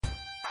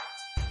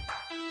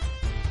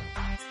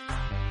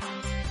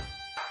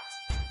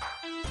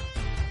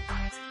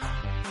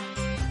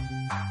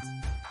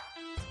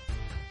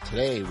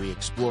Today, we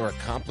explore a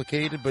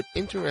complicated but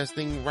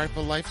interesting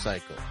rifle life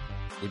cycle.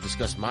 We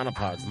discuss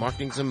monopods,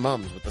 markings, and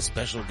mums with a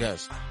special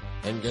guest,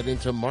 and get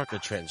into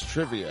market trends,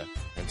 trivia,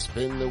 and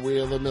spin the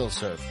wheel of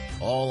MILSURP,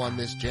 all on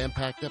this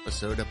jam-packed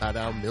episode about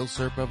our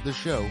MILSURP of the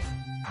show,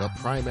 the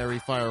primary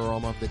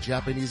firearm of the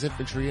Japanese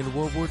infantry in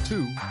World War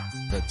II,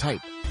 the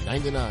Type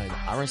 99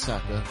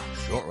 Arisaka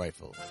Short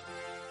Rifle.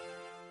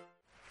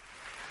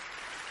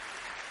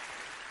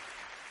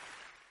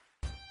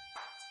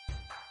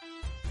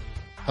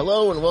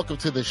 Hello and welcome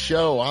to the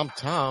show. I'm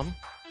Tom.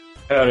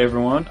 Howdy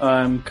everyone,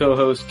 I'm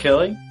co-host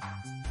Kelly.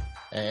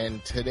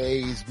 And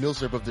today's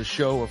MILSURP of the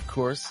show, of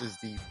course, is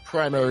the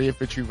primary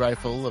infantry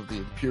rifle of the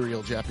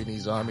Imperial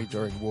Japanese Army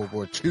during World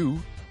War II.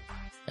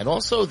 And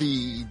also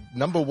the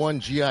 #1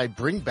 GI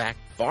bringback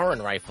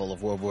foreign rifle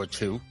of World War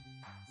II,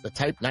 the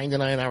Type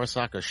 99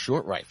 Arisaka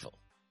Short Rifle.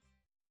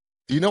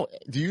 Do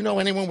you know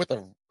anyone with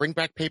a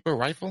bringback paper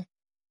rifle?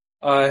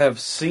 I have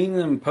seen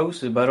them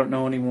posted, but I don't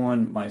know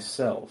anyone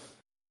myself.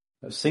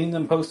 I've seen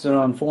them posted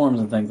on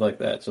forums and things like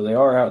that, so they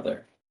are out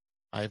there.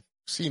 I've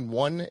seen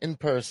one in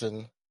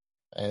person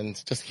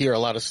and just hear a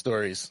lot of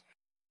stories.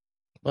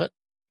 But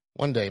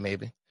one day,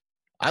 maybe.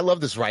 I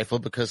love this rifle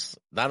because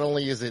not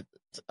only is it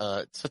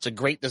such a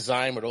great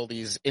design with all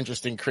these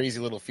interesting, crazy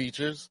little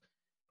features,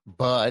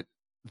 but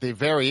the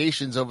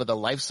variations over the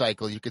life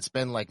cycle, you could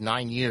spend like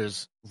 9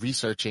 years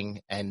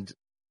researching and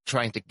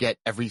trying to get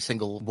every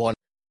single one.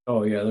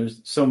 Oh yeah,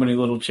 there's so many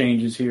little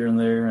changes here and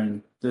there,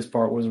 and this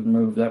part was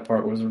removed, that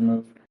part was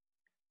removed.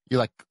 You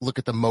like look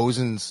at the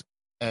Mosins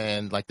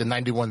and like the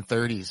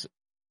 9130s.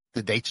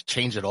 Did they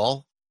change at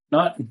all?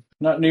 Not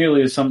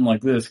nearly as something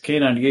like this.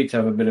 K98s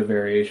have a bit of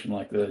variation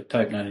like the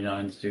Type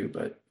 99s do,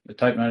 but the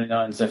Type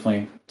 99s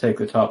definitely take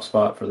the top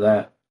spot for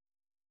that.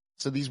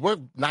 So these were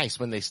nice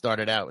when they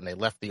started out and they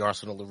left the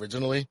arsenal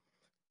originally.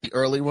 The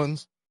early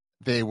ones,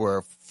 they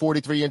were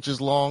 43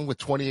 inches long with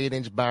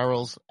 28-inch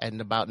barrels and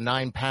about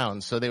 9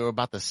 pounds. So they were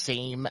about the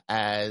same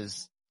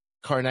as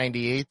Car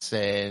 98s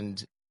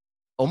and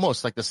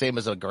almost like the same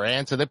as a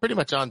Garand. So they're pretty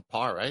much on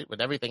par, right,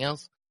 with everything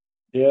else?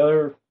 Yeah,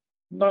 they're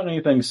not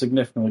anything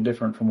significantly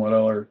different from what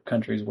other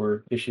countries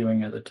were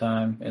issuing at the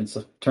time in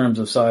terms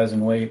of size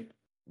and weight.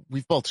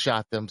 We've both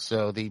shot them,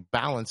 so the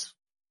balance,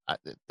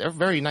 they're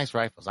very nice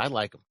rifles. I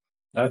like them.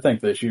 I think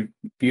they shoot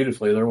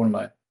beautifully. They're one of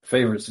my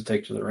favorites to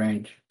take to the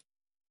range.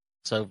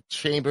 So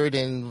chambered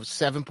in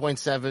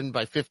 7.7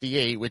 by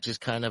 58, which is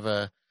kind of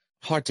a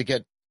hard to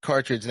get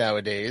cartridge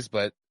nowadays,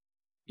 but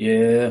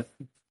yeah,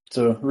 it's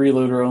a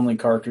reloader only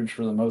cartridge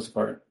for the most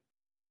part.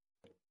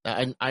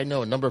 I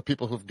know a number of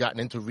people who've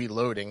gotten into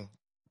reloading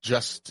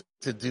just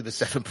to do the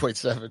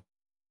 7.7.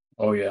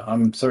 Oh yeah,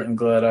 I'm certain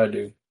glad I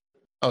do.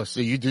 Oh,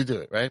 so you do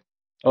it, right?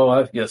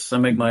 Oh, yes, I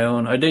make my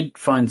own. I did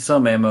find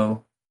some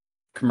ammo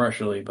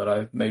commercially, but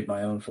I've made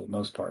my own for the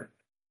most part.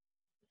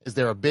 Is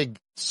there a big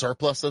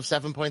surplus of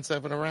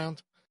 7.7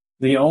 around?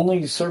 The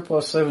only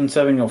surplus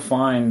 7.7 you'll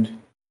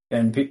find,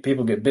 and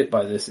people get bit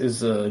by this, is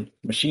the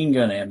machine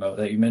gun ammo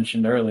that you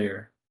mentioned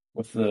earlier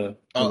with the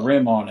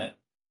rim on it.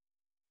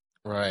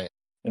 Right.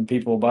 And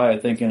people buy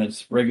it thinking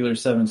it's regular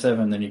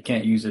 7.7, then you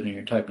can't use it in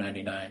your Type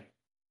 99.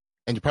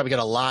 And you probably get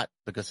a lot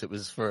because it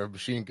was for a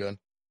machine gun.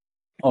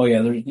 Oh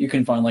yeah, you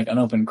can find like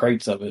unopened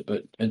crates of it,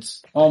 but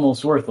it's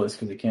almost worthless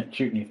because you can't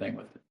shoot anything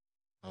with it.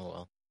 Oh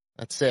well,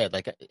 that's sad.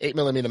 Like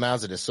 8mm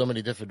Mauser, there's so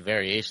many different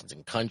variations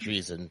in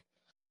countries, and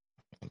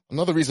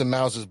another reason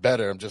Mauser's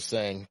better. I'm just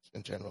saying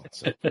in general.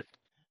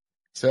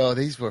 So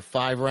these were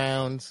 5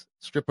 rounds,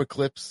 stripper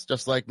clips,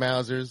 just like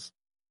Mausers.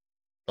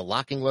 The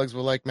locking lugs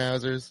were like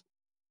Mausers,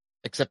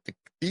 except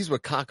these were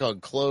cock on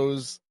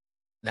close.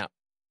 Now,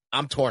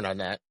 I'm torn on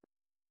that.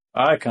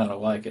 I kind of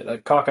like it.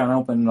 That cock on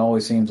open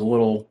always seems a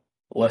little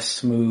less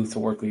smooth to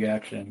work the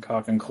action.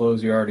 Cock and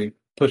close, you're already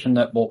pushing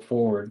that bolt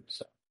forward.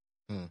 So.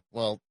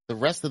 Well, the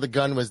rest of the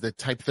gun was the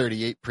Type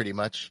 38 pretty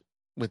much,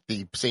 with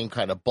the same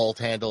kind of bolt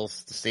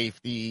handles, the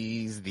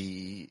safeties,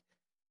 the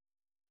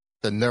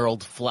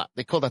knurled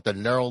they call that the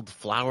knurled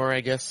flower, I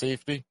guess,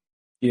 safety.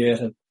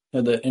 Yeah,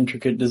 had the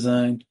intricate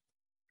design.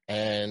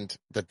 And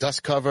the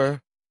dust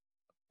cover,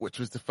 which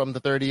was from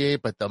the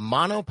 38, but the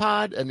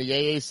monopod and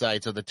the AA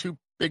sights are the two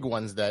big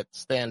ones that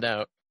stand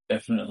out.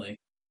 Definitely.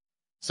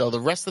 So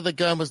the rest of the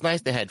gun was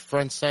nice. They had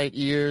front sight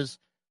ears,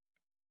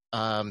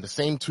 the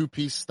same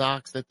 2-piece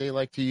stocks that they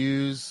like to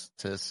use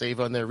to save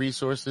on their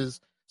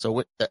resources. So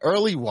with the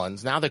early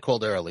ones, now they're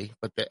called early,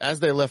 but as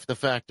they left the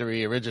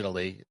factory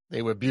originally,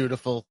 they were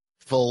beautiful,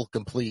 full,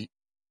 complete.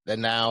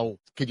 And now,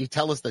 could you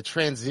tell us the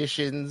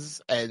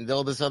transitions and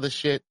all this other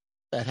shit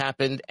that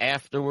happened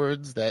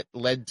afterwards that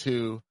led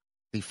to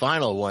the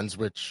final ones,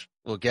 which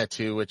we'll get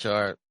to, which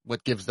are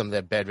what gives them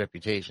their bad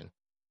reputation?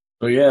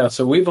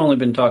 So we've only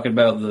been talking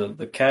about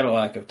the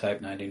Cadillac of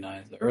Type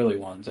 99s, the early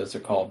ones, as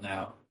they're called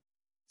now.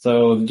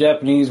 So the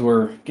Japanese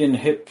were getting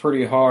hit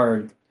pretty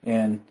hard,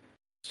 and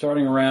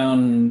starting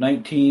around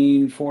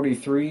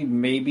 1943,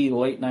 maybe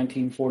late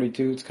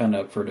 1942, it's kind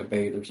of up for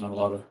debate. There's not a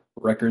lot of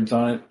records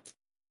on it.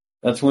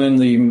 That's when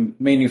the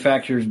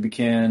manufacturers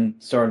began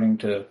starting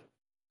to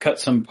cut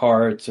some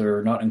parts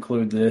or not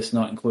include this,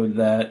 not include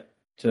that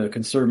to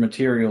conserve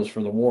materials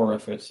for the war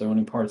effort. So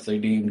any parts they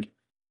deemed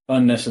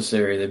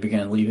unnecessary, they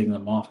began leaving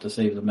them off to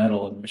save the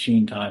metal and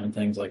machine time and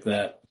things like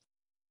that.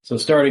 So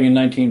starting in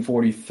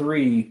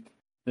 1943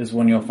 is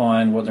when you'll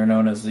find what they're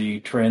known as the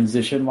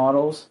transition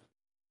models.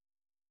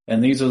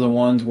 And these are the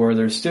ones where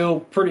they're still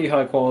pretty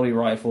high quality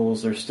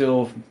rifles. They're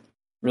still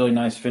really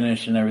nice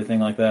finish and everything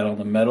like that on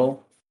the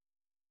metal.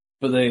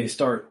 But they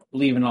start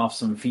leaving off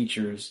some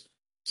features.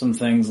 Some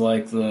things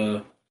like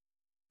the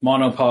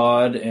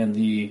monopod and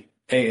the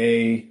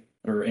AA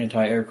or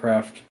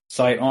anti-aircraft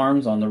sight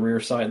arms on the rear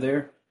side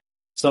there.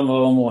 Some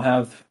of them will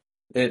have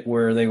it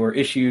where they were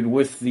issued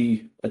with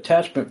the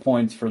attachment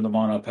points for the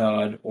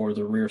monopod or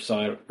the rear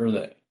side or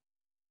the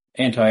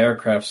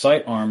anti-aircraft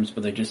sight arms,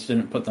 but they just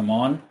didn't put them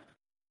on.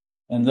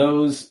 And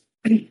those,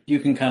 you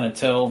can kind of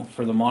tell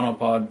for the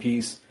monopod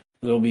piece,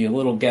 there'll be a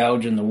little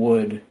gouge in the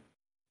wood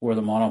where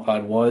the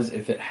monopod was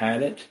if it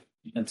had it,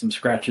 and some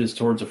scratches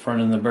towards the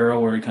front of the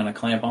barrel where you kind of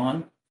clamp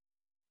on.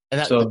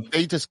 And so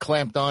they just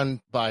clamped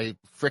on by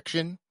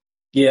friction?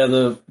 Yeah,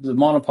 the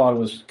monopod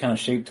was kind of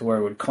shaped to where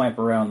it would clamp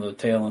around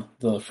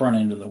the front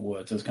end of the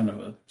wood. So it's kind of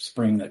a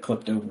spring that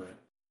clipped over it.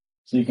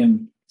 So you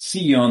can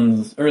see on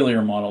the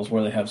earlier models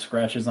where they have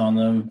scratches on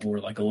them or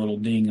like a little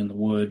ding in the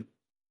wood.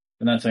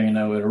 And that's how you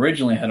know it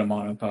originally had a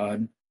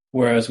monopod.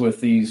 Whereas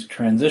with these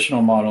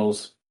transitional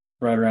models,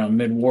 right around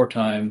mid-war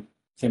time,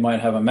 they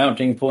might have a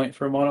mounting point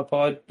for a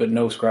monopod, but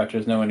no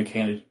scratches, no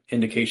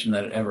indication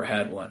that it ever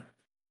had one.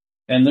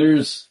 And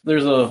there's a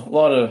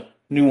lot of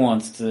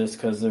nuance to this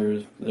because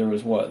there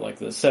was like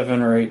the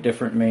 7 or 8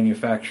 different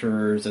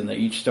manufacturers, and they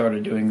each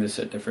started doing this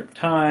at different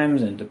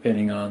times, and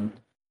depending on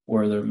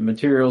where the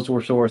materials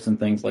were sourced and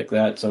things like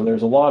that. So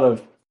there's a lot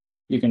of,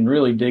 you can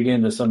really dig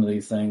into some of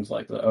these things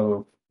like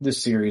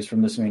this series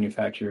from this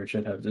manufacturer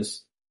should have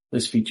this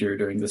feature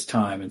during this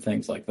time and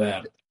things like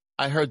that.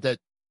 I heard that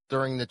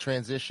during the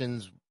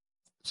transitions,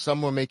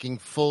 some were making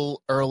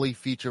full early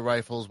feature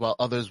rifles while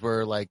others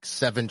were like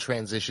 7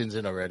 transitions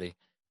in already.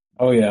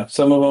 Oh yeah,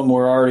 some of them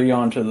were already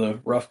onto the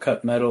rough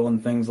cut metal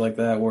and things like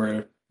that,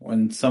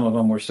 when some of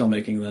them were still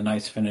making the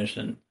nice finish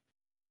and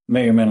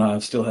may or may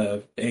not still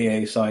have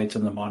AA sights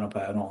and the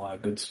monopod and all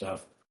that good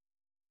stuff.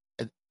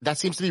 That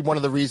seems to be one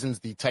of the reasons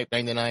the Type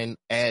 99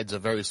 ads are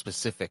very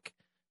specific,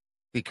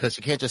 because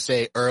you can't just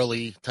say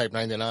early Type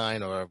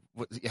 99, or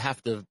you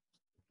have to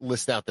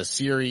list out the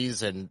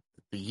series and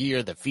the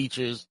year, the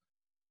features.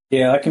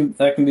 Yeah,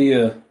 that can be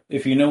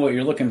if you know what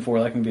you're looking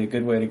for, that can be a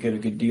good way to get a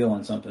good deal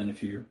on something.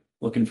 If you're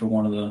looking for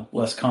one of the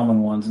less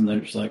common ones and they're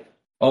just like,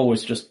 oh,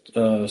 it's just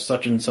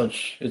such and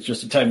such, it's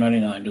just a Type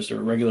 99, just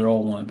a regular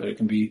old one, but it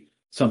can be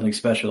something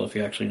special if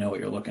you actually know what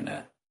you're looking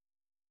at.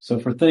 So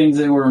for things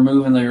they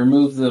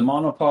removed the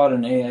monopod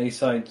and AA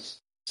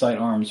sight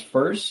arms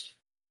first.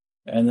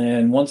 And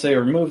then once they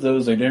removed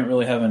those, they didn't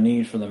really have a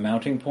need for the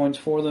mounting points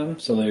for them.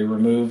 So they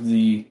removed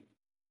the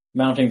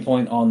mounting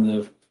point on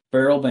the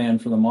barrel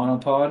band for the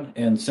monopod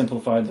and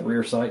simplified the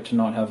rear sight to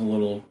not have the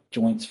little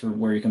joints for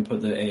where you can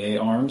put the AA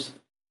arms.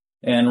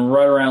 And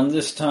right around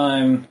this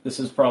time, this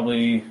is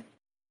probably,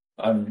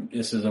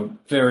 this is a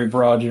very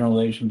broad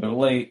generalization, but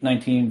late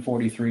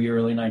 1943,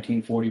 early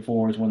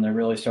 1944 is when they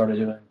really started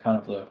doing kind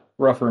of the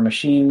rougher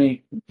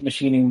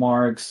machining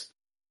marks,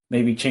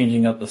 maybe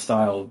changing up the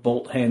style of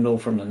bolt handle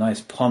from the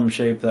nice plum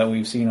shape that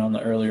we've seen on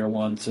the earlier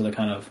ones to the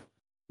kind of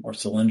more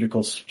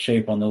cylindrical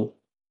shape on the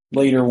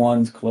later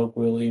ones,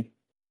 colloquially.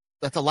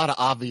 That's a lot of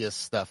obvious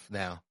stuff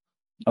now.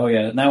 Oh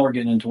yeah, now we're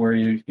getting into where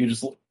you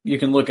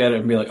can look at it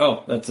and be like,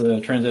 oh, that's a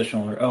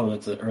transitional, or oh,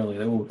 that's a early,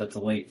 oh, that's a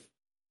late.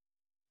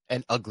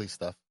 And ugly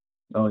stuff.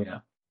 Oh yeah.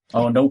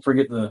 Oh, and don't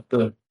forget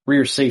the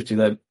rear safety,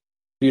 that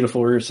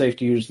beautiful rear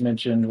safety you just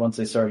mentioned. Once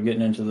they started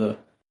getting into the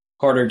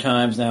harder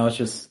times, now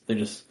they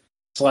just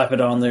slap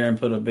it on there and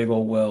put a big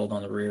old weld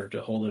on the rear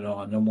to hold it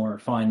on. No more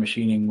fine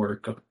machining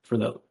work for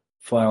the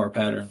flower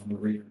pattern on the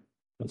rear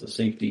with the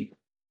safety.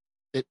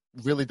 It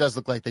really does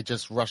look like they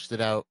just rushed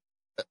it out.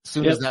 As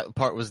soon as that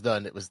part was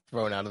done, it was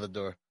thrown out of the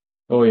door.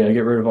 Oh yeah,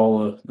 get rid of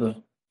all the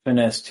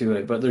finesse to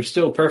it. But they're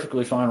still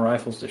perfectly fine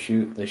rifles to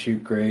shoot. They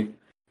shoot great.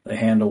 They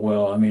handle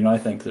well. I mean, I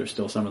think they're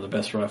still some of the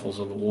best rifles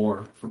of the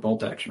war, for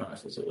bolt-action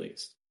rifles at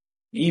least,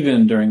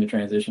 even during the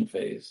transition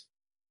phase.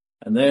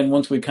 And then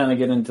once we kind of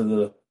get into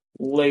the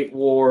late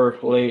war,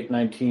 late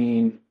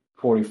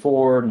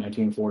 1944,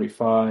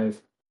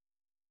 1945,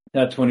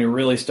 that's when you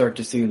really start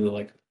to see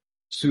the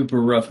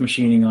super rough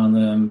machining on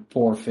them,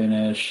 poor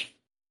finish,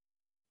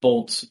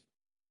 bolts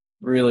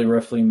really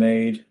roughly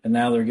made, and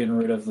now they're getting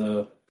rid of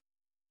the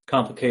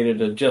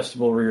complicated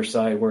adjustable rear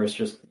sight where it's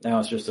just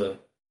a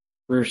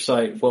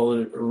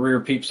rear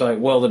peep sight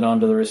welded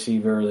onto the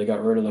receiver. They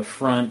got rid of the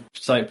front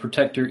sight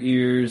protector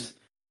ears.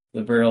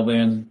 The barrel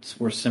bands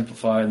were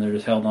simplified and they're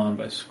just held on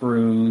by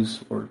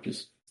screws or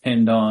just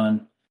pinned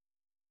on.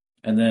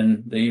 And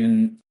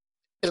then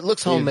it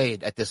looks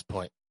homemade at this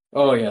point.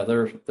 Oh yeah,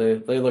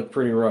 they look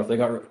pretty rough. They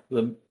got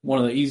one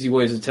of the easy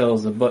ways to tell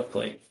is the butt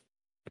plate.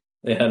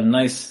 They had a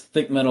nice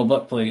thick metal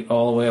butt plate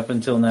all the way up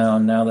until now,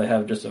 and now they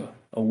have just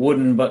a a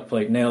wooden butt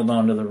plate nailed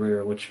onto the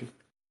rear, which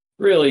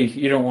really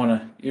you don't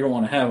want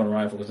to have on a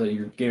rifle because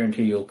you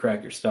guarantee you'll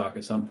crack your stock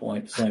at some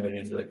point, slam it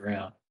into the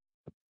ground.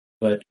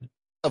 But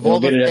Of it'll all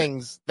get the it.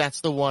 things,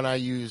 that's the one I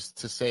use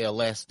to say a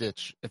last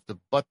ditch. If the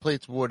butt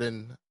plate's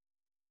wooden,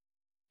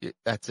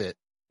 that's it.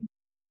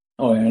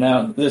 Oh yeah,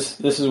 now this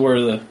is where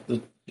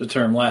the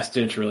term last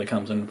ditch really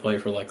comes into play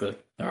for like the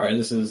all right,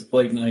 this is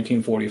late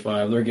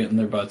 1945. They're getting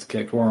their butts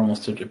kicked. We're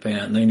almost to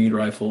Japan. They need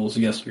rifles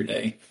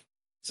yesterday.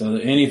 So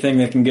anything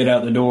that can get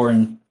out the door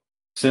and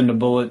send a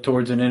bullet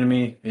towards an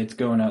enemy, it's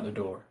going out the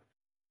door.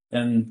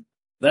 And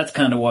that's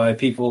kind of why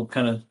people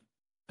kind of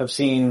have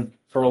seen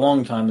for a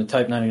long time the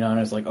Type 99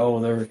 is like,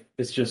 oh,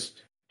 it's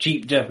just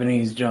cheap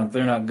Japanese junk.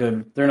 They're not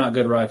good. They're not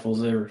good rifles.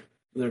 They're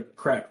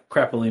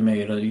crappily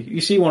made.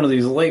 You see one of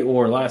these late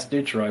war last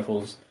ditch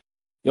rifles,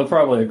 you'll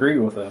probably agree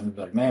with them.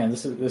 Like, man,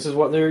 this is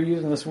what they're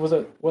using. This was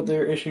what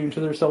they're issuing to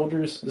their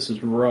soldiers. This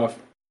is rough.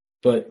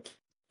 But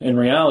in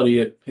reality,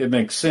 it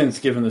makes sense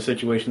given the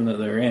situation that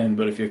they're in.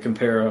 But if you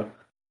compare a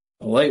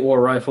late war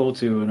rifle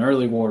to an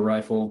early war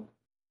rifle,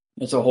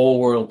 it's a whole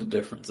world of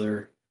difference.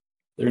 They're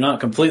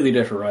not completely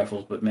different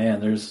rifles, but man,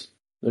 there's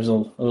a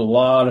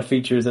lot of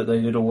features that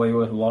they did away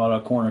with, a lot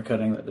of corner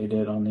cutting that they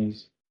did on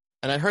these.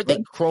 And I heard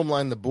they chrome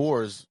lined the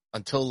bores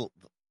until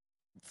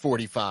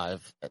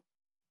 45,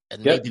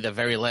 and Yep. maybe the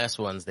very last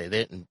ones they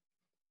didn't.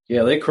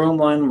 Yeah, they chrome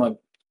line them, like,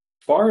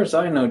 far as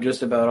I know,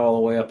 just about all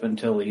the way up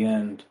until the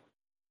end.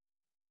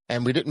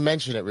 And we didn't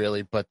mention it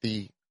really, but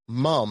the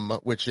mum,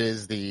 which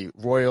is the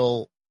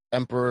Royal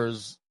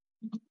Emperor's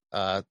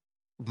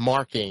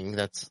marking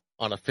that's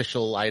on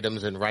official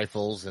items and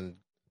rifles and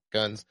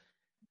guns,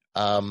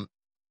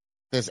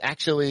 there's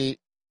actually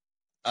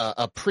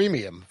a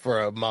premium for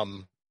a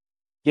mum.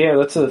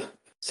 Yeah,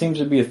 seems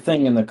to be a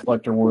thing in the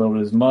collector world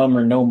is mum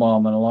or no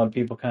mum, and a lot of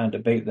people kind of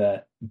debate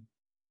that.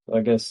 So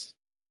I guess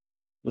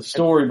the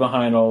story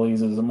behind all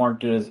these is it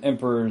marked it as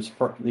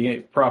the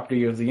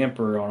property of the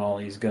emperor on all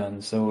these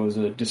guns. So it was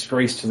a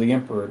disgrace to the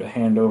emperor to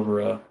hand over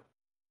a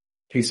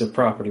piece of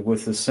property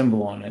with this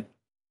symbol on it.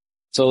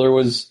 So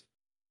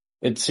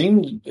it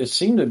seemed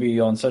to be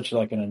on such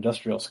like an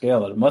industrial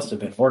scale that it must have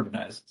been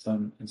organized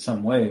in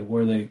some way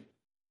where they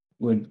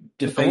would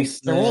deface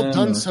They're all them.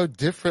 done so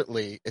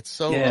differently. It's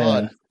so Yeah,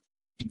 odd.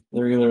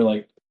 they're either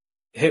like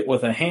hit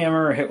with a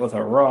hammer, hit with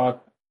a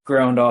rock,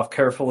 ground off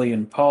carefully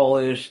and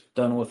polished,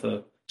 done with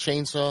a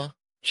Chainsaw.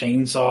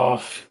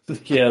 chainsaw.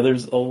 Yeah,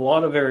 there's a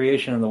lot of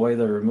variation in the way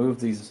they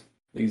remove these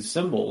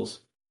symbols.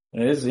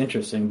 And it is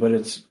interesting, but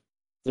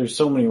there's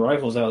so many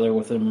rifles out there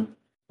with them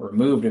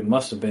removed. It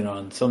must have been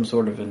on some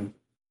sort of an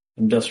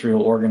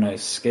industrial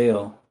organized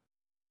scale.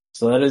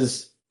 So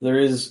there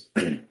is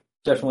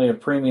definitely a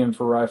premium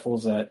for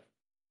rifles that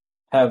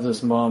have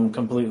this mum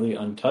completely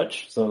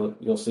untouched. So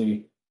you'll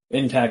see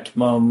intact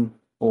mum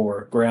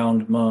or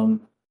ground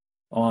mum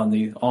on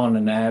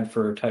an ad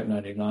for Type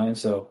 99.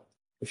 So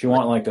if you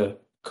want like a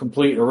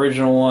complete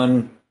original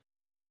one,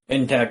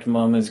 intact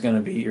mum is going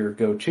to be your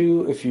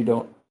go-to if you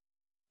don't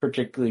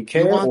particularly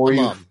care. You want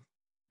the mum.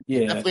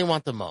 Yeah, Definitely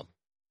want the mum.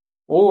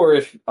 or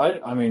if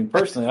I mean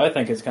personally, I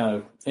think it's kind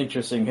of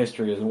interesting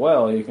history as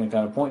well. You can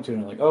kind of point to it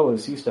and like, oh,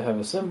 this used to have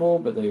a symbol,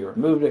 but they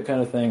removed it, kind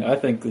of thing. I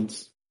think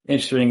it's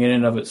interesting in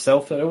and of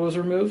itself that it was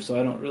removed, so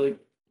I don't really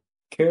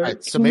care.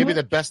 Right, so maybe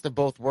the best of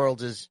both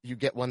worlds is you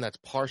get one that's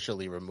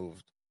partially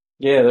removed.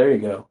 Yeah, there you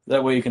go.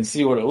 That way you can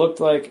see what it looked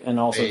like and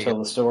also There tell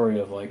the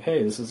story of like,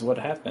 hey, this is what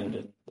happened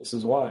and this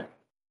is why.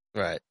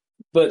 Right.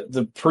 But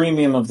the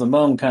premium of the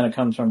mum kind of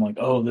comes from like,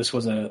 oh, this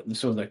was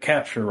a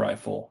capture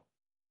rifle.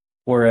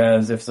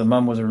 Whereas if the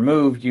mum was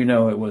removed, it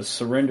was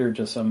surrendered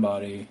to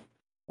somebody,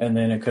 and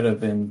then it could have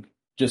been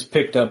just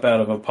picked up out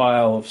of a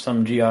pile of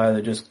some GI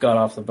that just got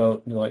off the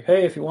boat. And you're like,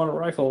 hey, if you want a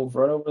rifle,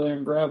 run over there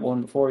and grab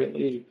one before you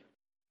leave.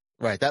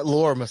 Right. That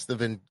lore must have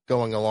been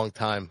going a long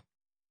time.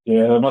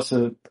 Yeah, it must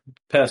have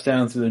passed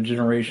down through the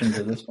generations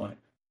at this point.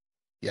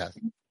 Yes.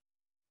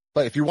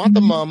 But if you want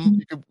the mum,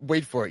 you can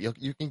wait for it.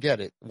 You can get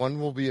it. One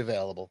will be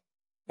available.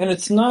 And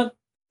it's not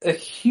a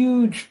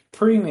huge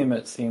premium,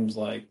 it seems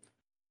like.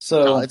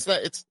 So No,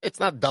 it's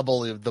not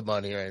double the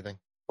money or anything.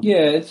 yeah,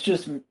 it's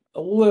just a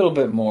little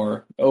bit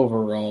more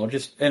overall.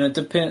 And it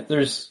depends.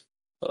 There's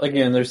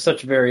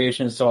such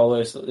variations to all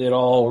this. It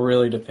all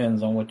really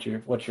depends on what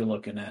you're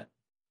looking at.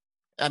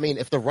 I mean,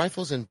 if the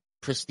rifle's in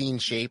pristine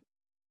shape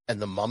and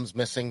the mum's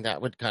missing,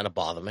 that would kind of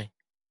bother me.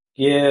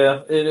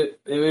 Yeah,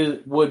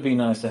 it would be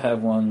nice to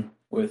have one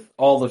with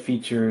all the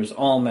features,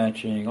 all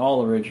matching,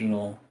 all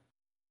original,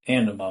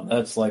 and a mum.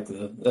 That's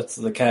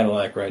the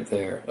Cadillac right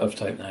there of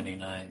Type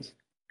 99s.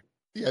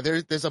 Yeah,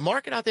 there's a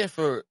market out there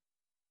for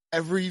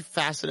every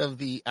facet of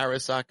the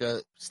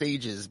Arisaka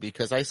stages,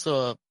 because I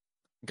saw a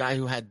guy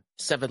who had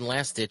 7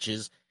 last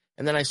stitches,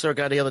 and then I saw a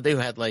guy the other day who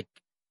had like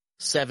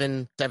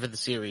 7 7th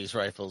series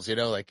rifles,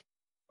 like.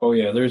 Oh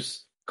yeah,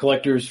 there's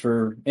collectors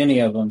for any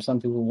of them.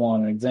 Some people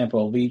want an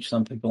example of each.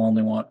 Some people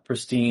only want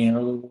pristine,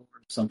 or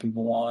some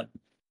people want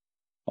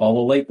all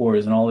the late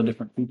wars and all the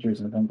different features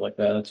and things like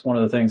that. That's one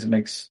of the things that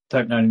makes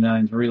Type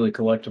 99s really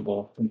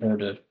collectible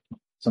compared to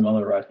some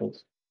other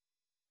rifles.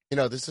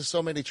 This is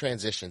so many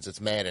transitions.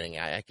 It's maddening.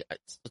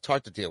 It's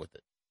hard to deal with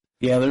it.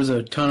 Yeah, there's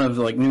a ton of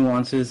like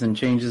nuances and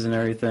changes and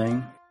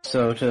everything.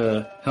 So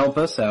to help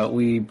us out,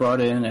 we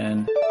brought in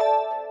an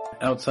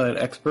outside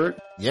expert.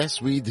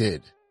 Yes, we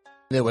did.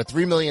 There were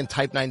 3 million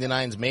Type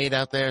 99s made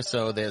out there,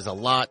 so there's a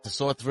lot to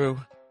sort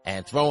through.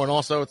 And throwing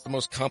also, it's the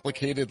most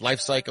complicated life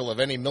cycle of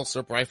any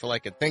MILSURP rifle I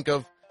could think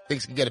of.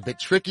 Things can get a bit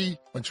tricky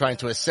when trying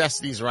to assess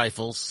these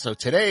rifles. So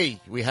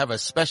today, we have a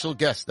special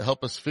guest to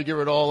help us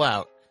figure it all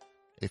out.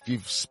 If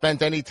you've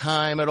spent any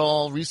time at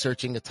all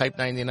researching a Type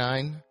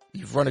 99,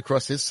 you've run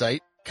across his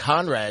site,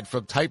 Conrad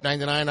from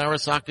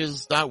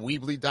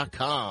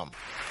Type99Arisakas.weebly.com.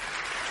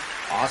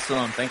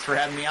 Awesome. Thanks for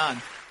having me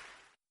on.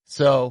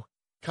 So,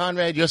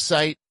 Conrad, your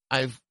site,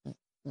 I've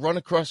run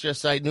across your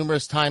site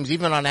numerous times,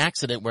 even on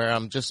accident, where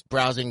I'm just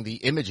browsing the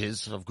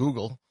images of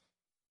Google.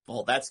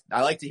 Well,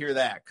 I like to hear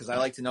that because I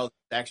like to know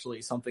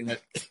actually something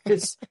that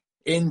is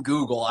in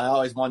Google. I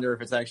always wonder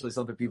if it's actually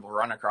something people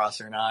run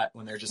across or not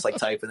when they're just like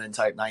typing in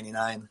Type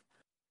 99.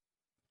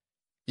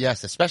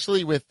 Yes,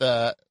 especially with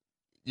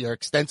your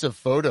extensive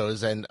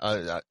photos. And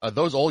are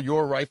those all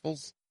your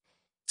rifles?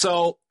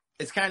 So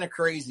it's kind of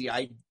crazy.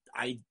 I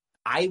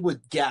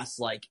would guess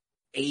like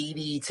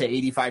 80 to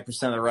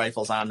 85% of the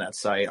rifles on that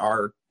site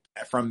are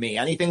from me.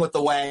 Anything with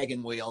the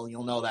wagon wheel,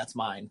 you'll know that's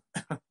mine.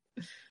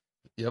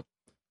 Yep.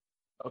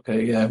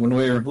 Okay, yeah. When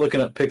we were looking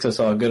at pics, I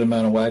saw a good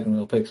amount of wagon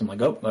wheel pics. I'm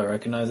like, oh, I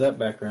recognize that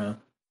background.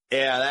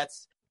 Yeah,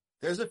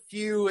 there's a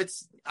few.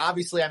 It's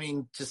obviously, I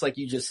mean, just like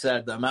you just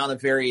said, the amount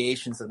of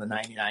variations in the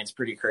 99 is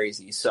pretty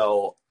crazy.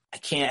 So I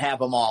can't have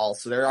them all.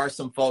 So there are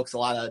some folks, a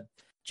lot of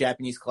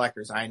Japanese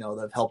collectors I know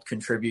that have helped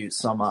contribute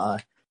some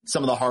of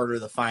the harder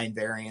to find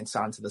variants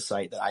onto the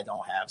site that I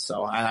don't have.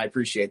 So I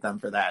appreciate them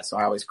for that. So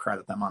I always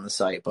credit them on the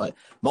site. But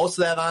most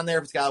of that on there,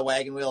 if it's got a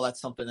wagon wheel,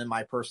 that's something in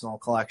my personal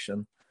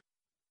collection.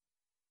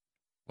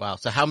 Wow.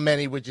 So how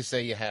many would you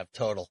say you have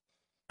total?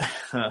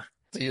 Do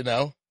you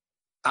know?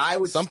 I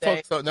would Some say,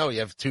 folks don't know. You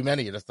have too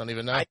many. You just don't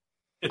even know.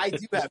 I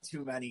do have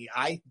too many.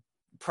 In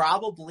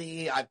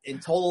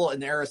total in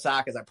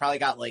Arisakas, I probably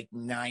got like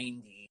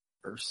 90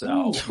 or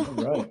so.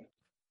 Right.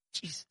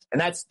 Jeez. And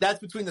that's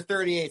between the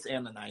 38s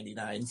and the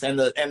 99s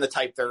and the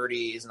Type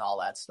 30s and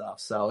all that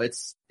stuff. So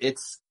it's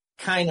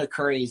kind of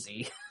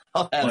crazy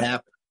how that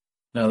happened.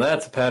 No,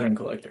 that's a pattern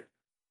collector.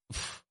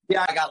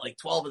 Yeah, I got like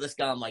 12 of this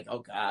gun. I'm like, oh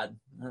God,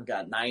 I've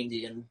got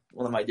 90 and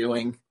what am I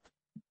doing?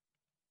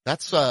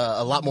 That's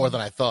a lot more than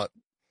I thought.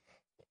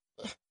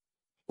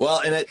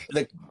 Well, and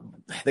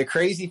the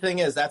crazy thing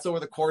is that's over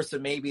the course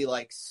of maybe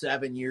like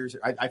 7 years.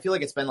 I feel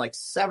like it's been like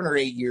 7 or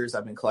 8 years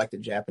I've been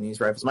collecting Japanese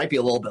rifles. Might be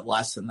a little bit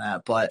less than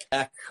that, but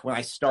back when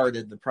I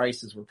started, the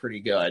prices were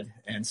pretty good.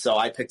 And so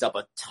I picked up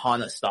a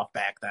ton of stuff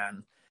back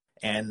then.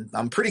 And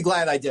I'm pretty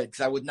glad I did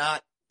because I would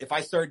not, if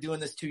I started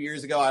doing this 2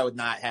 years ago, I would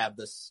not have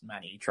this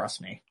many.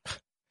 Trust me.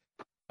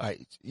 All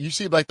right. You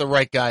seem like the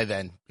right guy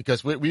then,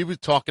 because we were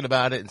talking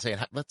about it and saying,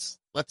 let's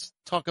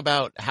talk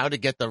about how to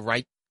get the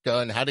right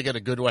gun, how to get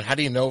a good one. How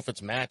do you know if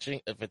it's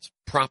matching, if it's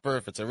proper,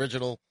 if it's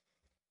original?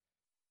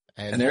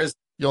 And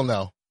you'll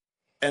know.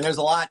 And there's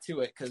a lot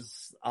to it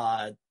because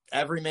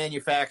every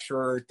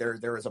manufacturer,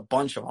 there was a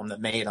bunch of them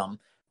that made them,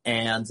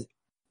 and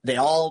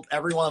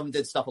every one of them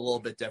did stuff a little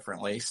bit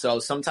differently. So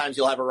sometimes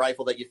you'll have a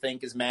rifle that you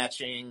think is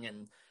matching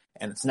and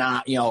it's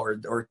not,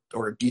 or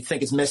you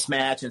think it's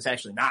mismatched and it's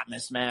actually not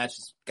mismatched.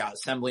 It's got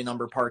assembly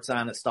number parts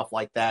on it, stuff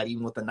like that,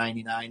 even with the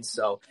 99.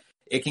 So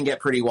it can get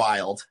pretty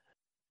wild.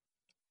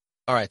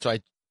 All right, so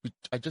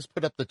I just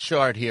put up the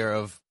chart here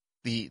of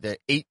the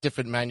 8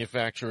 different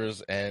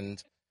manufacturers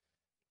and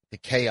the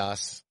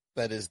chaos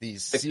that is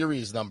these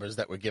series numbers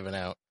that were given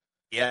out.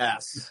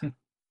 Yes. Do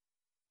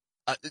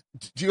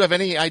you have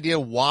any idea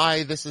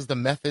why this is the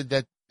method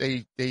that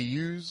they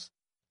use,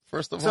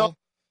 first of all?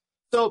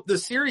 So the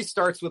series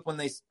starts with when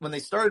they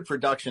started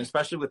production,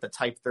 especially with the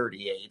Type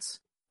 38s.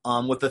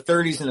 With the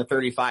 30s and the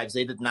 35s,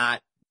 they did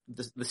not,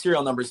 the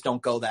serial numbers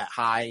don't go that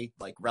high,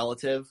 like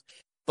relative.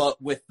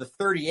 But with the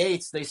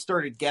 38s, they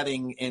started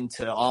getting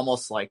into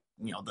almost like,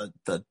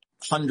 the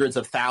hundreds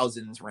of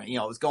thousands, right? It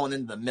was going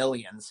into the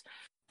millions.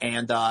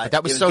 And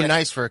that was so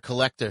nice for a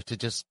collector to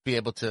just be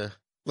able to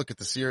look at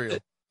the serial.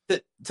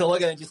 To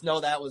look at it and just know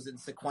that was in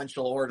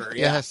sequential order.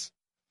 Yeah. Yes.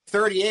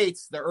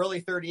 38s, the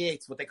early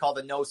 38s, what they call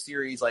the no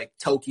series, like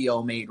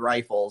Tokyo made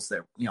rifles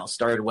that,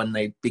 started when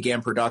they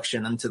began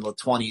production into the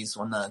 20s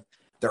when the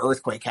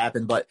earthquake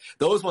happened. But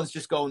those ones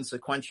just go in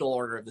sequential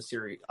order of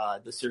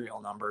the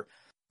serial number.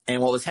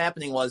 And what was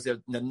happening was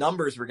the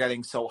numbers were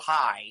getting so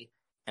high,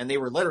 and they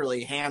were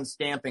literally hand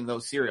stamping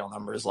those serial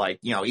numbers. Like,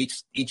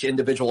 each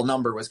individual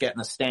number was getting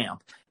a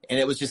stamp, and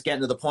it was just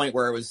getting to the point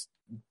where it was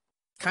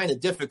kind of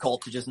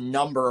difficult to just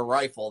number a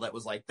rifle that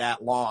was like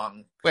that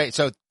long. Wait,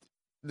 so,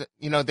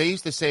 they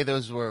used to say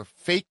those were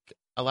fake.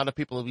 A lot of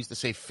people used to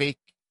say fake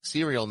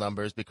serial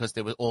numbers because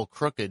they were all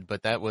crooked,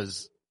 but that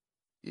was,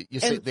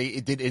 say they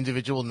did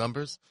individual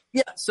numbers?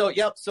 Yeah. So,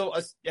 yep. So,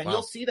 Wow.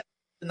 You'll see that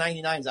the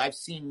 99s, I've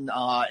seen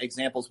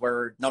examples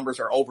where numbers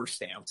are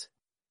overstamped.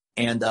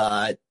 And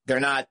they're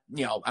not,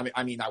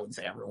 I mean, I wouldn't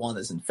say everyone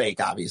isn't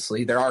fake,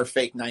 obviously. There are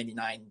fake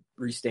 99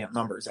 restamp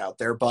numbers out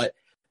there, but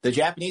the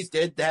Japanese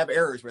did have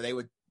errors where they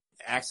would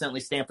accidentally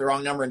stamp the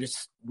wrong number and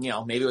just,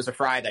 maybe it was a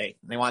Friday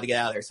and they wanted to get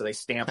out of there. So they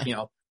stamped,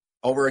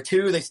 over a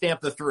 2, they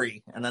stamped the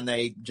 3, and then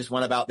they just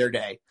went about their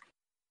day.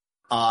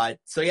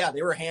 So yeah,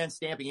 they were hand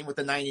stamping, even with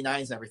the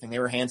 99s and everything. They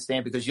were hand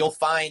stamped, because you'll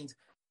find,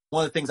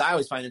 one of the things I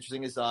always find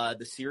interesting is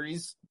the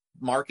series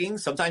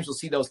markings. Sometimes you'll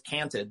see those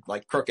canted,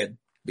 like crooked,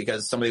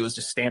 because somebody was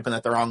just stamping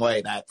it the wrong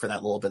way for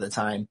that little bit of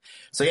time.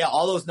 So yeah,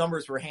 all those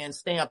numbers were hand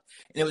stamped,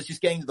 and it was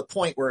just getting to the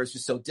point where it's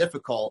just so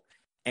difficult.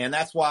 And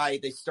that's why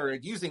they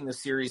started using the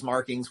series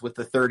markings with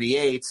the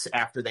 38s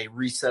after they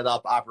reset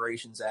up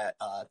operations at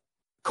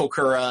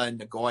Kokura and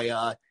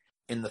Nagoya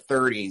in the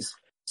 30s.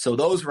 So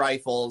those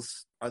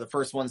rifles are the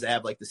first ones that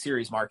have like the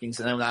series markings.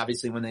 And then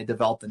obviously when they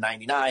developed the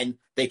 99,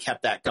 they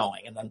kept that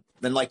going. And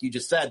then like you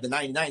just said, the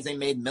 99s, they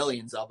made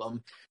millions of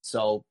them.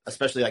 So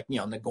especially like,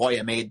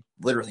 Nagoya made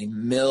literally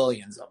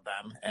millions of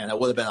them. And it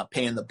would have been a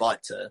pain in the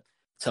butt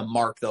to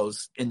mark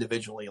those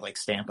individually, like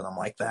stamping them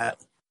like that.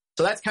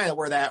 So that's kind of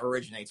where that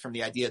originates, from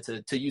the idea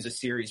to use a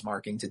series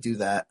marking to do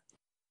that.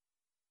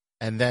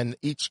 And then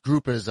each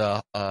group is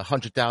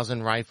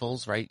 100,000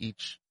 rifles, right?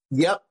 Each.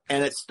 Yep.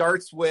 And it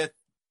starts with,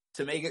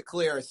 to make it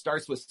clear, it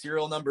starts with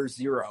serial number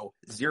 0.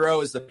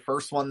 0 is the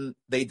first one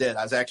they did.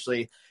 I was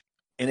actually,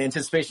 in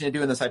anticipation of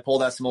doing this, I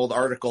pulled out some old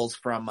articles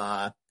from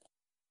a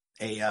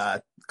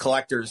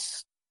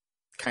collector's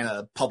kind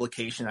of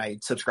publication I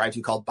subscribe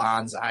to called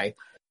Bonsai.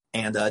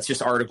 And it's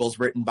just articles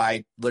written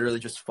by literally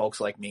just folks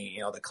like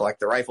me, that collect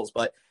the rifles.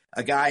 But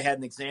a guy had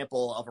an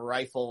example of a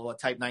rifle, a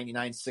Type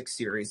 99 6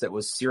 series, that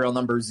was serial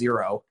number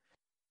 0.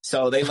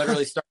 So they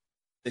literally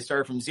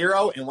started from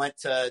 0 and went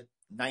to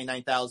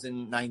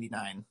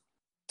 99,099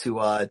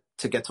 to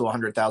get to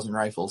 100,000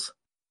 rifles.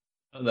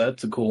 Oh,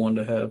 that's a cool one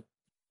to have.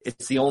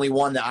 It's the only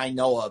one that I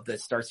know of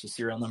that starts with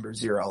serial number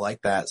 0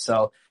 like that.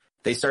 So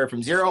they started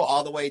from 0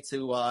 all the way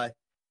to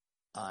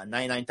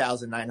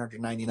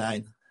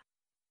 99,999.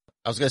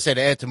 I was going to say,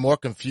 to add to more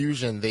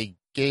confusion, they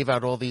gave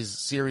out all these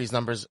series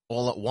numbers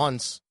all at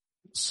once.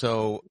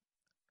 So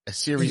a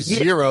series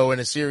 0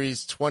 and a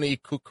series 20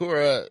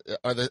 Kokura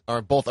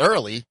are both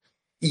early.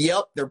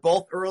 Yep, they're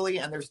both early,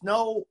 and there's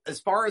no,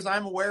 as far as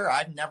I'm aware,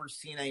 I've never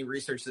seen any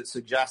research that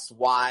suggests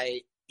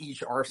why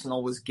each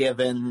arsenal was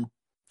given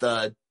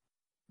the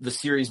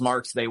series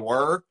marks they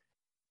were.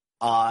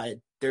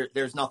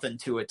 There's nothing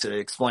to it to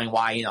explain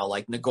why,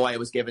 like Nagoya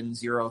was given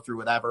 0 through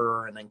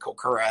whatever, and then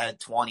Kokura had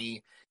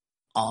 20.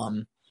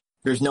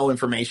 There's no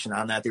information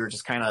on that. They were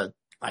just kind of,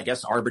 I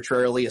guess,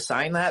 arbitrarily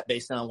assigned that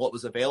based on what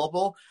was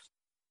available.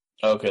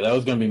 Okay, that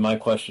was going to be my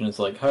question. It's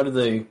like, how do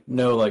they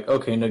know, like,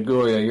 okay,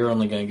 Nagoya, you're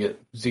only going to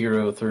get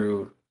 0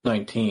 through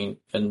 19.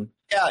 And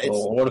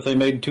what if they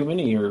made too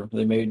many, or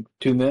they made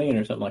 2 million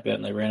or something like that,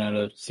 and they ran out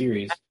of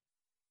series?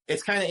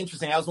 It's kind of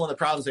interesting. That was one of the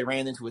problems they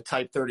ran into with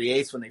Type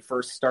 38s when they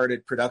first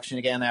started production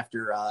again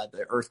after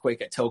the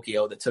earthquake at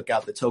Tokyo that took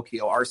out the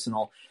Tokyo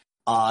arsenal.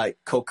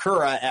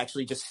 Kokura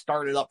actually just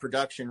started up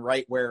production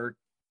right where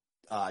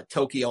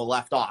Tokyo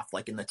left off,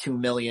 like in the 2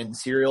 million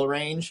serial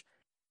range.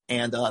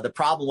 And the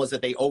problem was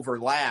that they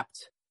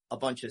overlapped a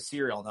bunch of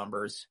serial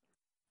numbers.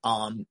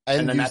 And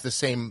then used the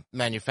same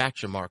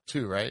manufacturer mark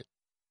too, right?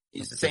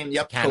 Use the same,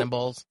 yep.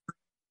 Cannonballs.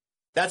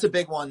 That's a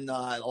big one.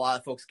 A lot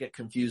of folks get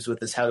confused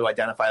with, is how to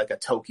identify like a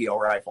Tokyo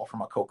rifle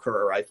from a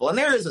Kokura rifle. And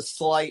there is a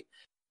slight,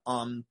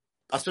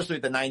 especially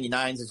with the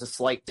 99s, there's a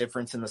slight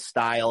difference in the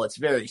style. It's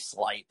very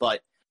slight,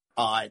 but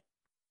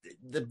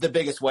the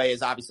biggest way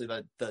is obviously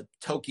the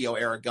Tokyo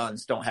era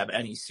guns don't have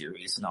any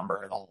series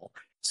number at all.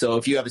 So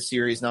if you have a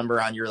series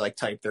number on your like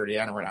Type 30,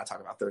 I know we're not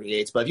talking about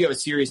 38s, but if you have a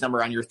series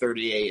number on your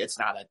 38, it's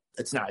not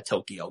a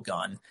Tokyo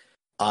gun.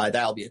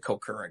 That'll be a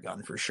Kokura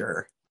gun for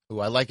sure. Ooh,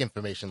 I like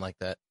information like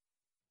that.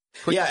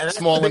 Quick, yeah, and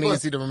small and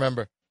easy to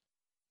remember.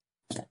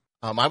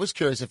 I was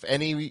curious if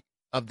any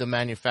of the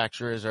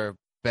manufacturers are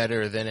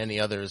better than any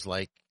others.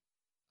 Like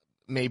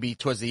maybe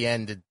towards the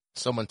end, did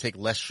someone take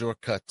less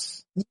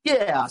shortcuts?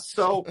 Yeah,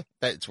 so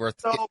that's worth.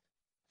 So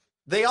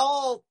they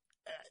all,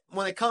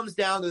 when it comes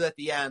down to it at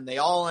the end, they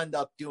all end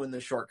up doing the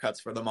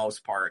shortcuts for the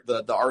most part.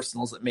 The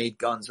arsenals that made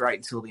guns right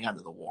until the end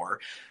of the war.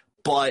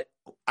 But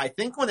I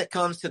think when it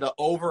comes to the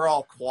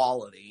overall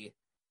quality,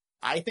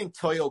 I think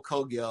Toyo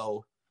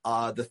Kogyo,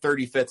 the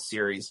 35th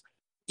series,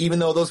 even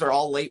though those are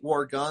all late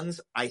war guns,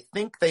 I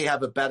think they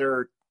have a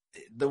better,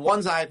 the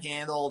ones I've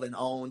handled and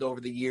owned over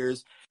the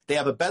years, they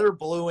have a better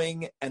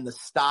bluing, and the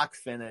stock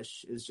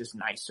finish is just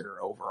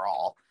nicer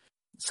overall.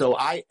 So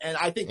I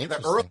think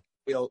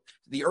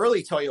the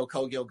early Toyo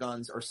Kogyo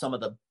guns are some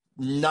of the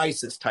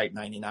nicest Type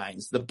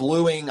 99s. The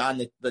bluing on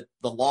the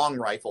long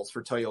rifles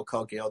for Toyo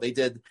Kogyo, they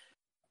did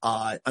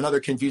another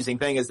confusing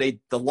thing is the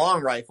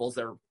long rifles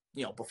that are,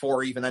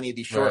 before even any of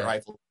these short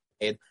rifles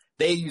made,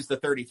 they use the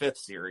 35th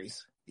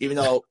series, even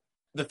though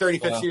the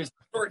 35th series is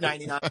short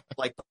 99,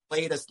 like the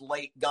latest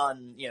late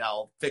gun,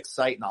 fixed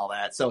sight and all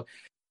that. So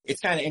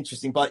it's kind of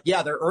interesting. But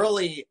yeah, they're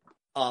early.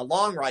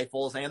 long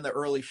rifles and the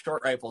early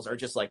short rifles are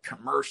just like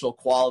commercial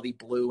quality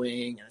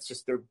bluing, and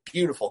they're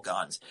beautiful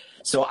guns.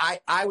 So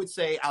I would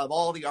say out of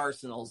all the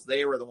arsenals,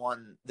 they were the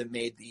one that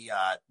made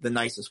the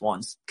nicest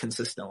ones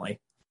consistently.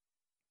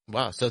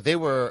 Wow. So they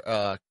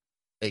were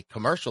a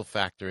commercial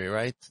factory,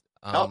 right?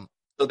 So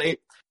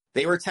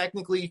they were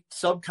technically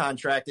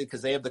subcontracted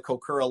because they have the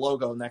Kokura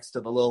logo next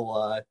to the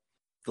little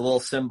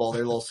symbol,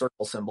 their little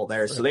circle symbol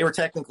there. So they were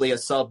technically a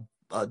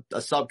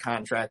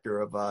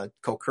subcontractor of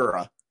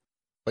Kokura.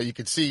 But you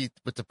can see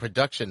with the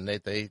production,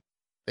 they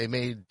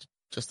made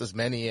just as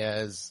many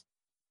as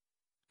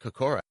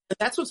Kokura.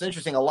 That's what's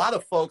interesting. A lot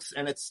of folks,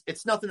 and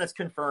it's nothing that's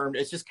confirmed,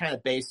 it's just kind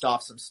of based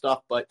off some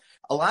stuff, but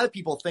a lot of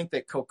people think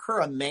that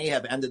Kokura may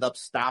have ended up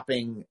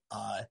stopping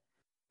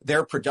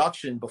their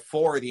production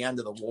before the end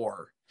of the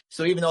war.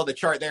 So even though the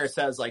chart there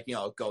says, like, you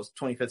know, it goes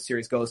 25th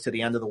series goes to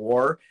the end of the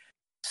war,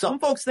 some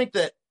folks think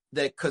that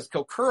because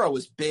Kokura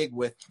was big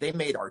with, they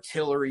made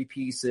artillery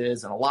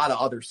pieces and a lot of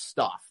other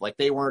stuff. Like,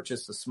 they weren't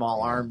just a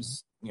small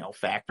arms, you know,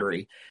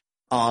 factory.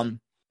 And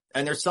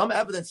there's some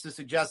evidence to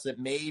suggest that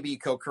maybe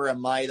Kokura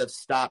might have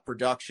stopped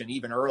production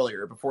even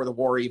earlier, before the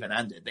war even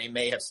ended. They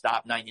may have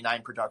stopped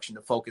 99 production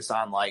to focus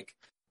on like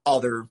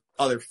other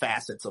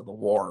facets of the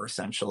war,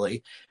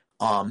 essentially.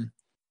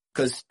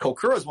 Because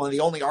Kokura is one of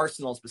the only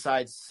arsenals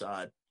besides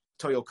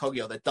Toyo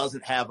Kogyo that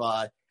doesn't have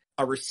a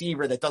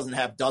receiver that doesn't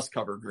have dust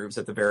cover grooves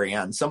at the very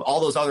end. All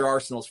those other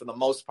arsenals, for the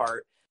most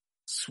part,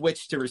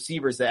 switch to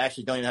receivers that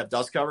actually don't even have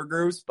dust cover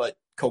grooves, but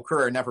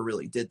Kokura never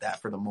really did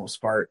that for the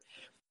most part,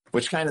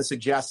 which kind of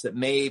suggests that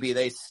maybe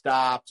they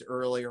stopped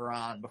earlier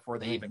on before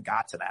they even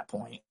got to that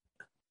point.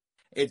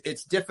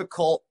 It's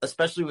difficult,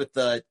 especially with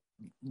the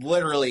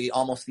literally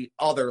almost the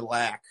utter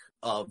lack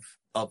of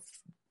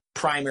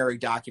primary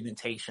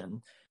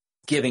documentation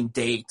giving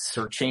dates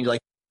or change.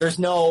 Like, there's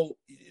no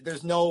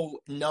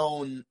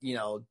known, you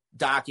know,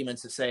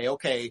 documents that say,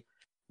 okay,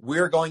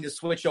 we're going to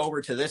switch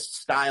over to this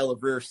style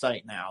of rear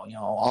sight now. You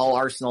know, all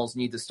arsenals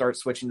need to start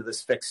switching to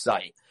this fixed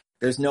sight.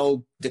 There's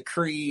no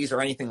decrees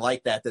or anything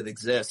like that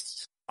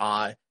exists.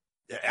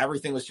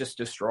 Everything was just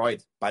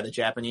destroyed by the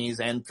Japanese,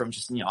 and from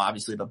just, you know,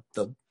 obviously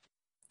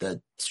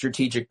the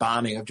strategic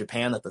bombing of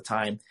Japan at the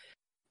time.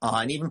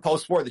 And even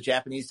post-war, the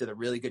Japanese did a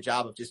really good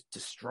job of just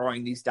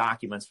destroying these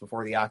documents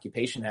before the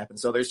occupation happened.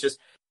 So there's just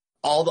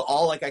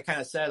like I kind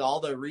of said,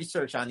 all the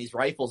research on these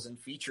rifles and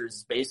features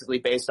is basically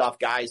based off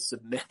guys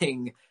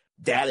submitting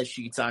data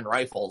sheets on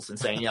rifles and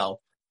saying, you know,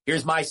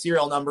 here's my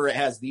serial number. It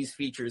has these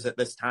features at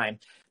this time.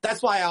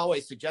 That's why I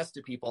always suggest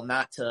to people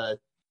not to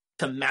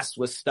mess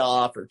with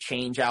stuff or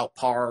change out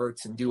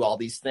parts and do all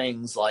these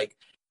things, like,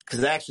 because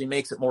it actually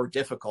makes it more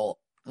difficult.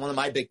 One of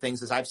my big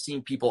things is I've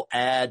seen people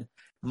add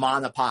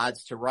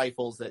monopods to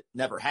rifles that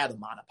never had a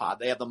monopod.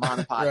 They have the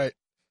monopod. Right.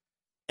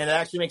 And it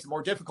actually makes it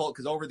more difficult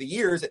because over the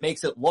years, it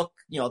makes it look,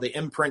 you know, the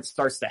imprint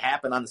starts to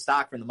happen on the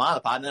stock from the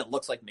monopod, and then it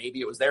looks like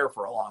maybe it was there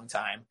for a long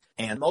time.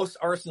 And most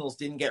arsenals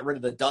didn't get rid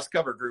of the dust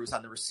cover grooves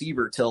on the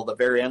receiver till the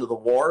very end of the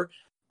war,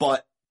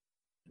 but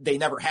they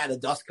never had a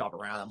dust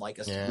cover on them. Like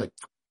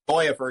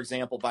Goya, for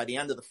example, by the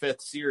end of the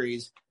 5th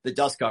series, the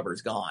dust cover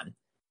is gone.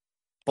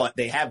 But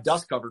they have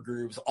dust cover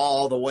grooves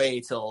all the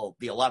way till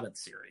the 11th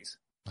series.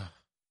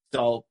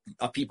 So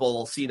people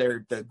will see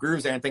the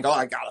grooves there and think, oh,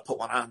 I got to put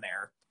one on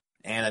there.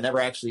 And I never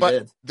actually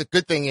did. The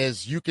good thing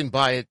is you can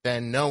buy it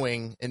then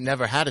knowing it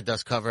never had a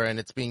dust cover, and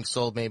it's being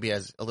sold maybe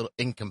as a little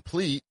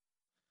incomplete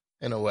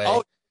in a way.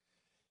 Oh,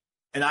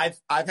 and I've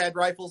had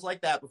rifles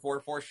like that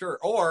before, for sure.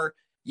 Or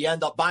you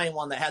end up buying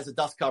one that has a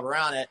dust cover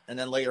on it, and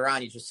then later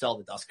on you just sell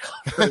the dust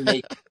cover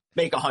and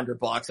make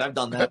 $100. I've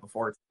done that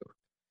before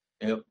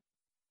too. Yep.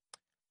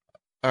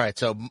 All right.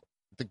 So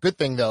the good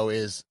thing though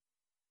is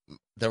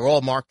they're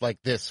all marked like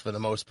this for the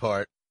most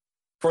part.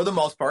 For the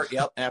most part,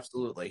 yep,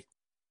 absolutely.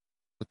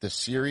 With the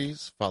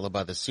series, followed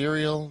by the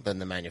serial, then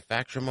the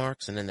manufacturer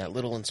marks, and then that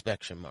little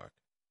inspection mark.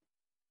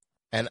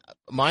 And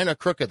mine are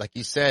crooked, like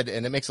you said,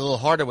 and it makes it a little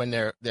harder when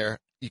they're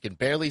you can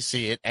barely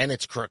see it, and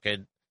it's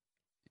crooked.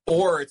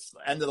 Or it's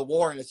the end of the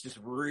war, and it's just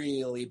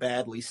really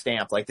badly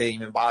stamped, like they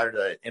didn't even bother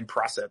to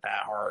impress it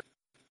that hard.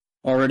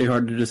 Already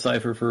hard to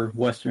decipher for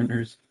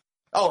Westerners.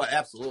 Oh,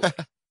 absolutely.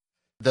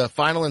 The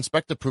final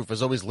inspector proof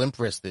is always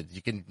limp-wristed.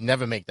 You can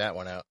never make that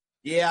one out.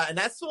 Yeah, and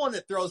that's the one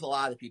that throws a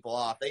lot of people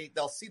off.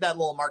 They'll see that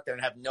little mark there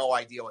and have no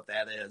idea what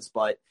that is,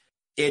 but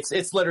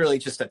it's literally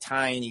just a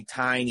tiny,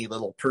 tiny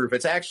little proof.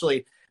 It's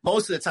actually,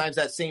 most of the times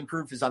that same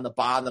proof is on the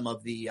bottom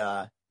of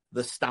the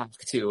stock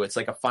too. It's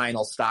like a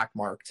final stock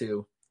mark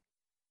too.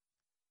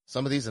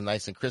 Some of these are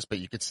nice and crisp, but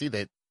you could see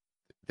that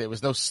there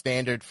was no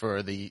standard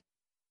for the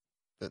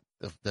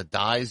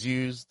dyes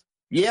used.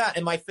 Yeah,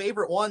 and my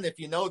favorite one, if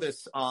you know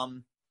this,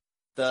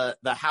 the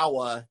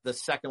Howa, the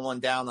second one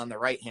down on the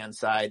right-hand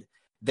side,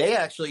 they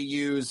actually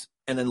use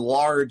an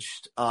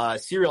enlarged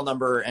serial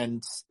number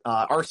and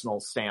arsenal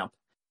stamp.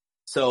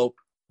 So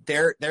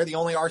they're the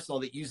only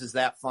arsenal that uses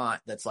that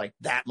font that's like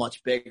that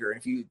much bigger.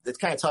 And it's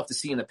kind of tough to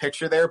see in the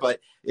picture there,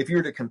 but if you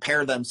were to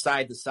compare them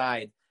side to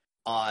side,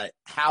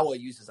 Howa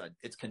uses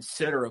it's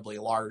considerably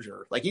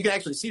larger. Like you can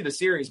actually see the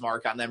series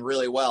mark on them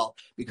really well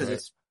because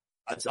It's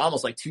it's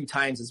almost like 2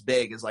 times as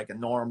big as like a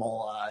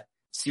normal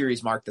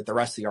series mark that the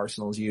rest of the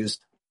arsenals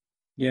used.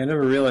 Yeah, I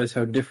never realized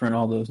how different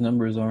all those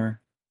numbers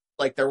are.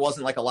 Like there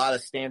wasn't like a lot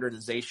of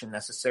standardization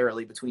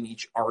necessarily between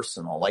each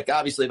arsenal. Like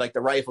obviously like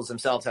the rifles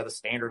themselves have a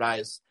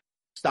standardized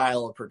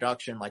style of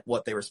production, like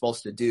what they were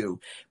supposed to do.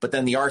 But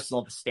then the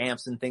arsenal, the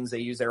stamps and things they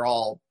use, they're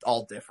all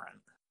different.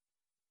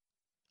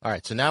 All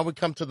right, so now we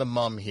come to the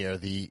mum here,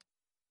 the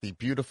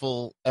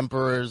beautiful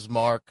Emperor's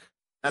Mark.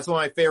 That's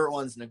one of my favorite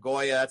ones,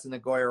 Nagoya. That's a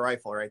Nagoya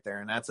rifle right there.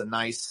 And that's a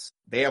nice,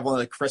 they have one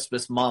of the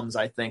crispest mums,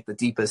 I think, the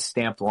deepest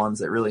stamped ones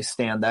that really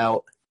stand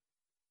out.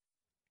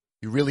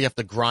 You really have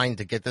to grind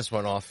to get this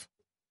one off.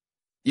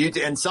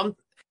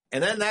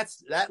 And then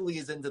that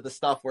leads into the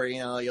stuff where,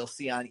 you'll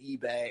see on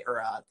eBay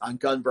or on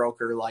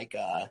Gunbroker, like,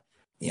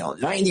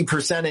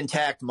 90%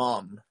 intact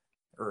mum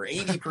or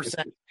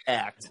 80%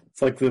 intact.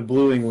 It's like the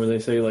bluing where they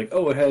say like,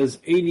 oh, it has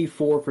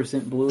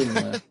 84% bluing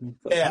left.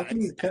 Like, Yeah. How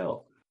can you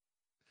tell?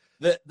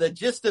 The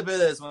gist of it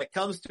is when it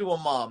comes to a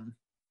mum,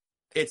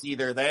 it's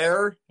either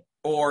there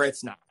or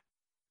it's not.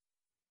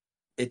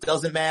 It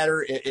doesn't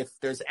matter if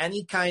there's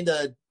any kind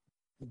of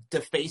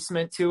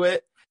defacement to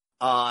it.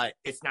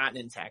 It's not an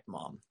intact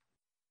mum.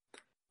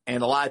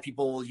 And a lot of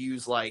people will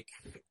use like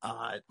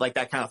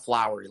that kind of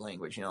flowery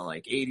language,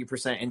 like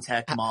 80%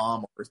 intact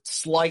mum or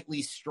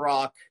slightly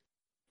struck.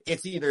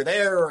 It's either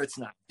there or it's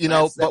not.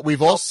 But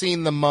we've all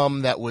seen the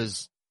mum that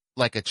was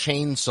like a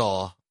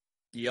chainsaw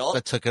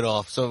that took it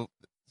off. So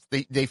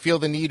they feel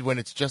the need when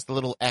it's just a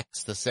little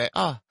X to say,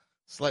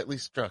 slightly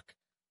struck.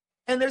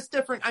 And there's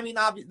different,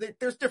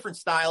 there's different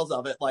styles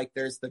of it. Like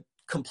there's the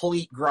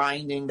complete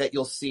grinding that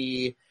you'll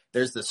see.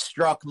 There's the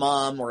struck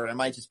mum, or it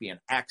might just be an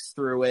X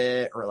through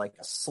it, or like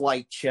a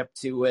slight chip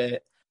to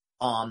it.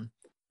 And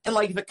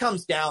like if it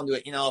comes down to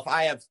it, if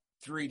I have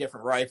 3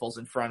 different rifles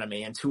in front of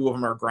me and 2 of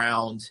them are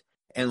ground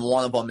and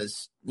one of them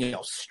is,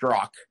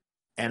 struck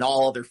and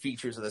all other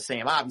features are the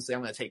same, obviously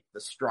I'm going to take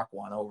the struck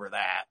one over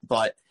that.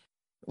 But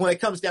when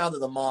it comes down to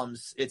the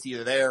mums, it's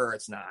either there or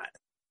it's not.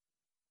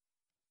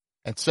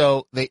 And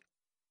so they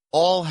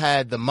all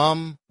had the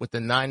mum with the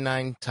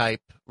 99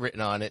 type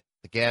written on it,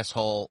 the gas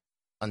hole,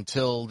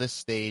 until this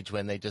stage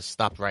when they just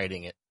stopped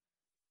writing it.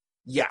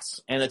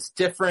 Yes, and it's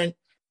different.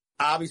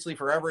 Obviously,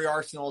 for every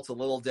arsenal, it's a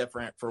little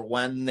different for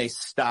when they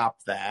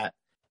stopped that.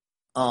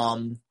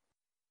 So,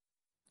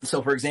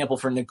 for example,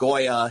 for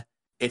Nagoya,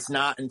 it's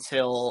not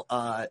until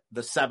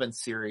the 7th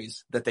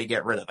series that they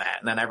get rid of that,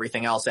 and then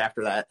everything else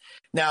after that.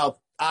 Now,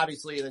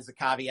 obviously, there's a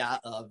caveat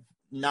of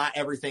not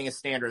everything is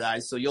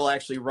standardized, so you'll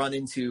actually run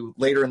into,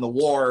 later in the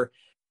war,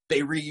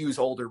 they reuse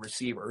older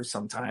receivers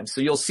sometimes.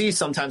 So you'll see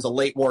sometimes a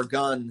late war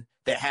gun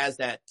that has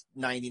that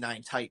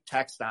 99 type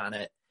text on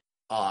it,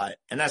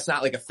 and that's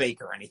not like a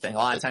fake or anything. A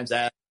lot of times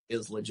that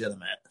is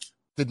legitimate.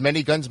 Did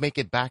many guns make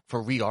it back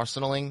for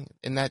re-arsenaling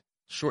in that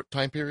short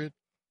time period?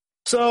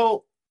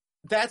 So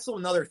that's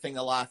another thing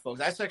a lot of folks,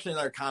 that's actually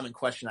another common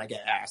question I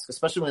get asked,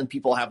 especially when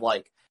people have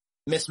like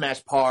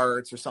mismatched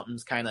parts or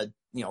something's kind of,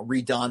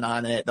 redone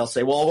on it. They'll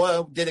say,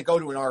 well, did it go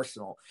to an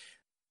arsenal?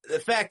 The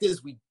fact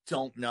is we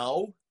don't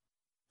know.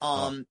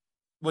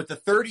 With the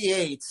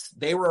 38s,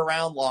 they were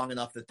around long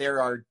enough that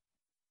there are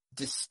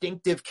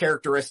distinctive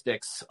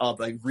characteristics of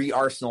a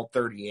re-arsenal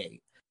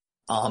 38.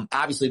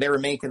 Obviously, they were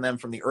making them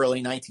from the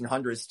early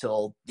 1900s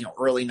till,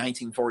 early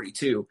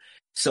 1942.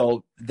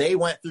 So they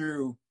went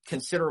through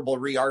considerable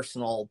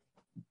re-arsenal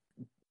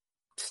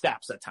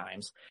steps at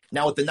times.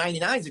 Now, with the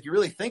 99s, if you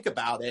really think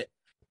about it,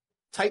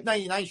 Type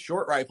 99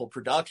 short rifle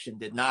production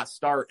did not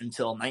start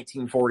until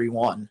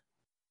 1941.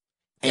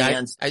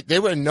 And they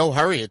were in no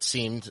hurry, it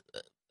seemed,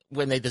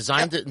 when they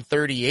designed it in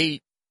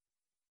 38.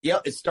 Yeah,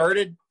 it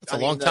started. It's a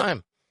long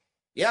time.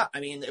 Yeah,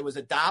 it was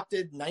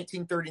adopted in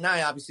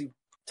 1939. Obviously,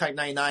 Type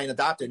 99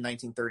 adopted in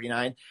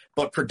 1939,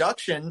 but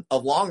production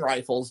of long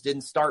rifles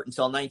didn't start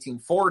until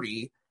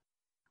 1940,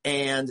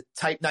 and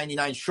Type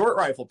 99 short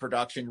rifle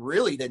production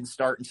really didn't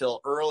start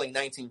until early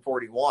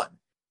 1941.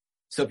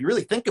 So if you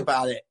really think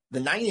about it, the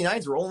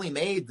 99s were only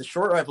made, the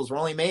short rifles were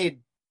only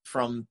made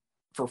for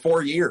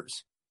 4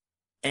 years.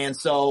 And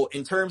so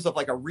in terms of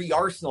like a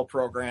re-arsenal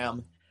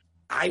program,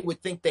 I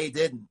would think they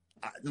didn't.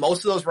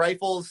 Most of those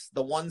rifles,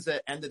 the ones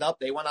that ended up,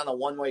 they went on a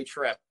one-way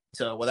trip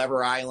to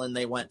whatever island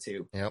they went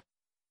to. Yep.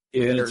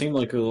 Yeah, and it seemed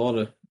like a lot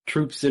of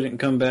troops didn't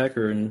come back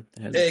had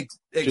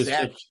just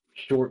such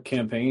short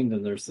campaigns,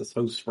 and they're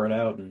so spread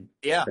out in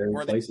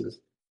various places.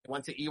 They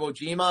went to Iwo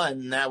Jima,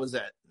 and that was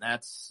it.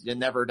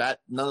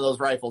 None of those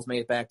rifles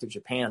made it back to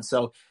Japan.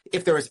 So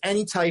if there was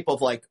any type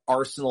of like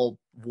arsenal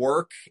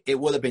work, it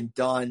would have been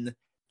done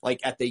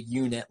like at the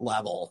unit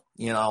level,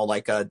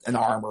 like an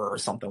armor or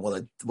something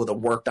would have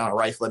worked on a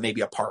rifle that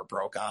maybe a part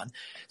broke on.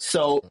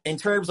 So in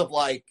terms of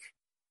like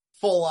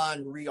full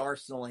on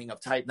re-arsenaling of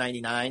Type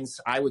 99s,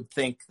 I would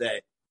think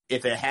that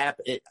if it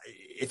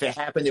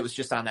happened, it was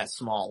just on that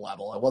small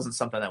level. It wasn't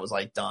something that was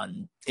like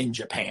done in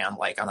Japan,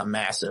 like on a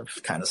massive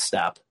kind of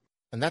step.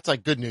 And that's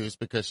like good news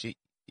because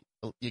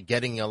you're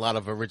getting a lot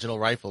of original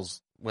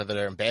rifles, whether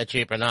they're in bad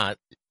shape or not.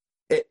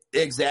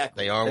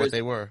 Exactly. They are what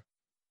they were.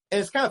 And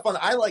it's kind of fun.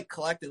 I like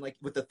collecting, like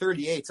with the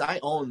 38s. I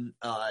own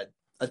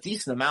a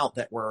decent amount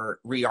that were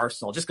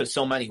re-Arsenal, just because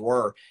so many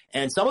were.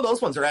 And some of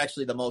those ones are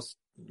actually the most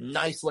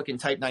nice looking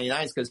Type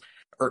 99s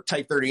or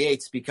Type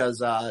 38s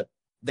because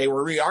they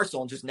were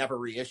re-Arsenal and just never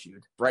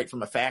reissued right from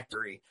the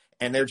factory.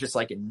 And they're just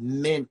like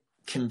in mint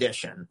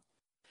condition.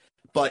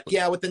 But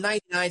yeah, with the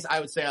 99s, I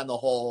would say on the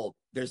whole,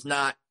 there's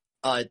not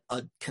a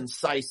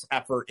concise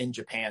effort in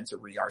Japan to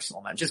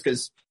re-Arsenal them, just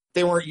because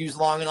they weren't used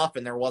long enough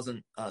and there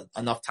wasn't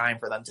enough time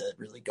for them to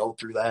really go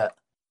through that.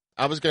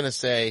 I was going to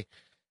say,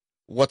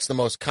 what's the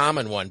most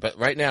common one? But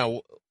right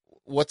now,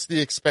 what's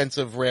the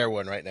expensive rare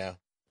one right now?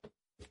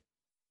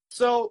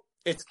 So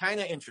it's kind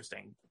of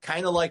interesting.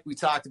 Kind of like we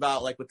talked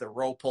about, like with the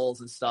rope pulls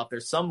and stuff.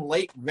 There's some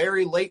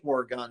very late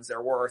war guns that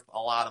are worth a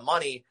lot of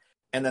money.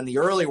 And then the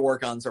early war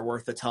guns are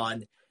worth a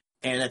ton.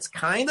 And it's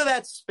kind of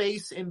that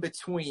space in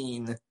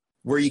between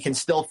where you can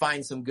still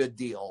find some good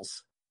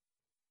deals.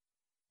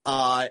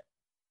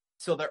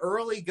 So the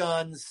early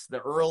guns,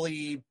 the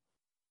early,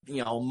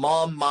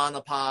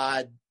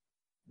 monopod,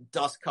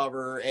 dust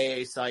cover,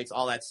 AA sights,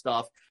 all that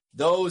stuff,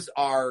 those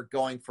are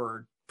going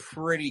for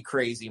pretty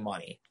crazy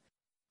money.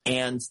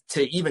 And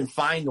to even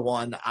find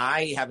one,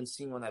 I haven't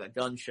seen one at a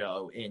gun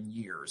show in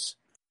years.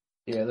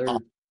 Yeah,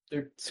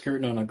 they're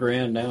skirting on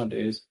 $1,000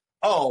 nowadays.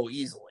 Oh,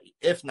 easily,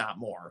 if not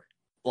more.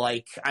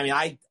 Like, I mean,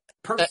 I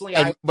personally,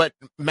 but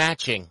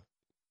matching.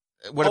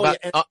 What about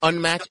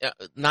unmatched?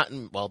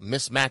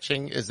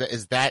 Mismatching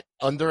is that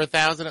under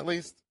 1,000 at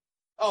least?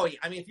 Oh yeah,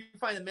 I mean, if you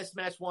find a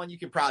mismatched one, you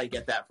can probably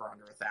get that for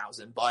under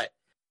 1,000. But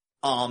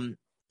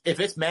if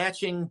it's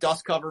matching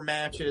dust cover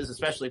matches,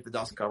 especially if the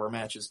dust cover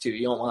matches too,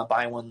 you don't want to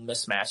buy one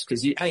mismatched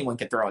because anyone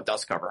can throw a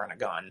dust cover on a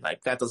gun.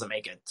 Like that doesn't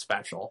make it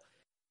special.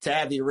 To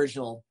have the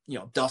original,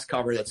 dust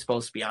cover that's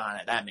supposed to be on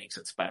it, that makes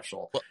it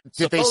special. Well,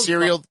 did they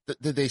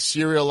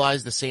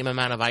serialize the same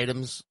amount of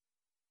items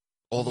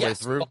all the way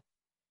through?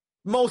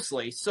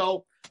 Mostly.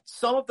 So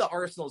some of the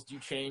arsenals do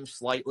change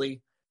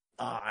slightly,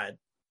 but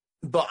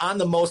on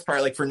the most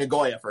part, like for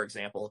Nagoya, for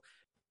example,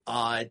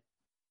 the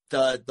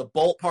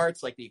bolt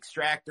parts, like the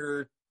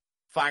extractor,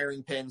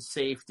 firing pin,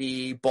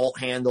 safety, bolt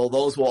handle,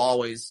 those will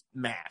always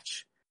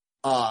match.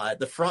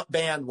 The front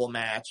band will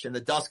match, and the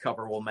dust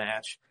cover will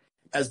match.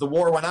 As the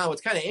war went on, what's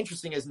kind of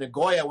interesting is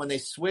Nagoya, when they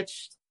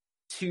switched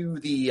to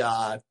the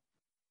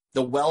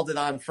welded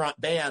on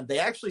front band, they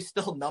actually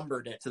still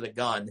numbered it to the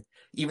gun,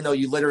 even though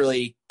you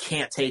literally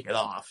can't take it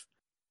off.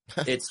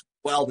 It's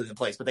welded in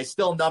place, but they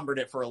still numbered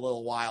it for a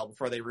little while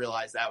before they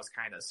realized that was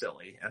kind of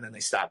silly. And then they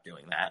stopped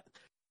doing that.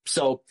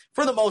 So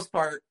for the most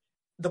part,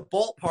 the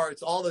bolt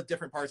parts, all the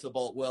different parts of the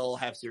bolt will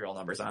have serial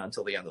numbers on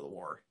until the end of the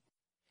war.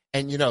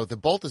 And the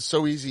bolt is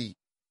so easy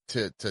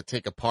to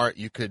take apart.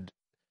 You could,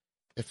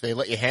 if they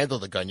let you handle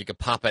the gun, you could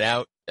pop it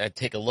out and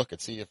take a look and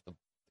see if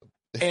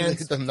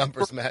the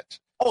numbers match.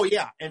 Oh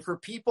yeah. And for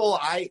people,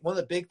 one of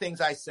the big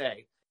things I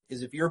say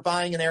is if you're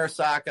buying an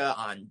Arisaka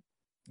on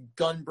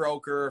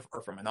Gunbroker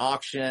or from an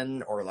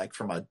auction or like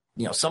from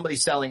somebody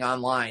selling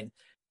online,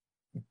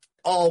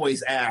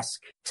 always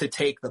ask to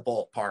take the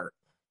bolt part.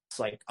 It's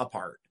like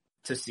apart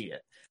to see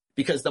it,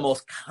 because the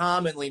most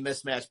commonly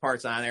mismatched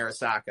parts on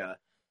Arisaka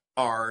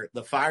are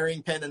the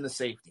firing pin and the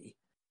safety.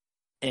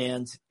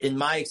 And in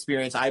my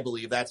experience, I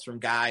believe that's from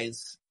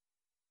guys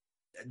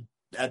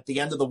at the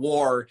end of the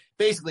war,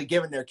 basically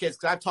giving their kids,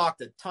 because I've talked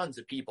to tons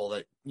of people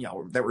that,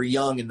 that were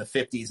young in the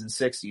 50s and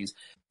 60s.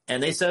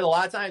 And they said a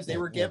lot of times they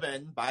were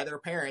given by their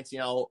parents,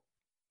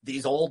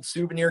 these old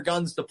souvenir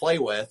guns to play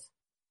with.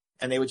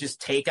 And they would just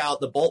take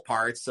out the bolt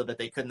parts so that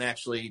they couldn't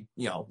actually,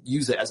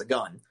 use it as a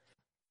gun.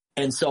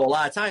 And so a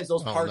lot of times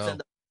those parts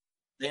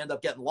end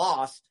up getting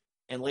lost.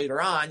 And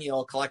later on,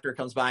 a collector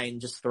comes by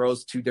and just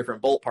throws 2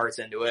 different bolt parts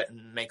into it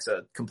and makes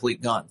a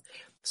complete gun.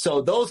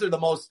 So those are the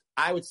most,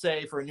 I would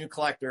say, for a new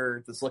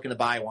collector that's looking to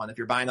buy one, if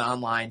you're buying it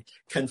online,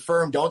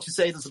 confirm. Don't just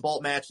say this is a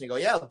bolt match and you go,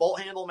 yeah, the bolt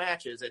handle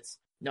matches.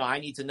 No, I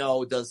need to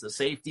know, does the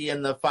safety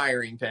and the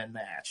firing pin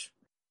match?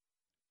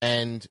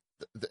 And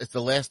it's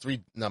the last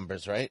 3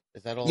 numbers, right?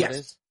 Is that all it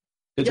is?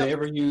 Did they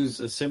ever use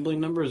assembly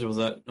numbers, or was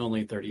that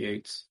only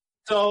 38s?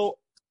 So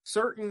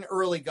certain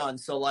early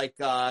guns, so like,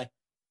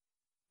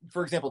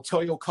 for example,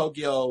 Toyo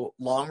Kogyo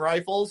long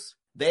rifles,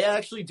 they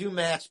actually do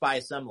match by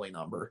assembly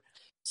number.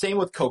 Same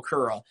with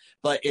Kokura,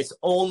 but it's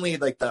only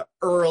like the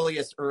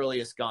earliest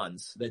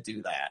guns that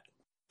do that.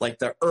 Like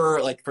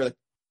like for the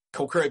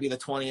Kokura it'd be the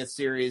 20th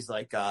series,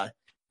 like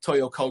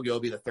Toyo Kogyo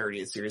would be the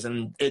 30th series,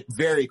 and it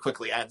very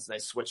quickly ends. And they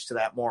switch to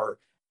that more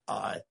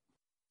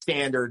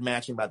standard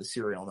matching by the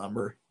serial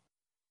number.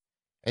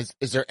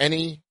 Is there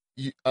any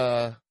you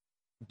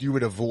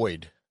would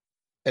avoid?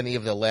 Any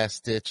of the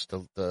last ditch,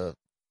 the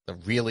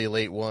really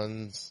late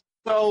ones?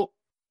 So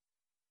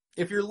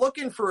if you're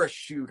looking for a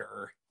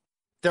shooter,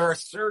 there are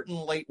certain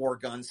late war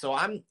guns. So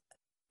I'm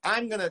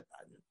gonna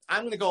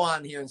go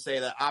on here and say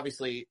that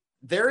obviously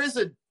there is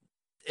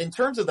in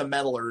terms of the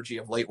metallurgy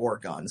of late war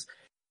guns,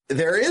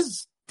 there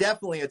is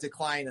definitely a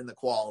decline in the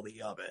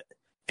quality of it.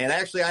 And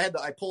actually I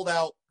pulled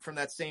out from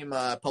that same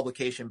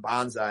publication,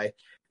 Bonsai,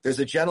 there's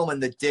a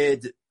gentleman that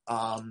did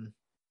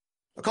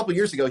a couple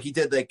years ago, he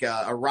did like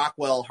a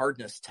Rockwell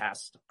hardness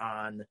test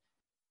on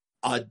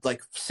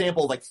like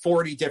sampled like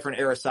 40 different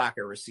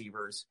Arisaka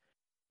receivers.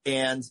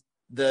 And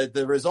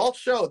the results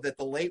showed that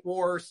the late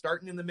war,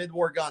 starting in the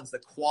mid-war guns, the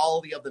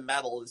quality of the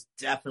metal is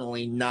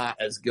definitely not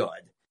as good.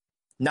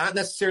 Not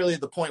necessarily to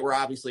the point where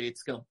obviously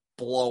it's going to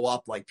blow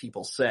up like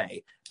people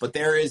say, but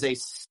there is a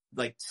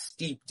like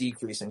steep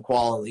decrease in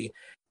quality.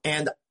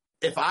 And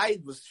if I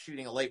was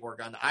shooting a late war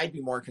gun, I'd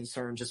be more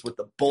concerned just with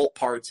the bolt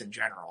parts in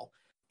general,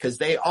 because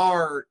they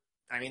are,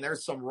 I mean,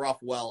 there's some rough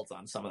welds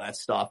on some of that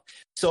stuff.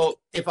 So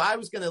if I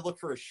was going to look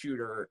for a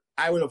shooter,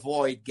 I would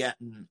avoid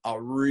getting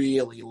a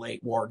really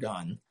late war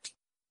gun,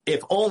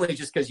 if only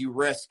just because you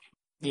risk,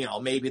 you know,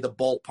 maybe the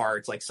bolt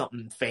parts, like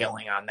something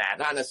failing on that.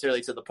 Not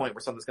necessarily to the point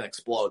where something's going to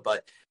explode,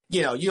 but,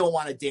 you know, you don't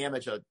want to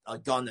damage a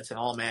gun that's an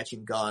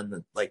all-matching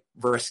gun, like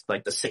risk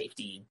like the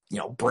safety, you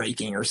know,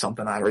 breaking or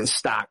something on, or the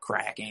stock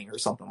cracking or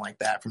something like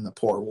that from the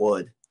poor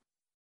wood.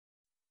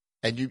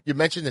 And you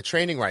mentioned the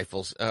training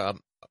rifles.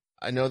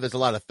 I know there's a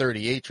lot of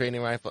 38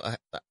 training rifle.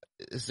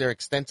 Is there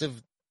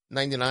extensive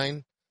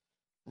 99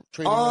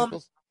 training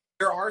rifles?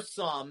 There are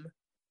some.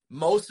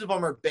 Most of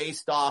them are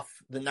based off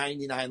the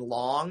 99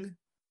 long,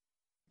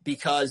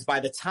 because by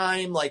the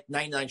time like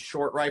 99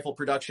 short rifle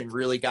production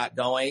really got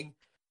going,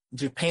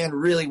 Japan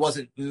really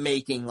wasn't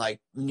making like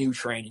new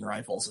training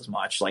rifles as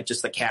much, like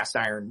just the cast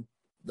iron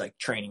like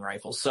training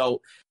rifles.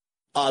 So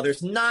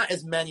there's not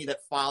as many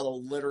that follow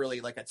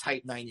literally like a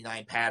Type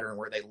 99 pattern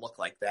where they look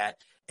like that.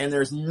 And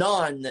there's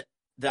none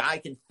that I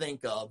can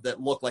think of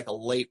that look like a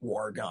late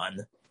war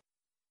gun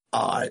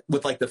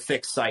with like the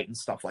fixed sight and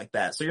stuff like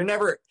that. So you're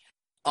never,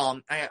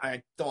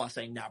 I don't want to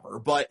say never,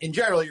 but in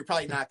general, you're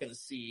probably not going to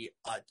see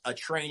a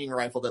training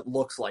rifle that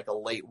looks like a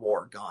late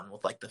war gun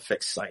with like the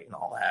fixed sight and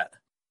all that.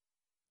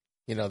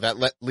 You know,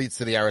 that leads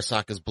to the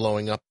Arisaka's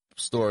blowing up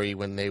story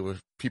when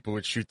people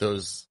would shoot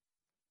those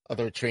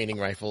other training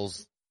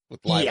rifles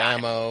with live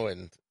ammo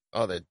and,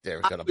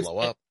 they're going to blow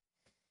up.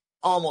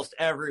 Almost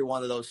every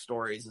one of those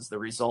stories is the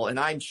result, and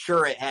I'm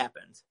sure it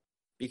happened,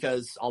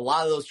 because a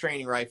lot of those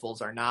training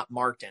rifles are not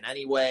marked in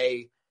any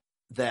way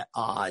that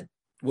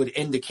would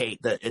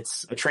indicate that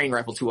it's a training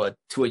rifle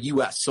to a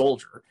U.S.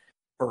 soldier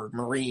or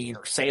Marine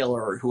or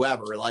sailor or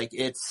whoever. Like,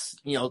 it's,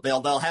 you know,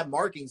 they'll have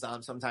markings on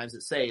them sometimes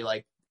that say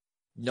like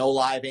no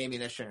live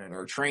ammunition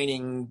or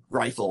training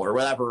rifle or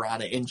whatever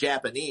on it in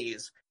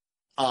Japanese.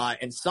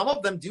 And some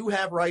of them do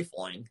have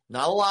rifling,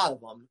 not a lot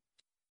of them,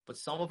 but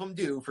some of them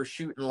do, for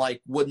shooting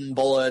like wooden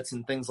bullets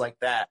and things like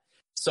that.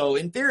 So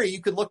in theory,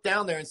 you could look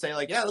down there and say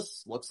like, yeah,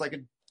 this looks like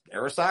an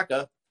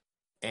Arisaka,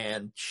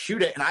 and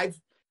shoot it. And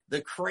the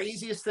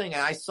craziest thing,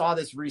 and I saw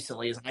this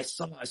recently, is I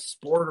saw a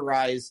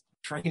sporterized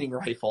training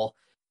rifle.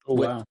 Oh,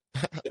 wow.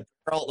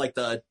 Like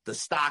the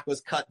stock was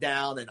cut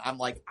down, and I'm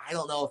like, I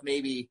don't know if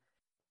maybe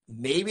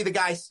the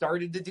guy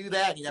started to do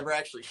that and he never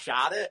actually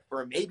shot it,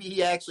 or maybe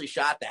he actually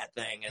shot that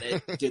thing and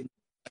it didn't.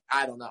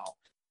 I don't know.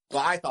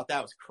 But I thought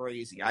that was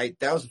crazy.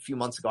 That was a few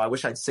months ago. I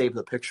wish I'd saved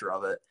the picture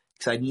of it,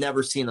 because I'd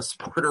never seen a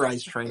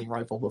sporterized training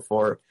rifle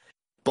before.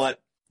 But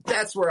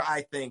that's where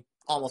I think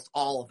almost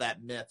all of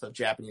that myth of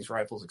Japanese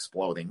rifles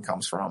exploding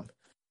comes from.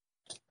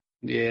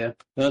 Yeah,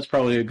 that's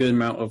probably a good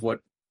amount of what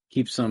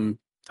keeps some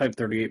Type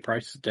 38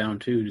 prices down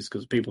too, just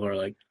because people are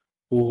like,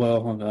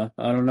 well,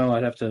 I don't know,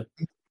 I'd have to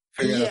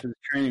figure out if it's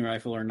a training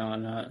rifle or not.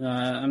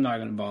 I'm not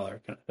going to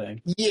bother, kind of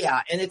thing.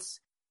 Yeah, and it's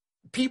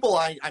people,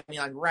 I mean,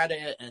 on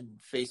Reddit and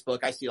Facebook,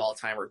 I see it all the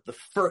time, where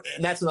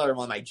and that's another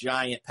one of my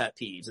giant pet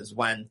peeves, is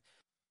when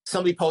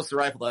somebody posts a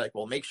rifle, they're like,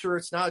 well, make sure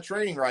it's not a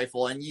training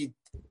rifle. And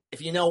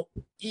if you know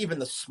even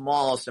the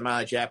smallest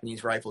amount of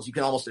Japanese rifles, you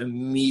can almost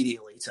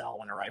immediately tell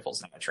when a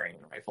rifle's not a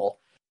training rifle.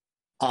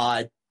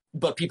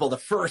 But people, the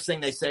first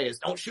thing they say is,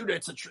 don't shoot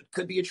it.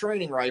 Could be a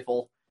training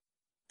rifle.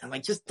 I'm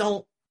like, just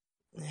don't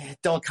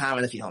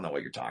comment if you don't know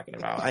what you're talking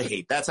about. I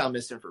hate that's how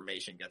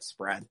misinformation gets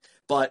spread.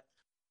 But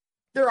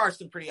there are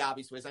some pretty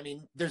obvious ways. I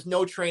mean, there's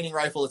no training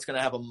rifle that's going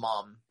to have a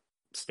mum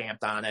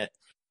stamped on it.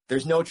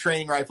 There's no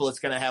training rifle that's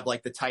going to have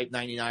like the Type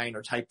 99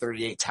 or Type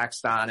 38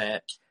 text on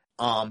it.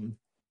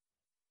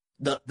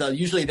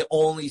 Usually the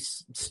only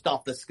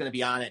stuff that's going to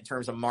be on it in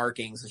terms of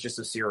markings is just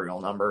a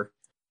serial number.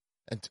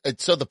 And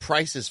so the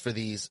prices for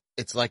these,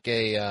 it's like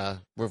a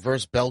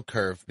reverse bell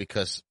curve,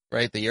 because,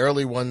 right, the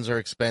early ones are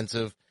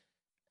expensive,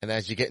 and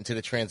as you get into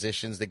the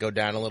transitions, they go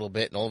down a little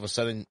bit, and all of a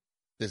sudden,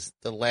 there's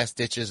the last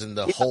ditches and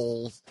the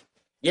holes.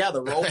 Yeah,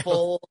 the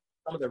rifle,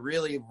 some of the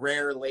really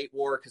rare late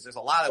war, because there's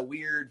a lot of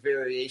weird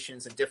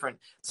variations and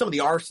some of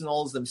the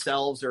arsenals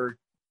themselves are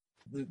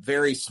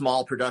very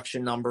small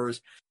production numbers.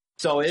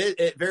 So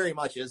it very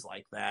much is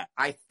like that.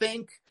 I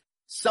think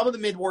some of the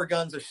mid-war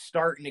guns are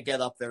starting to get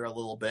up there a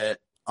little bit.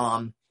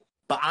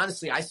 But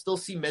honestly, I still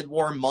see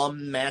mid-war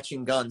mum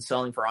matching guns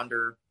selling for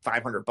under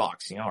 $500,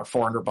 or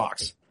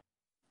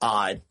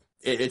 $400.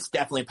 It's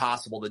definitely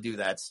possible to do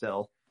that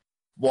still,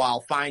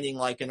 while finding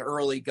like an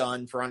early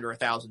gun for under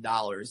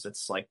 $1,000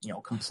 that's like,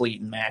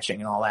 complete and matching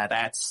and all that.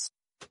 That's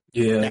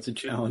a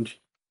challenge.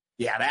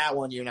 Yeah, that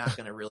one you're not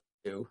going to really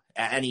do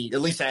at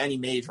least at any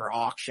major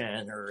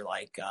auction or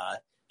like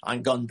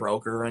on Gun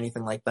Broker or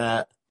anything like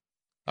that.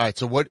 All right.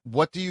 So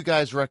what do you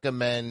guys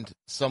recommend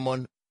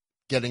someone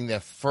getting their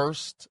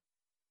first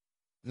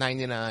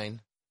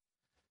 99?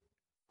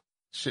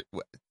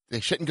 They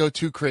shouldn't go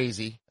too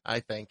crazy, I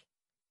think.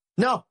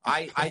 No,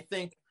 I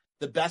think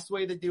the best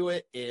way to do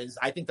it is,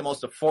 I think the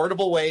most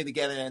affordable way to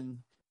get in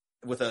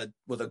with a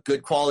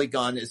good quality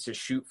gun is to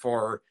shoot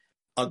for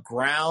a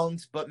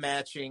ground but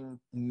matching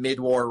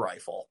mid-war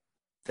rifle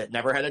that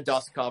never had a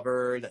dust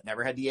cover, that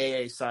never had the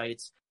AA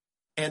sights.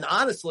 And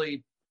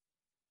honestly,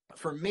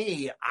 for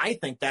me, I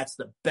think that's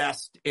the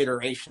best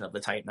iteration of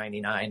the Type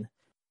 99.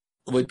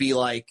 Would be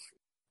like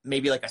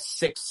maybe like a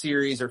 6th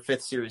series or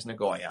 5th series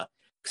Nagoya,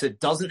 because it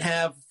doesn't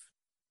have,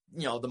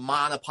 the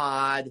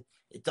monopod.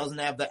 It doesn't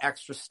have the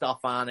extra stuff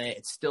on it.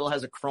 It still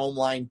has a chrome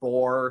line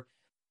bore.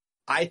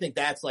 I think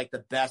that's like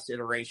the best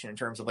iteration in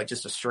terms of like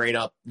just a straight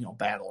up,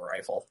 battle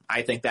rifle.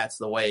 I think that's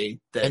the way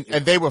that.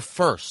 And they were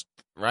first,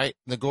 right?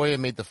 Nagoya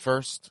made the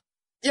first.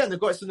 Yeah,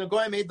 Nagoya. So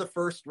Nagoya made the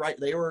first, right?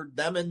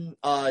 Them and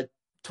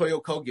Toyo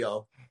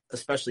Kogyo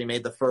especially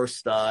made the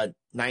first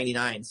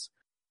 99s.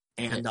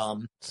 And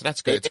so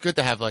that's good. It's good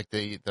to have like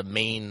the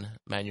main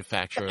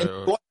manufacturer.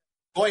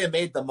 Nagoya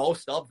made the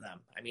most of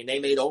them. I mean, they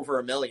made over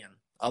 1 million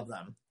of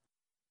them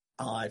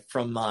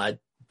from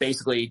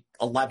basically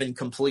 11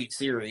 complete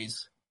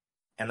series.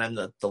 And then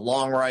the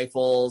long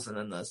rifles, and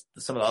then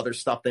some of the other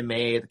stuff they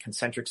made, the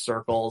concentric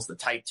circles, the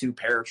Type 2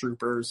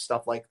 paratroopers,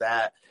 stuff like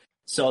that.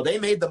 So they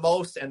made the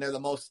most, and they're the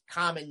most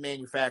common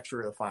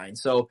manufacturer to find.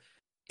 So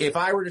if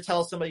I were to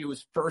tell somebody who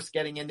was first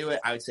getting into it,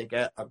 I would say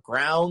get a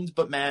ground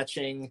but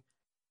matching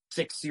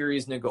 6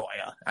 series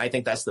Nagoya. I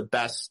think that's the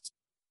best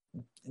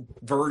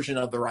version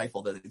of the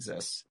rifle that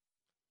exists.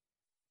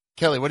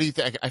 Kelly, what do you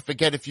think? I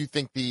forget if you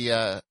think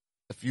if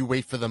you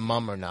wait for the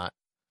mum or not.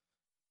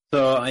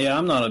 So, yeah,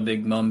 I'm not a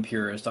big mum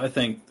purist. I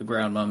think the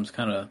ground mum's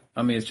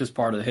it's just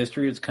part of the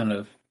history. It's kind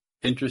of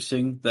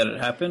interesting that it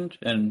happened,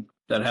 and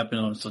that happened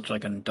on such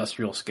like an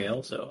industrial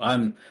scale. So I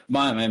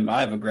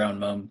have a ground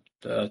mum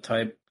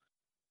type.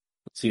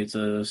 Let's see, it's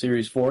a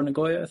Series 4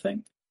 Nagoya, I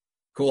think.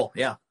 Cool,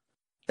 yeah.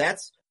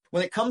 That's,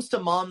 when it comes to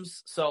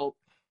mums, so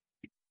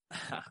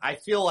I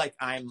feel like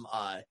I'm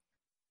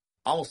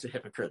almost a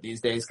hypocrite these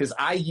days, because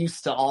I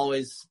used to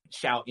always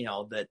shout,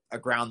 that a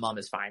ground mum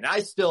is fine. I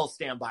still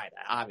stand by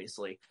that,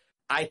 obviously.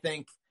 I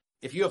think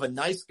if you have a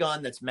nice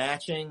gun that's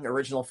matching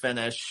original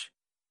finish,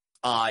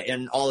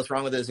 and all that's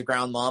wrong with it is a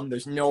ground mum,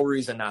 there's no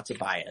reason not to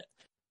buy it.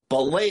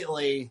 But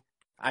lately,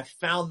 I've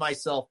found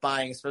myself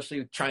buying,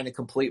 especially trying to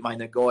complete my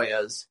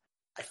Nagoyas,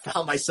 I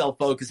found myself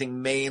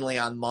focusing mainly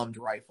on mummed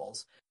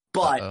rifles.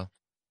 But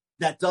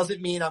that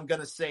doesn't mean I'm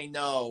going to say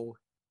no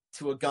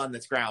to a gun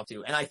that's ground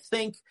to. And I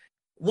think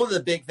one of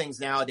the big things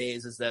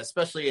nowadays is that,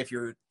 especially if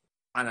you're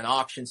on an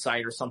auction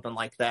site or something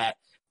like that,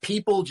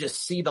 people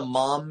just see the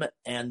mum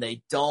and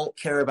they don't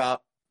care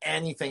about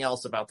anything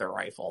else about their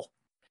rifle.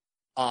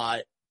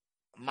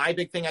 My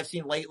big thing I've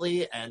seen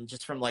lately, and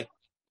just from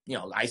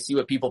I see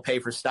what people pay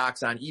for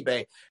stocks on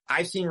eBay,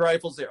 I've seen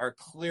rifles that are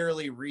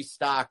clearly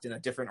restocked in a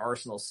different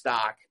arsenal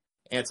stock,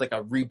 and it's like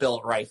a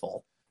rebuilt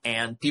rifle,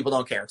 and people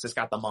don't care because it's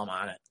got the mum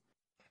on it.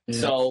 Yeah.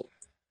 So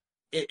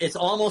it's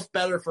almost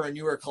better for a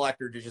newer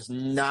collector to just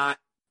not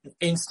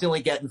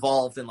instantly get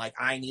involved in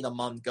I need a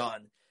mum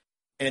gun,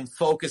 and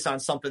focus on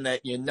something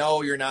that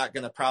you're not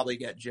going to probably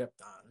get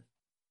gypped on.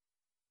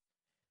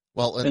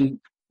 Well, and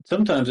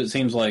sometimes it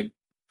seems like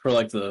for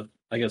the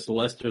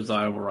less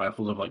desirable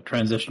rifles of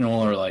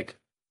transitional or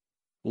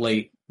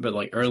late,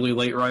 but early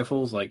late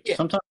rifles,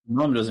 sometimes the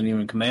mum doesn't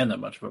even command that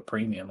much of a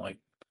premium.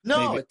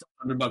 No, maybe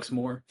 $100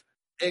 more.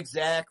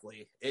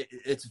 Exactly.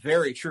 It's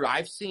very true.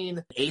 I've seen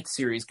an 8th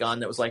series gun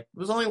that was it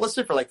was only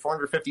listed for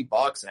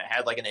 $450, and it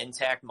had an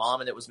intact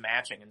mum, and it was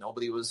matching, and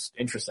nobody was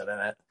interested in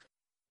it.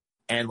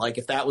 And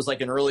if that was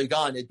an early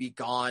gun, it'd be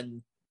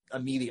gone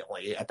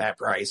immediately at that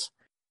price.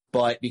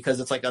 But because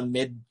it's a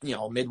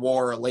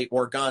mid-war or late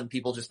war gun,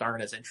 people just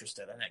aren't as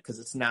interested in it, because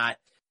it's not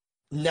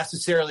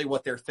necessarily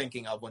what they're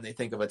thinking of when they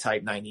think of a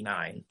Type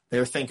 99.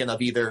 They're thinking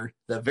of either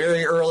the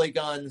very early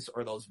guns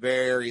or those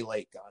very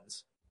late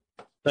guns.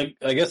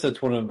 I guess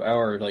that's one of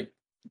our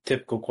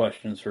typical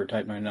questions for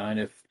Type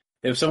 99.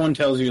 If someone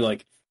tells you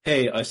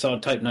hey, I saw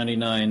Type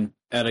 99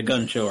 at a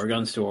gun show or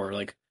gun store,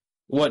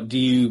 what do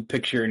you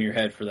picture in your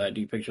head for that?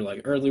 Do you picture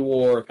early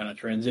war, kind of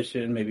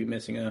transition, maybe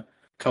missing a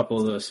couple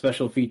of the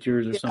special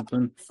features or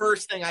something?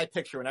 First thing I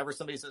picture whenever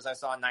somebody says I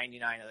saw a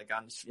 99 at a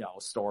gun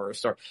store,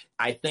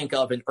 I think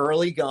of an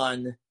early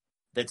gun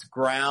that's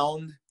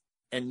ground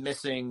and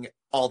missing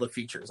all the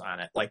features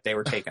on it, they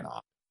were taken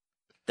off.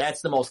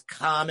 That's the most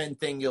common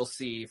thing you'll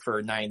see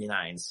for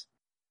 99s,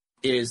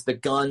 is the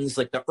guns,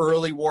 the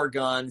early war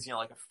guns,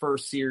 a 1st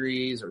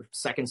series or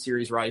 2nd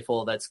series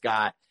rifle that's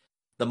got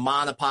the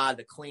monopod,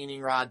 the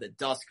cleaning rod, the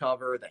dust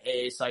cover, the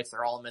AA sights,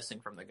 they're all missing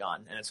from the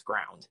gun, and it's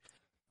ground.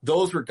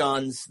 Those were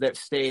guns that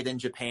stayed in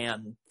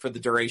Japan for the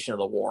duration of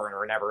the war and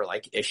were never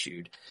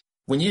issued.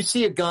 When you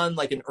see a gun,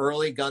 an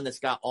early gun that's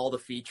got all the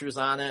features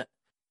on it,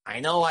 I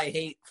know I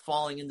hate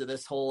falling into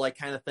this whole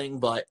kind of thing,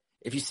 but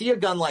if you see a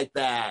gun like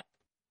that,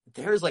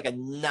 there's like a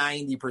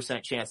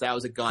 90% chance that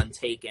was a gun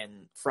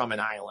taken from an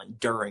island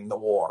during the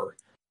war.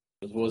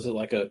 Was it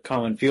like a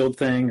common field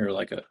thing or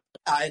like a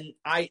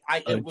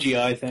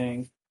GI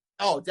thing?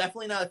 Oh,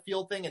 definitely not a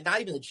field thing, and not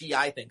even a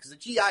GI thing, because the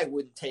GI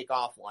wouldn't take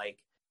off like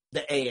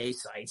the AA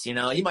sights, you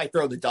know? He might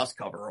throw the dust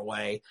cover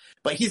away,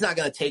 but he's not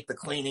going to take the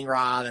cleaning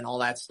rod and all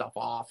that stuff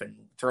off and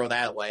throw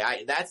that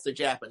away. That's the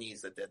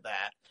Japanese that did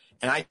that,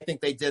 and I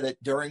think they did it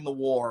during the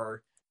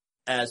war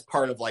as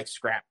part of like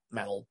scrap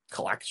metal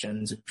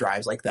collections,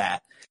 drives like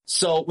that.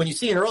 So when you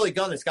see an early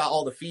gun that's got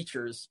all the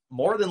features,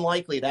 more than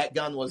likely that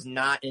gun was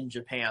not in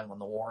Japan when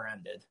the war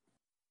ended.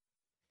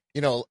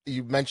 You know,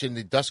 you mentioned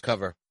the dust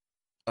cover.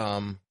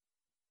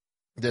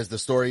 There's the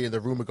story and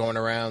the rumor going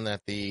around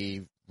that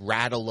the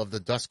rattle of the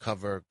dust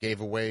cover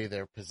gave away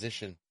their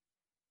position.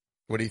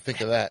 What do you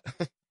think of that?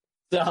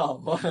 So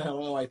what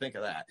do I think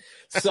of that?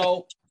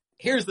 So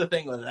here's the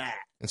thing with that.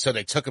 And so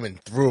they took him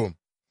and threw him.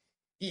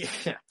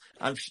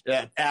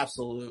 Yeah,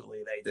 absolutely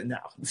they did. No.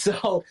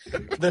 So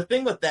the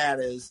thing with that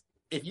is,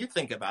 if you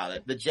think about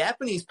it, the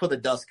Japanese put a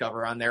dust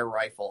cover on their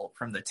rifle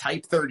from the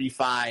Type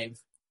 35,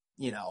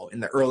 you know, in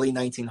the early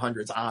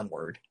 1900s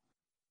onward.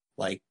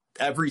 Like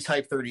every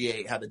Type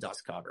 38 had a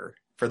dust cover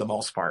for the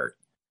most part.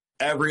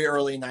 Every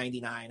early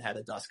 99 had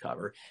a dust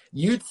cover.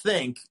 You'd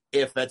think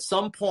if at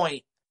some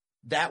point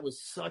that was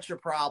such a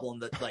problem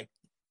that like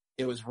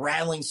it was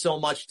rattling so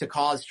much to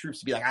cause troops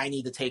to be like, I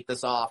need to take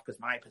this off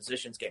because my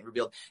position's getting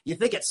revealed. You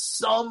think at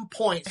some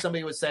point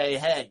somebody would say,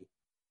 hey,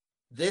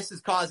 this is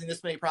causing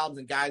this many problems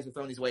and guys are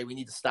throwing these away. We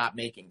need to stop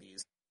making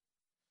these.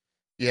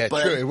 Yeah,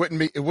 but, true. It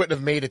wouldn't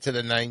have made it to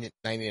the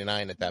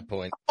 99 at that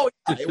point. Oh,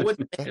 yeah, it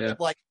wouldn't have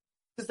like,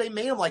 because they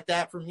made them like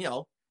that from, you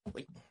know,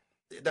 like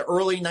the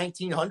early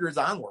 1900s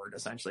onward,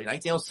 essentially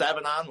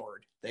 1907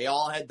 onward. They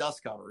all had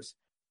dust covers.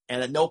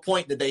 And at no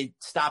point did they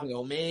stop and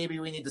go, maybe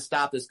we need to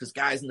stop this because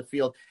guys in the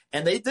field.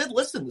 And they did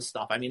listen to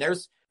stuff. I mean,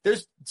 there's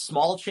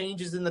small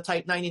changes in the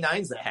Type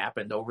 99s that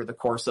happened over the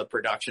course of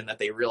production that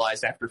they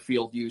realized after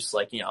field use,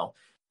 like, you know,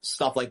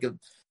 stuff like,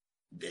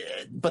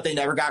 but they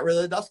never got rid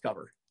of the dust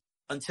cover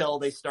until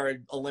they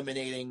started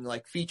eliminating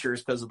like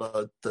features because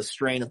of the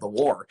strain of the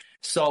war.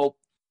 So,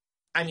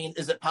 I mean,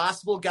 is it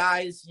possible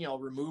guys, you know,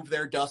 remove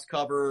their dust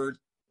cover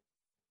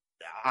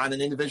on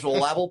an individual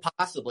level?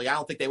 Possibly. I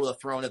don't think they would have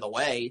thrown it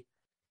away.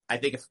 I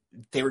think if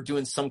they were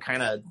doing some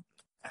kind of,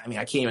 I mean,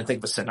 I can't even think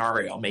of a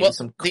scenario. Maybe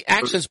the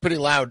action's pretty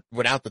loud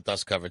without the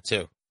dust cover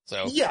too.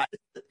 So yeah,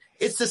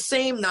 it's the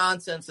same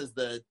nonsense as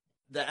the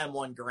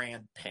M1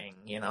 Grand ping,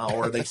 you know,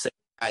 or they say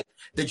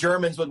the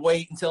Germans would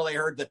wait until they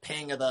heard the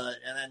ping and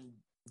then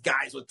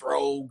guys would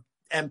throw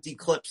empty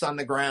clips on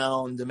the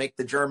ground to make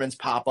the Germans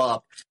pop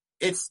up.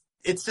 It's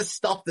just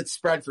stuff that's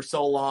spread for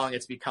so long.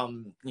 It's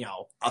become, you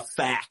know, a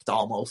fact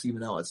almost, even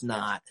though it's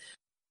not.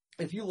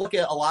 If you look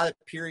at a lot of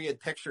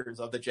period pictures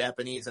of the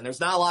Japanese, and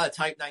there's not a lot of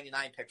Type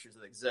 99 pictures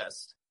that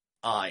exist,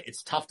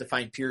 it's tough to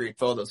find period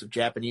photos of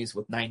Japanese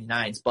with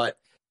 99s, but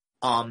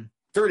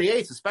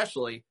 38s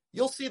especially,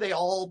 you'll see they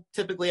all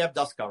typically have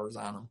dust covers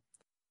on them.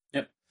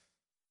 Yep.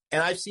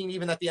 And I've seen,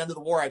 even at the end of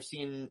the war, I've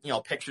seen, you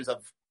know, pictures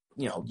of,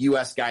 you know,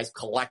 U.S. guys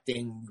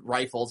collecting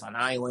rifles on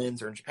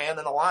islands or in Japan,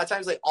 and a lot of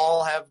times they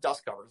all have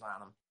dust covers on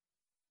them.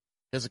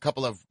 There's a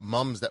couple of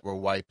mums that were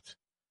wiped.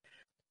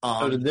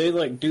 So did they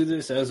like do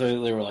this as they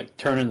were like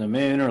turning them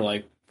in, or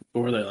like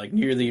were they like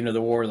near the end of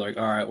the war, like,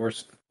 all right,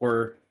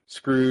 we're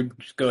screwed,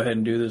 just go ahead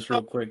and do this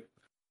real quick?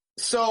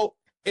 So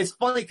it's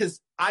funny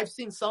because I've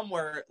seen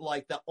somewhere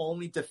like the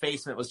only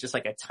defacement was just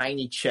like a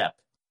tiny chip,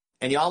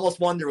 and you almost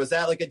wonder, was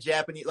that like a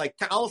Japanese, like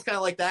almost kind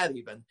of like that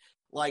even.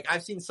 Like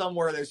I've seen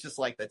somewhere there's just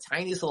like the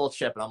tiniest little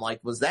chip, and I'm like,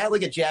 was that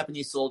like a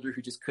Japanese soldier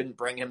who just couldn't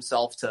bring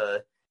himself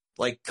to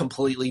like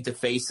completely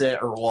deface it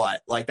or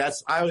what? Like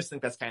I always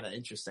think that's kind of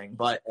interesting,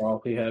 but all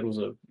he had was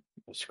a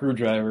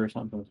screwdriver or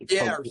something.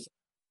 Yeah.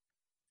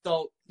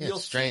 So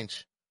it's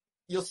strange.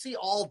 You'll see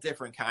all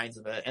different kinds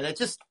of it. And it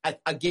just,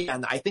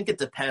 again, I think it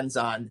depends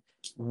on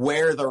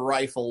where the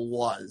rifle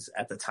was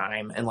at the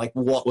time and like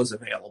what was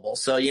available.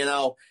 So, you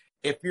know,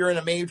 if you're in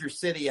a major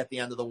city at the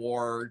end of the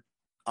war,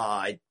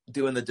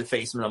 doing the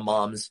defacement of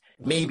mums,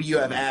 maybe you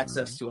have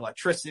access to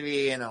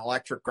electricity and an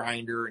electric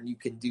grinder and you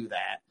can do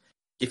that.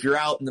 If you're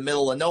out in the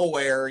middle of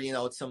nowhere, you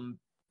know, it's some,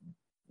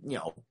 you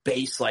know,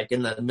 base like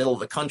in the middle of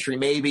the country,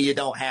 maybe you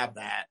don't have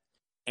that.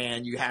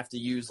 And you have to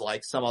use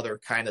like some other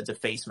kind of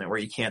defacement where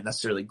you can't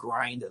necessarily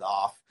grind it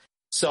off.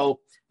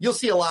 So you'll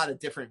see a lot of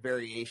different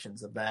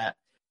variations of that.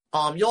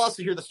 You'll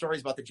also hear the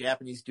stories about the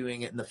Japanese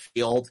doing it in the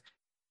field.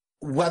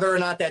 Whether or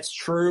not that's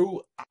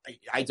true,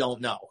 I don't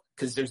know,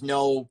 because there's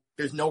no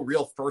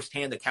real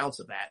firsthand accounts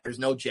of that. There's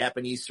no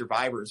Japanese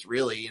survivors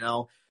really, you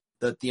know,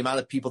 the amount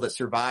of people that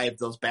survived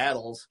those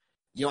battles.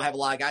 You don't have a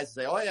lot of guys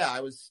that say, oh yeah,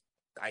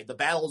 the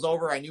battle was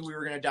over. I knew we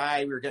were going to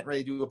die. We were getting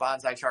ready to do a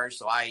bonsai charge.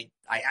 So I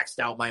X'd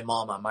out my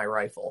mom on my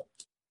rifle,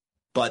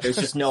 but there's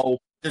just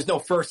there's no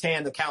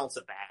firsthand accounts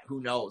of that. Who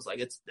knows? Like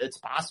it's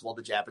possible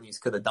the Japanese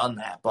could have done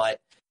that, but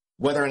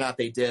whether or not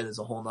they did is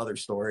a whole nother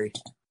story.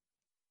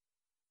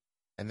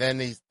 And then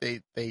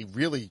they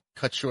really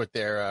cut short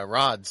their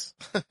rods.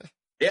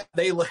 Yeah,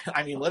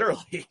 I mean,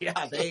 literally,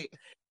 yeah,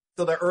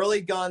 so the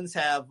early guns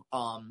have,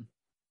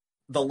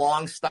 the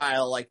long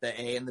style, like the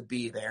A and the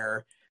B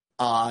there.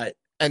 And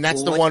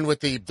that's the one with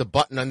the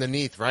button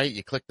underneath, right?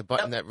 You click the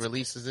button that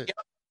releases it.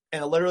 Yep.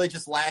 And it literally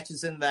just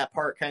latches into that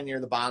part kind of near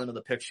the bottom of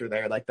the picture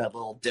there, like that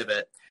little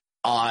divot.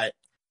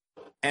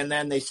 And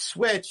then they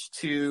switch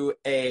to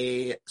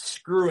a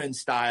screw-in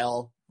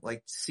style,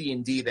 like C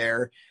and D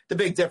there. The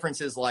big difference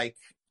is like,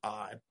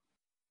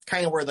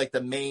 kind of where like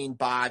the main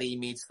body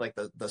meets like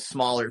the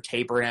smaller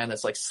taper end.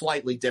 It's like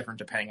slightly different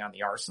depending on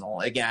the arsenal.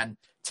 Again,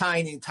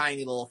 tiny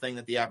little thing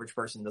that the average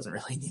person doesn't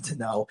really need to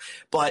know.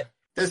 But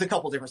there's a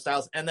couple different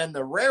styles. And then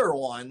the rare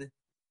one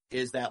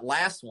is that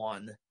last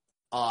one,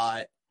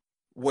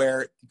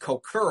 where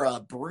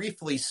Kokura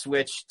briefly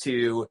switched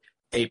to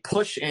a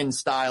push-in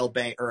style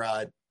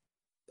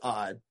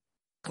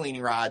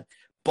cleaning rod,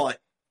 but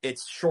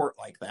it's short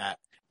like that.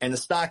 And the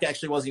stock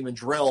actually wasn't even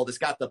drilled. It's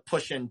got the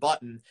push-in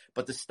button,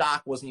 but the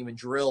stock wasn't even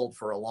drilled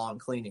for a long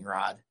cleaning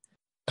rod.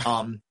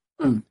 And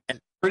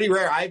pretty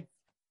rare.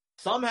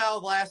 Somehow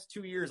the last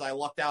 2 years I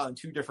lucked out on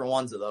 2 different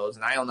ones of those,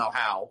 and I don't know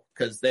how,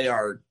 because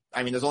there's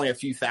only a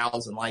few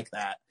thousand like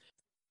that.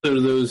 So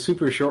do those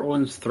super short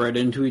ones thread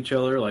into each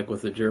other, like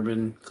with the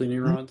German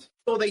cleaning rods?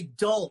 So they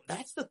don't.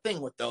 That's the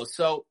thing with those.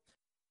 So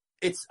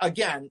it's,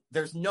 again,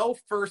 there's no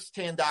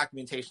first-hand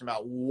documentation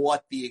about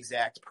what the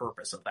exact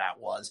purpose of that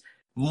was.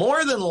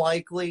 More than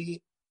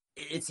likely,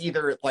 it's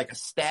either like a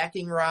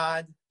stacking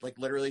rod, like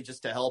literally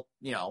just to help,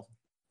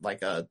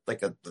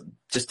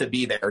 just to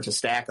be there to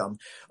stack them,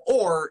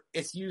 or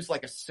it's used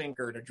like a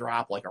sinker to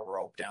drop like a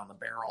rope down the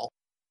barrel.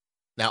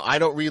 Now, I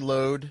don't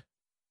reload,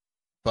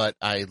 but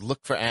I look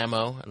for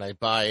ammo and I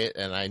buy it,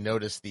 and I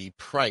notice the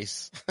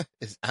price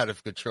is out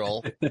of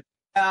control.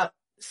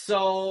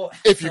 So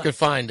if you can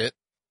find it.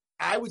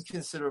 I would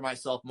consider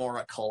myself more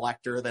a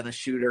collector than a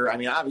shooter. I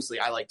mean,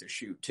 obviously I like to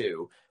shoot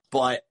too,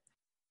 but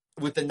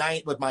with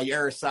my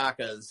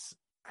Arisakas,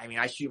 I mean,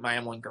 I shoot my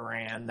M1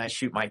 Garand, I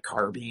shoot my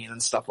carbine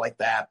and stuff like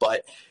that.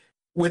 But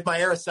with my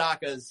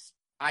Arisakas,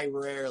 I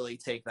rarely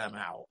take them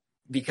out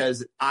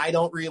because I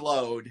don't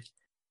reload.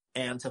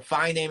 And to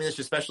find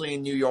ammunition, especially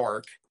in New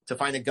York, to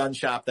find a gun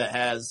shop that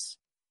has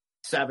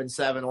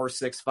 7.7 or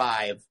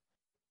 6.5,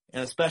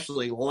 and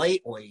especially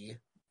lately,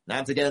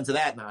 not to get into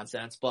that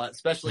nonsense, but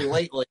especially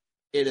lately,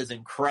 it is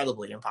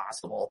incredibly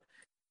impossible.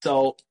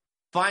 So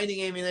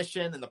finding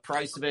ammunition and the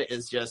price of it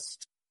is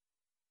just,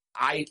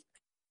 I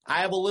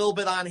have a little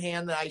bit on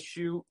hand that I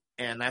shoot,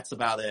 and that's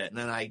about it. And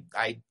then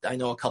I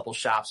know a couple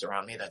shops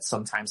around me that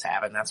sometimes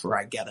have it, and that's where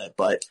I get it.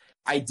 But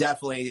I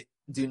definitely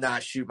do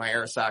not shoot my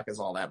Arisakas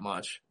all that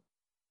much.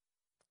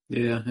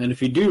 Yeah, and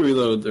if you do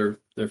reload,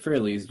 they're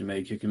fairly easy to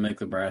make. You can make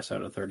the brass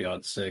out of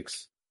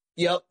 30-06.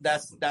 Yep,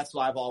 that's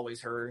what I've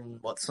always heard,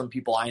 and what some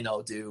people I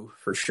know do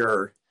for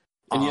sure.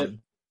 And yet,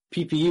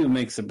 PPU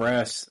makes the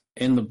brass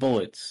and the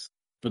bullets,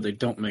 but they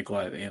don't make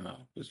live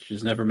ammo, which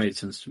has never made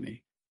sense to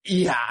me.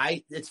 Yeah,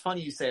 it's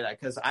funny you say that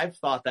because I've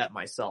thought that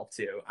myself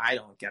too. I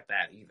don't get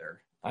that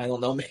either. I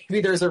don't know. Maybe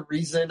there's a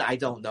reason. I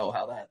don't know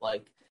how that,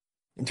 like,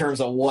 in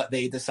terms of what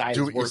they decide.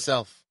 Do it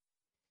yourself.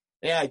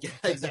 Yeah,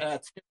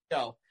 exactly.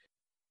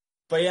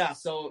 But yeah,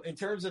 so in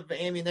terms of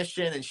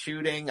ammunition and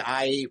shooting,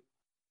 I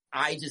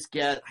just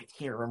get, I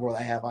can't remember what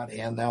I have on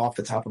hand now off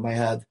the top of my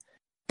head,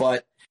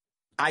 but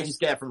I just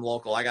get it from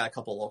local. I got a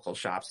couple local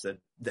shops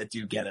that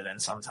do get it in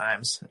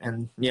sometimes.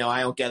 And,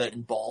 I don't get it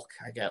in bulk.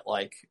 I get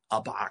like a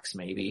box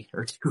maybe,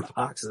 or 2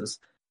 boxes.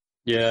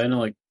 Yeah, I know,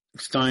 like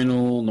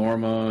Steinel,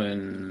 Norma,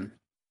 and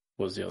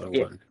what was the other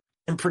one?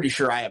 I'm pretty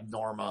sure I have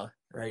Norma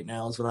right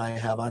now is what I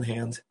have on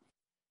hand.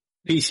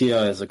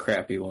 PCI is a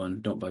crappy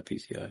one. Don't buy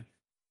PCI.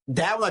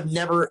 That one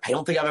I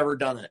don't think I've ever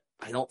done it.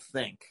 I don't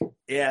think.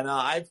 Yeah, no,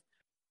 I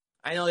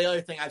know the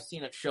other thing I've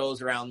seen at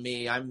shows around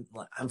me, I'm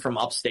from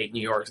upstate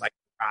New York, like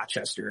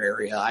Rochester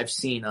area. I've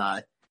seen,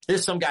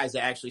 there's some guys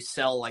that actually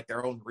sell like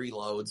their own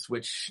reloads,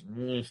 which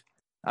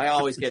I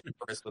always get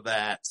nervous with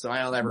that. So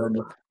I don't ever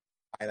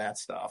buy that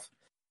stuff.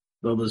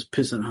 All those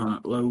pissing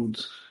hot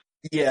loads.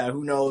 Yeah,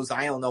 who knows?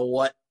 I don't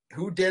know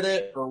who did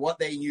it or what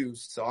they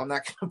used. So I'm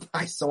not going to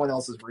buy someone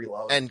else's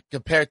reload. And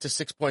compared to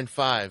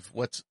 6.5,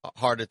 what's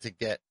harder to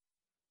get?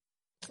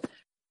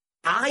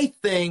 I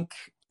think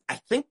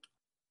at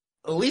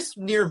least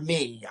near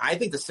me, I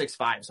think the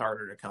 6.5 is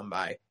harder to come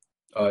by.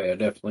 Oh yeah,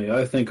 definitely.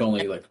 I think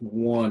only like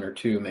 1 or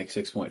 2 make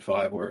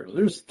 6.5, where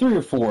there's 3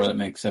 or 4 that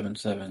make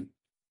 7.7.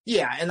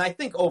 Yeah, and I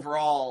think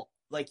overall,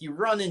 like, you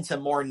run into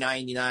more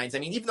 99s. I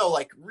mean, even though,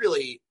 like,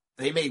 really,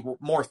 they made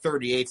more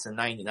 38s than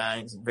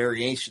 99s and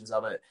variations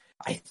of it,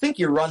 I think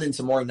you run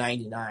into more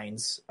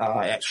 99s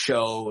at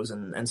shows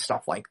and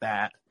stuff like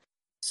that.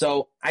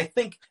 So I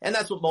think, and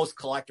that's what most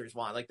collectors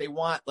want. Like, they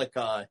want, like,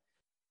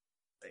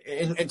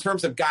 in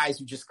terms of guys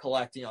who just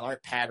collect,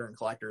 aren't pattern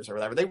collectors or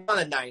whatever, they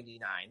want a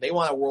 99. They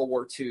want a World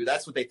War II.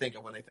 That's what they think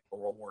of when they think of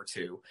World War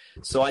II.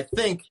 So I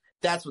think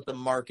that's what the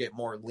market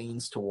more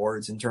leans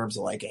towards in terms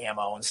of like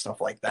ammo and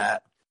stuff like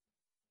that.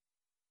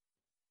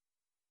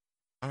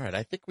 All right.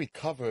 I think we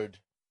covered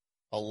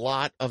a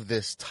lot of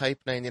this Type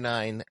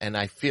 99, and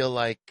I feel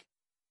like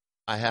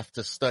I have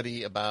to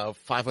study about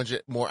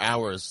 500 more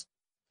hours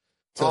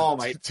Oh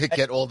to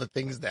get all the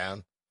things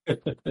down.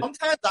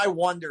 Sometimes I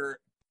wonder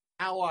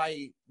how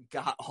I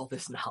got all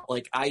this now.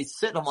 Like I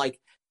sit and I'm like,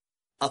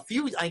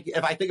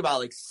 if I think about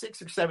like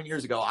 6 or 7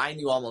 years ago, I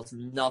knew almost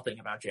nothing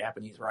about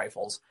Japanese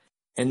rifles.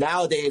 And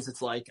nowadays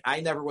it's like,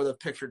 I never would have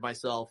pictured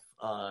myself,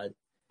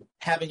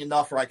 having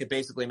enough where I could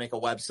basically make a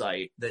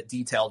website that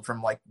detailed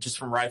from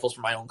rifles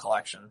from my own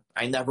collection.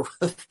 I never would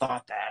have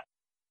thought that.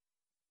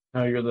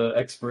 Now you're the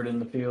expert in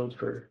the field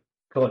for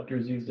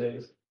collectors these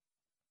days.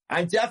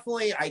 I'm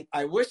definitely,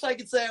 I wish I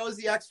could say I was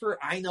the expert.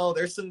 I know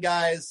there's some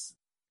guys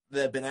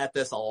that have been at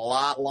this a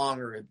lot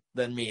longer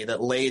than me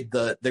that laid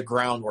the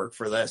groundwork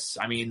for this.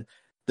 I mean,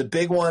 the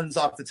big ones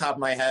off the top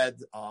of my head,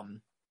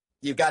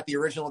 you've got the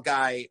original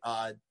guy,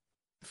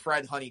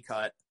 Fred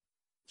Honeycutt.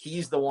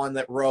 He's the one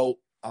that wrote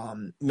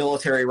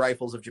Military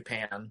Rifles of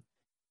Japan,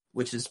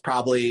 which is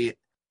probably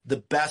the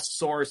best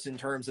source in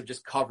terms of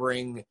just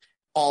covering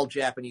all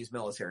Japanese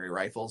military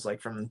rifles, like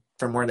from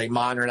where they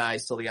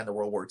modernized till the end of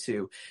World War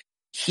II.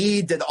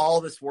 He did all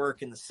this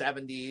work in the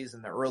 70s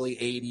and the early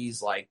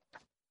 80s, like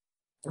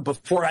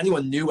before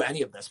anyone knew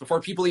any of this,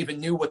 before people even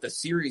knew what the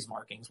series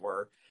markings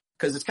were.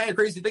 Because it's kind of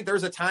crazy to think there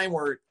was a time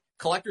where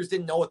collectors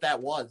didn't know what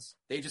that was.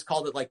 They just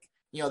called it like,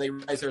 they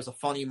realized there was a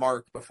funny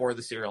mark before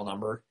the serial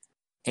number.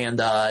 And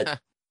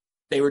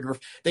they'd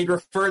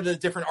refer to the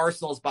different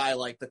arsenals by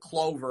like the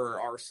Clover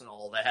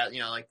arsenal that had,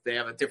 like they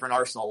have a different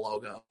arsenal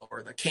logo,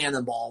 or the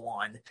Cannonball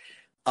one.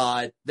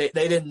 They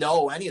didn't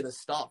know any of this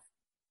stuff.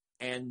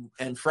 And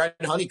Fred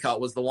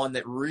Honeycutt was the one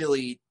that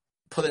really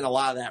put in a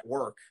lot of that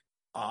work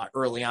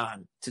early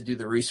on to do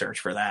the research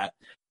for that.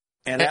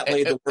 And that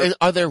laid the work.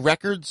 Are there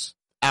records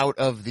out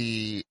of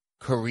the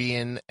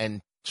Korean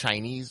and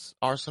Chinese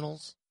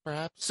arsenals,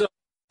 perhaps? So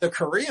the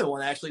Korean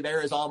one, actually,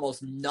 there is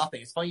almost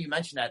nothing. It's funny you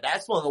mentioned that.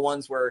 That's one of the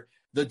ones where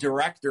the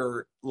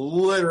director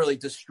literally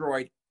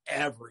destroyed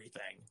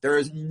everything. There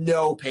is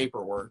no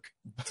paperwork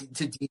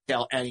to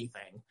detail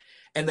anything.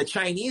 And the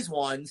Chinese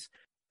ones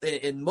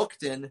in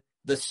Mukden,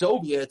 the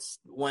Soviets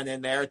went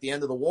in there at the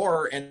end of the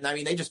war, and I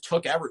mean, they just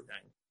took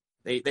everything.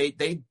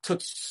 They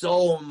took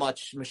so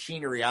much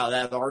machinery out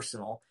of that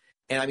arsenal.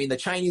 And I mean, the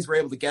Chinese were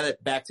able to get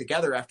it back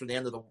together after the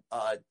end of the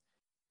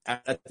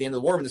at the end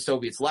of the war when the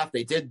Soviets left.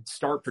 They did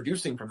start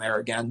producing from there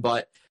again,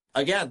 but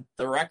again,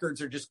 the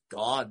records are just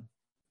gone.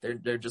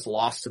 They're just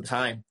lost to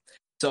time.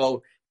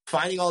 So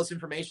finding all this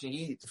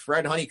information,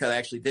 Fred Honeycutt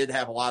actually did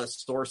have a lot of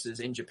sources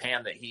in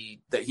Japan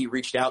that he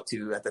reached out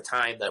to at the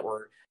time that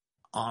were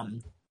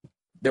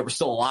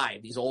still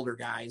alive, these older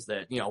guys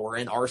that, were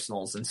in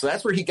arsenals. And so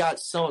that's where he got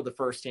some of the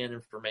firsthand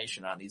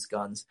information on these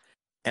guns.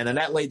 And then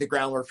that laid the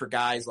groundwork for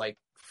guys like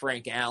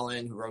Frank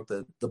Allen, who wrote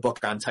the book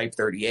on Type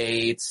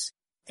 38s,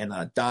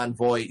 and Don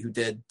Voight, who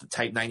did the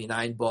Type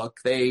 99 book.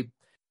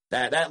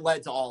 That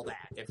led to all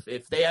that.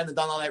 If they hadn't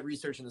done all that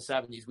research in the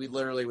 70s, we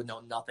literally would know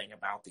nothing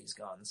about these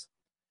guns.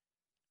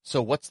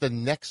 So what's the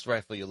next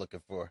rifle you're looking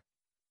for?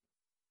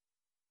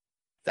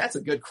 That's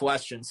a good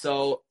question.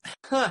 So,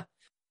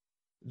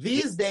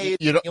 these days,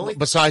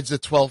 besides the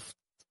 12th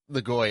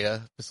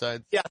Nagoya,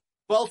 yeah,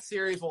 12th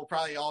series will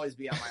probably always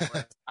be on my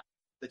list.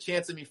 The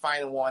chance of me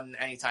finding one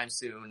anytime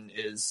soon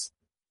is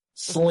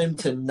slim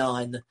to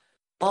none.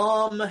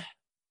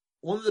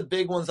 One of the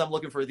big ones I'm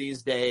looking for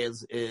these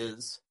days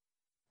is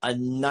a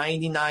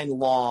 99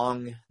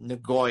 long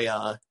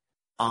Nagoya,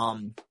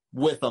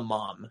 with a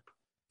mum,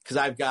 because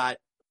I've got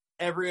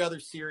every other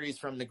series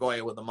from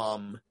Nagoya with a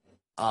mum,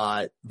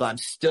 but I'm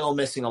still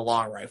missing a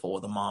long rifle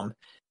with a mum.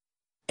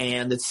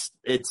 And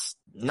it's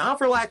not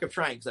for lack of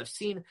trying, because I've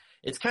seen,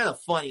 it's kind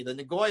of funny. The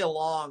Nagoya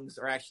longs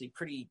are actually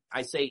pretty,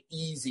 I say,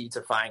 easy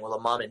to find with a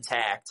mum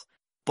intact,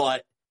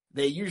 but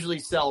they usually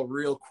sell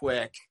real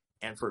quick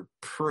and for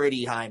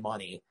pretty high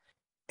money.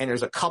 And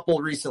there's a couple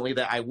recently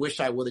that I wish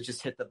I would have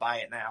just hit the buy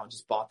it now and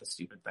just bought the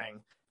stupid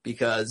thing,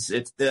 because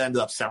it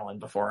ended up selling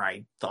before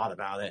I thought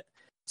about it.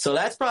 So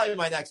that's probably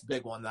my next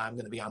big one that I'm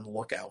going to be on the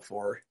lookout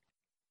for.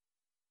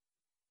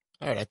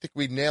 All right, I think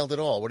we nailed it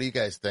all. What do you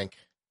guys think?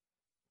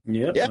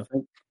 Yep. Yeah.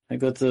 I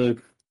think that's a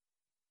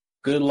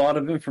good lot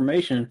of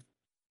information.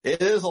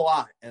 It is a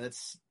lot, and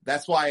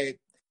that's why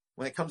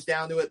when it comes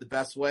down to it, the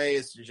best way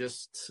is to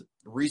just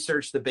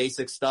research the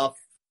basic stuff.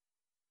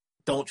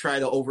 Don't try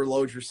to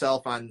overload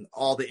yourself on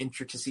all the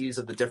intricacies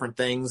of the different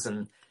things,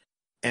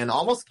 and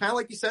almost kind of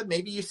like you said,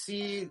 maybe you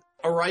see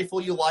a rifle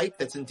you like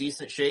that's in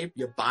decent shape,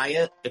 you buy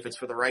it if it's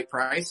for the right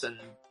price,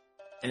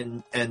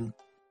 and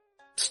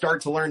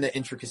start to learn the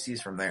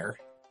intricacies from there.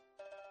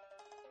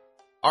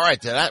 All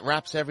right, so that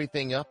wraps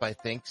everything up, I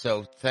think.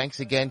 So thanks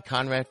again,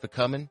 Conrad, for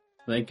coming.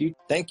 Thank you.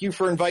 Thank you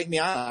for inviting me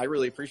on. I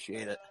really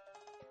appreciate it.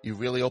 You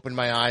really opened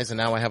my eyes, and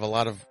now I have a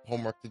lot of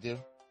homework to do.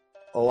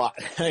 A lot.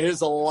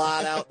 There's a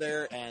lot out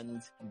there,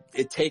 and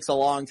it takes a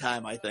long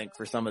time, I think,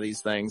 for some of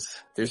these things.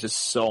 There's just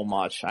so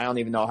much. I don't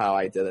even know how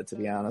I did it, to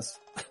be honest.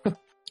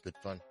 Good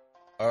fun.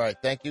 All right,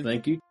 thank you.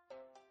 Thank you.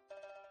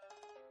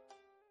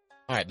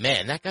 All right,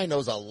 man, that guy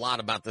knows a lot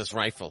about this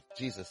rifle.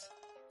 Jesus.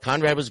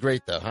 Conrad was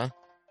great, though, huh?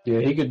 Yeah,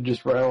 he could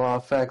just rattle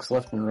off facts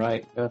left and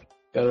right. Yeah.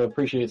 Gotta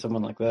appreciate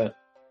someone like that.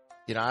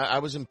 You know, I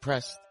was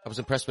impressed. I was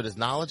impressed with his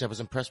knowledge. I was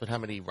impressed with how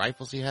many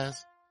rifles he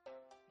has.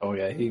 Oh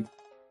yeah, he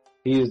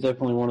is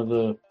definitely one of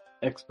the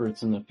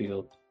experts in the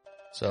field.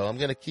 So I'm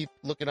going to keep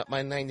looking up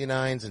my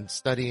 99s and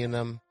studying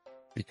them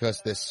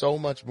because there's so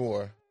much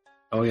more.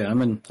 Oh yeah,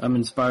 I'm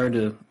inspired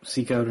to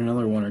seek out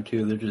another one or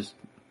two. They're just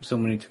so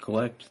many to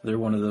collect. They're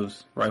one of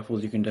those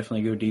rifles you can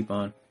definitely go deep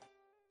on.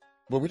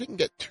 Well, we didn't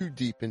get too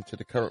deep into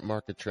the current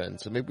market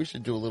trend, so maybe we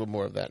should do a little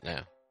more of that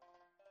now.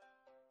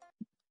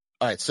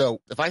 All right,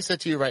 so if I said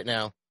to you right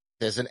now,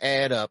 there's an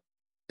ad up.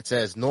 It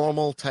says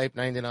normal Type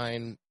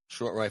 99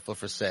 short rifle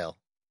for sale.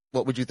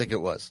 What would you think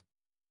it was?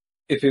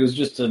 If it was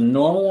just a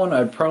normal one,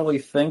 I'd probably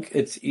think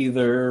it's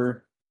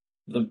either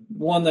the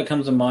one that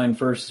comes to mind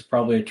first is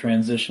probably a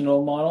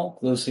transitional model.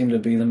 Those seem to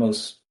be the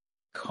most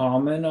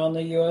common on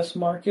the U.S.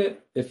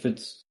 market. If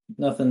it's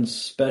nothing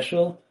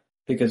special,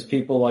 because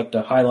people like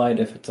to highlight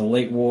if it's a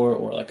late war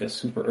or like a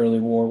super early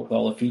war with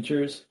all the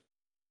features.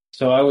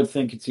 So I would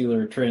think it's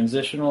either a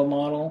transitional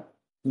model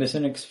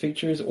missing its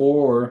features,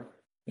 or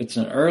it's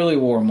an early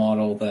war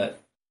model that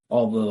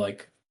all the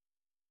like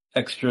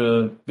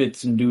extra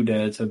bits and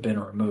doodads have been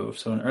removed.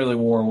 So an early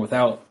war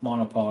without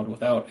monopod,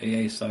 without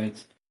AA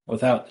sights,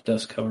 without the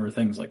dust cover,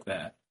 things like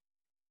that.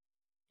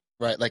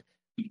 Right, like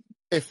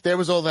if there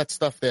was all that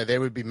stuff there, they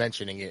would be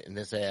mentioning it in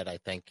this ad, I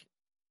think.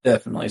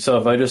 Definitely. So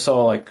if I just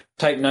saw like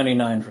Type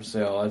 99 for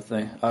sale, I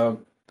think I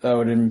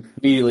would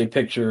immediately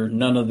picture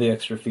none of the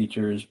extra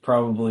features,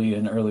 probably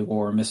an early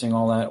war missing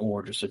all that,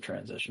 or just a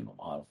transitional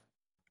model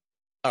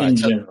All in right,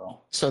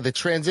 general. So the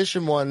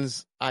transition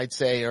ones, I'd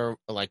say, are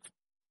like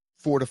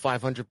 $400 to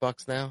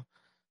 $500 now,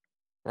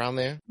 around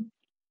there.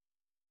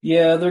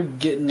 Yeah, they're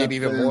getting Maybe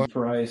up even there more. in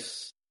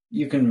price.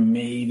 You can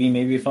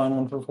maybe find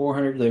one for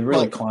 400. They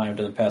really climbed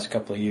in the past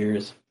couple of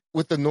years.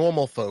 With the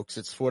normal folks,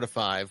 it's 4 to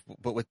 5,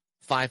 but with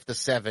 5 to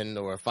 7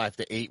 or 5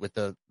 to 8 with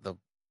the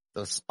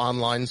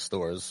online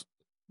stores.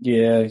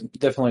 Yeah,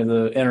 definitely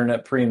the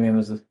internet premium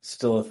is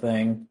still a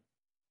thing.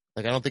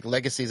 Like I don't think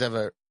Legacy's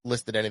ever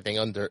listed anything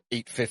under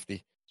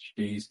 $850.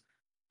 Jeez.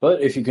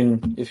 But if you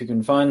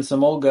can find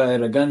some old guy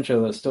at a gun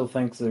show that still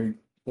thinks they're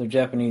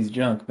Japanese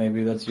junk,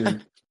 maybe that's your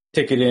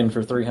ticket in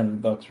for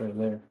 $300 right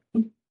there.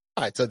 All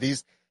right, so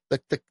these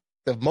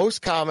the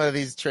most common of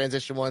these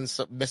transition ones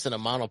missing a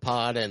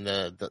monopod and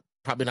the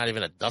probably not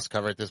even a dust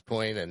cover at this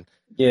point, and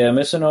yeah,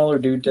 missing all their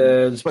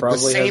doodads, but probably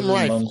the same has his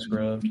rifle mum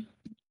scrubbed.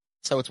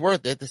 So it's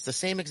worth it. It's the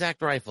same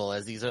exact rifle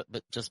as these,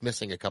 but just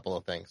missing a couple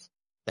of things.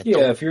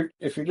 Yeah, if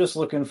you're just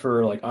looking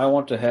for like, I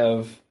want to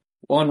have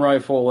one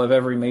rifle of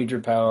every major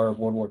power of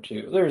World War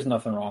II, there's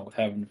nothing wrong with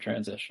having a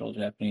transitional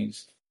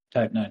Japanese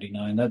Type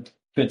 99. That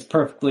fits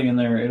perfectly in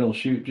there. It'll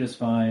shoot just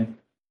fine,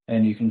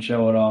 and you can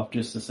show it off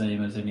just the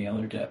same as any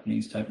other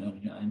Japanese Type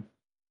 99.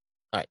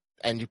 All right,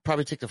 and you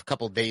probably take a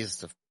couple of days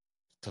to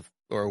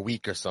or a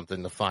week or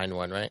something to find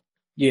one, right?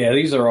 Yeah,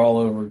 these are all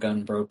over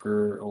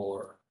Gunbroker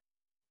or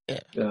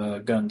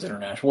Guns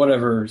International,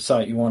 whatever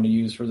site you want to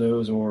use for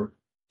those, or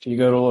if you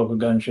go to a local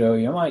gun show,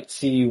 you might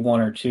see one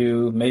or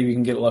two. Maybe you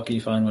can get lucky,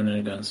 find one in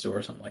a gun store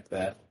or something like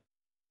that.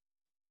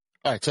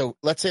 All right, so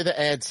let's say the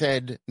ad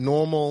said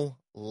normal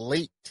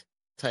late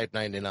Type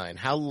 99.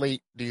 How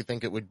late do you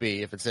think it would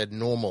be if it said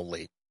normal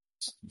late?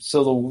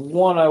 So the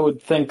one I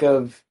would think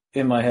of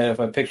in my head, if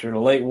I pictured a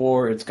late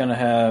war, it's going to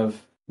have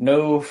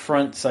no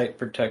front sight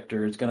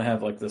protector. It's going to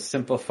have like the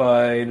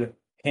simplified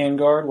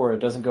handguard where it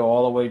doesn't go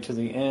all the way to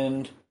the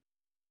end.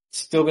 It's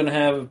still going to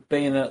have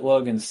bayonet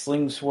lug and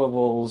sling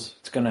swivels.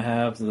 It's going to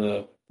have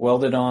the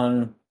welded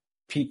on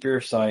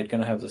peep-ear sight,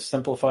 going to have the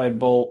simplified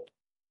bolt,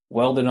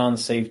 welded on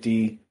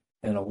safety,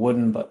 and a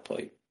wooden butt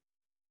plate.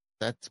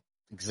 That's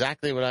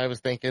exactly what I was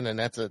thinking, and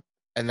that's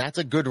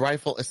a good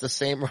rifle. It's the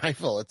same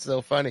rifle. It's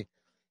so funny.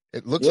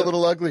 It looks a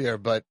little uglier,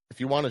 but if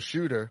you want a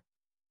shooter,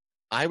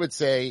 I would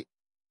say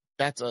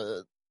that's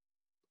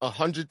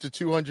 $100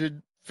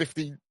 to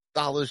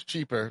 $250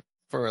 cheaper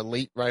for a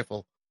late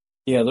rifle.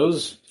 Yeah,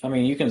 those. I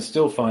mean, you can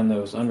still find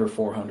those under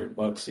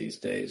 $400 these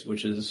days,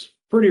 which is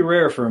pretty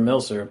rare for a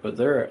MILSURP, but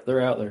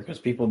they're out there because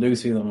people do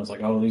see them as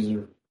like, oh,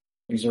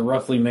 these are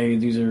roughly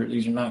made. These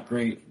are not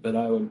great, but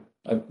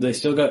they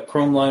still got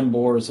chrome line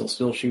bores. They'll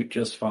still shoot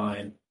just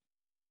fine.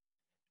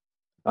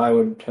 I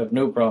would have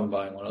no problem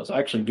buying one of those. I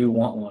actually do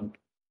want one.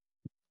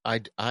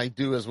 I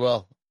do as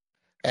well,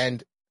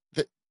 and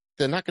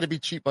they're not going to be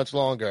cheap much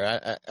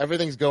longer.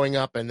 Everything's going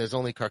up, and there's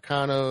only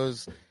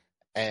Carcanos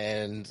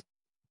and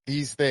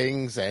these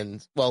things,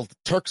 and well,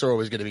 Turks are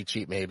always going to be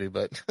cheap, maybe,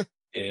 but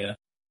yeah,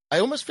 I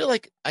almost feel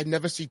like I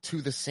never see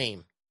two the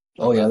same.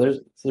 Oh yeah,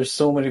 there's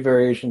so many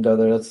variations out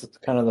there. That's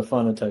kind of the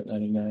fun of Type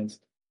 99s.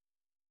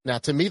 Now,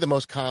 to me, the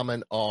most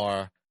common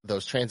are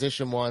those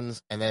transition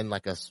ones, and then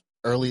like the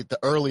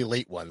early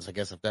late ones, I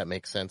guess, if that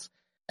makes sense.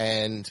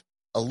 And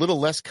a little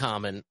less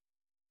common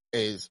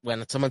is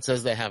when someone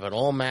says they have it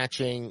all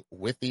matching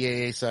with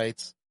the AA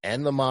sights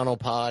and the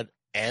monopod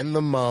and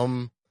the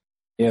mum.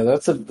 Yeah,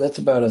 that's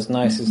about as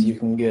nice as you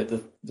can get.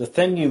 The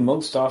thing you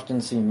most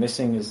often see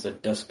missing is the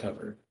dust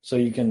cover. So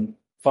you can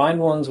find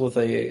ones with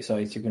AA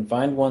sights. You can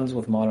find ones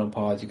with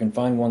monopods. You can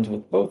find ones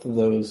with both of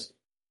those.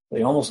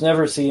 They almost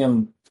never see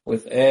them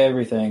with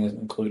everything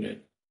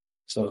included.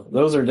 So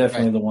those are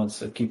definitely Right. the ones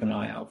to keep an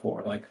eye out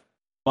for. Like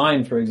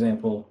mine, for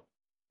example,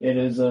 it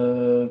is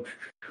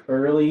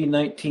early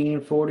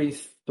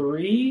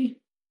 1943.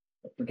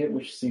 I forget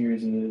which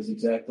series it is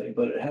exactly,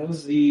 but it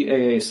has the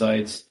AA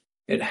sights.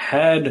 It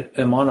had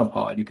a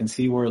monopod. You can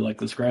see where like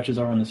the scratches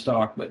are on the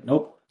stock, but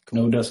nope,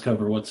 no dust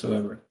cover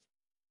whatsoever.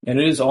 And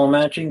it is all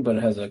matching, but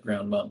it has a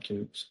ground mount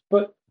too.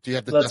 But Do you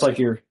have the that's like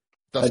your.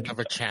 dust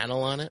cover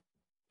channel on it?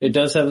 It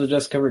does have the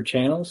dust cover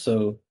channel,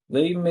 so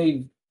they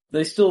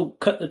still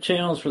cut the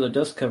channels for the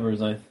dust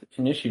covers.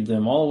 And issued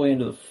them all the way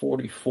into the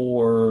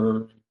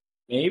 44,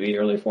 maybe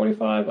early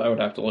 45. I would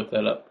have to look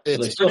that up.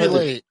 But It's pretty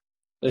late.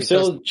 They because,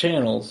 still have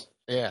channels.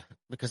 Yeah,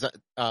 because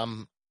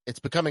it's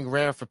becoming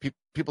rare for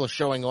people are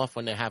showing off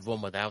when they have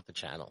one without the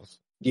channels.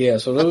 Yeah,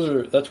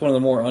 so that's one of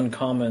the more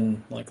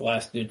uncommon like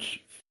last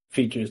ditch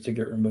features to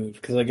get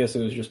removed because I guess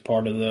it was just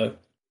part of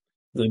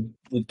the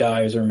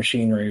dies or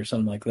machinery or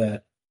something like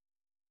that.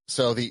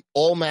 So the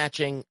all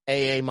matching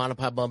AA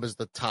monopod bump is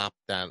the top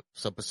down.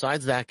 So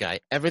besides that guy,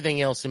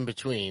 everything else in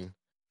between,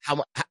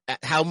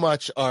 how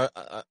much are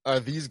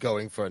these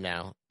going for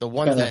now? The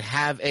ones that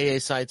have AA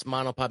sights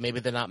monopod,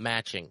 maybe they're not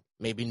matching,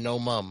 maybe no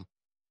mum.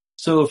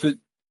 So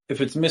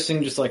if it's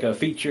missing just like a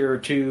feature or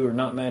two or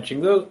not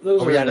matching, those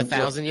are we at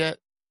 1,000 yet?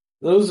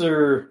 Those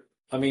are,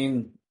 I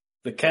mean,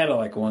 the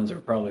Cadillac ones are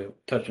probably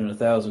touching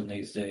 1,000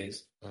 these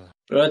days.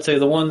 But I'd say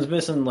the ones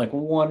missing like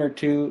one or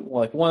two,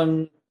 like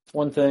one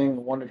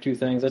thing, one or two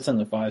things, that's in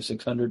the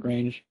 500-600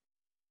 range.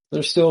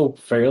 They're still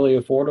fairly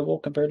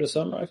affordable compared to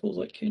some rifles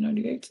like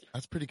K98s.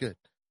 That's pretty good.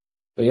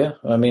 But yeah,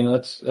 I mean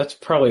that's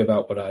probably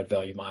about what I'd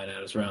value mine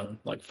at, is around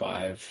like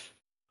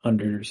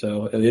 500 or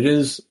so. It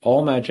is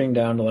all matching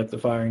down to like the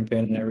firing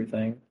pin and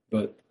everything,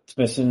 but it's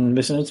missing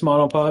its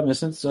monopod,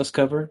 missing its dust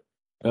cover,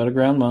 got a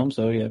ground mount,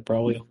 so yeah,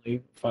 probably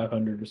only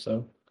 500 or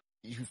so.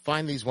 You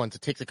find these ones,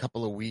 it takes a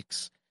couple of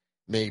weeks,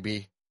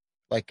 maybe.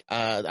 Like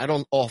I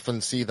don't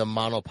often see the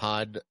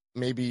monopod.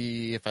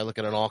 Maybe if I look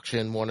at an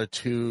auction, one or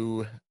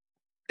two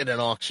in an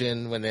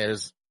auction when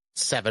there's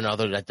 7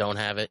 other that don't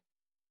have it.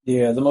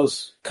 Yeah, the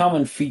most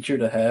common feature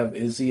to have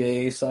is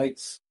the AA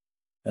sights,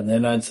 and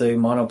then I'd say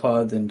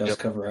monopod, then dust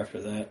cover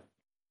after that.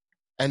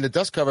 And the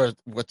dust cover,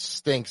 what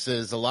stinks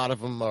is a lot of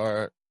them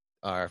are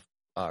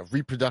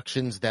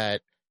reproductions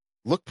that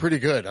look pretty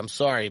good. I'm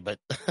sorry, but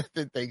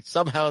they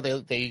somehow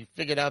they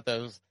figured out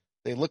those.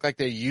 They look like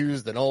they're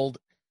used and old,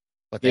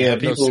 but they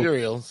have no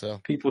serial.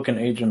 So people can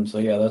age them. So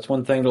yeah, that's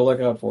one thing to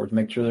look out for, is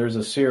make sure there's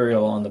a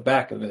serial on the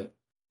back of it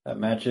that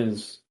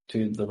matches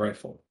to the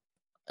rifle.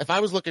 If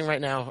I was looking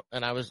right now,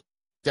 and I was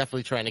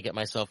definitely trying to get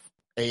myself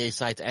AA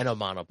sights and a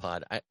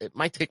monopod, it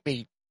might take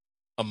me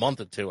a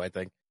month or two, I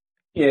think.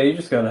 Yeah, you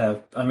just gotta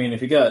have. I mean,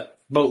 if you got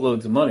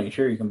boatloads of money,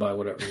 sure, you can buy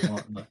whatever you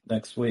want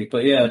next week.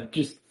 But yeah,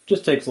 just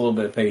takes a little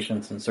bit of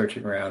patience and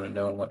searching around and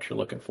knowing what you're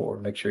looking for.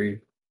 Make sure you.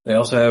 They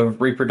also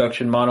have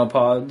reproduction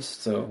monopods,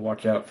 so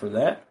watch out for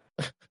that.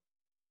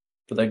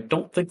 But I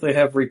don't think they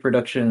have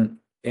reproduction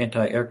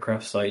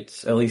anti-aircraft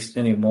sights, at least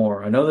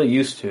anymore. I know they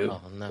used to.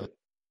 Oh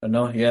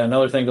no. Yeah,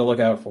 another thing to look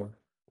out for.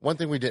 One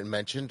thing we didn't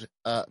mention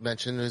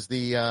is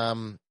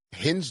the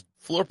hinged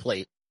floor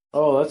plate.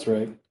 Oh, that's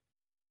right.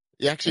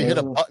 You actually hit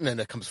a button and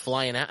it comes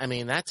flying out. I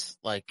mean, that's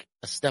like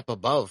a step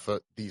above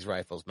for these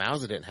rifles.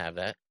 Mauser didn't have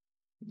that.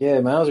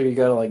 Yeah, Mauser, you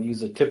gotta like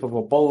use the tip of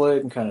a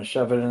bullet and kind of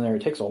shove it in there.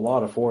 It takes a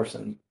lot of force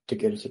to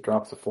get it to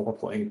drop the floor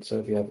plate. So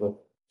if you have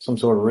some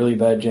sort of really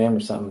bad jam or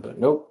something, but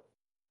nope.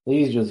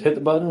 These just hit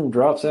the button,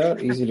 drops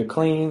out, easy to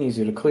clean,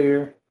 easy to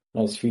clear.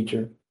 Nice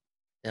feature.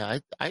 Yeah,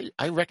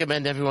 I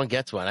recommend everyone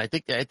gets one. I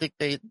think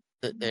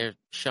they're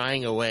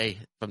shying away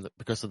from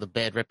because of the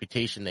bad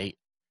reputation they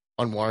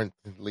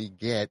unwarrantedly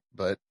get.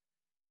 But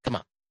come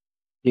on.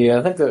 Yeah,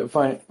 I think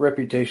the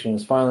reputation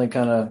is finally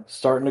kind of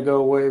starting to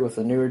go away with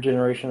the newer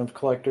generation of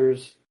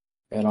collectors.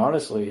 And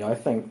honestly, I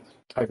think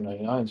Type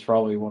 99 is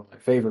probably one of my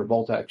favorite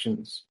bolt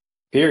actions.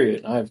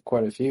 Period. I have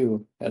quite a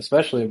few,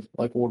 especially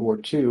like World War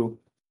II.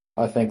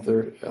 I think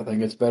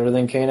it's better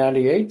than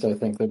K98s. I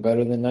think they're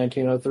better than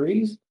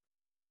 1903s. I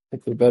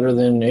think they're better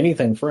than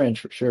anything French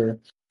for sure.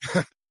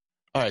 All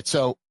right,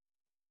 so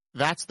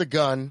that's the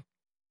gun.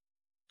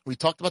 We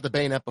talked about the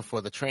bayonet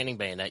before, the training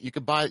bayonet. You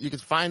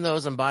could find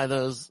those and buy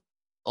those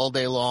all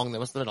day long. There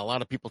must have been a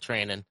lot of people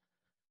training.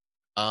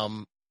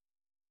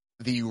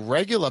 The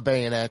regular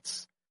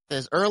bayonets,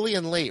 there's early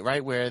and late,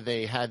 right, where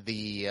they had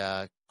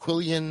the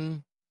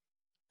Quillian,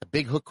 the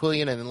big hook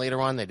Quillian, and then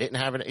later on they didn't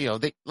have it. You know,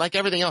 they like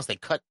everything else, they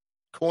cut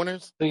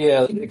corners. So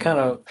yeah, it kind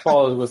of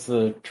follows with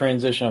the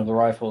transition of the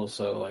rifles.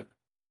 So like,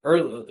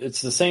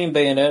 it's the same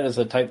bayonet as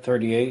a Type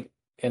 38,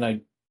 and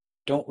I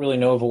don't really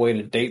know of a way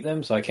to date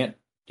them, so you can't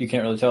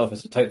really tell if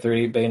it's a Type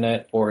 38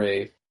 bayonet or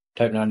a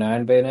Type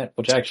 99 bayonet,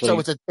 which actually. So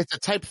it's a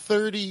Type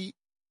 30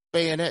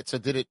 bayonet. So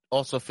did it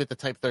also fit the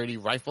Type 30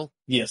 rifle?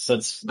 Yes,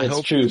 that's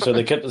true. So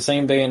they kept the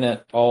same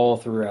bayonet all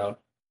throughout.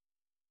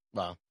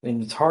 Wow.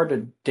 And it's hard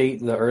to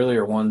date the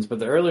earlier ones, but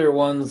the earlier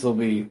ones will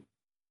be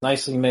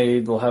nicely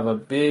made. They'll have a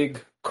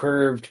big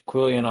curved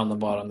quillion on the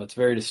bottom that's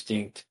very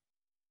distinct.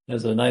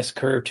 There's a nice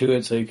curve to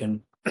it, so you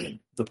can.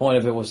 The point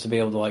of it was to be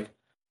able to like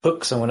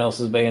hook someone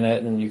else's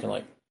bayonet, and you can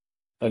like.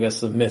 I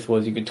guess the myth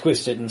was you could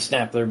twist it and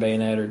snap their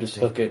bayonet, or just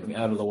hook it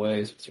out of the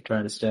way so they're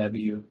trying to stab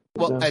you.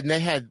 Well, and they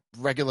had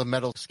regular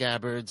metal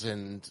scabbards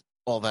and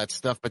all that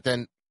stuff, but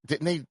then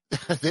didn't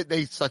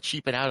they start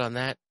cheaping out on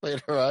that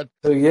later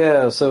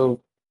on?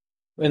 So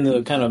in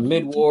the kind of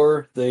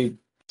mid-war, they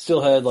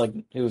still had like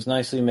it was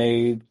nicely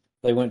made.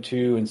 They went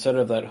to instead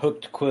of that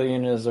hooked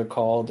quillion as they're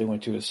called, they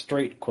went to a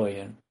straight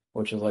quillion,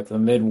 which is like the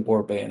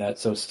mid-war bayonet.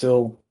 So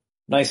still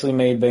nicely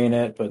made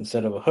bayonet, but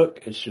instead of a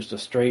hook, it's just a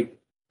straight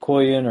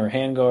quillion or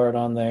handguard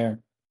on there.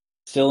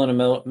 Still in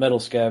a metal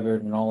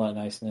scabbard and all that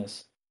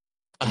niceness.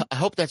 I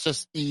hope that's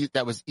just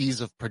that was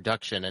ease of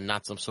production and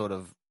not some sort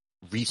of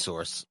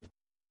resource.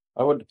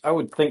 I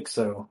would think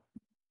so.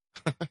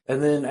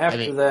 And then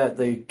after that,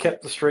 they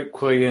kept the straight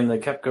quillion. They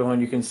kept going.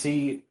 You can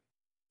see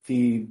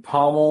the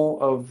pommel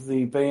of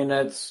the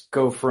bayonets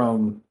go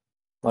from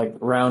like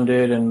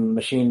rounded and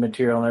machined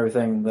material and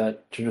everything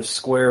that to just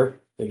square.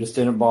 They just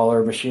didn't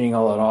bother machining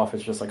all that off.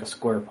 It's just like a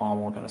square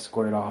pommel, kind of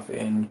squared off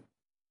end.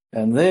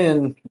 And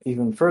then,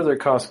 even further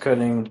cost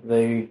cutting,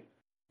 they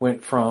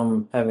went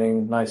from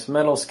having nice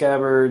metal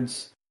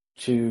scabbards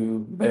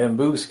to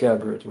bamboo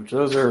scabbards, which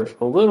those are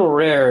a little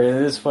rare. And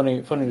it is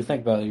funny to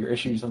think about. You're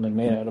issuing something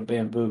made out of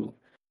bamboo.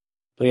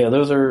 But yeah,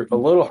 those are a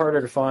little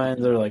harder to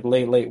find. They're like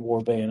late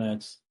war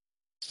bayonets.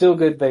 Still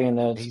good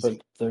bayonets,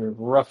 but they're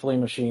roughly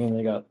machined.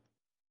 They got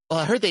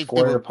I heard they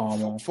square were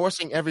pommel.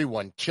 forcing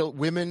everyone,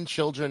 women,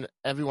 children,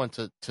 everyone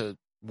to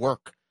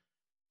work.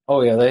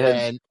 Oh yeah, they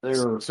had.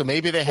 So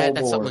maybe they had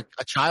board. something like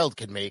a child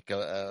could make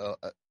a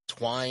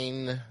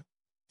twine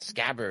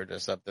scabbard or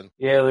something.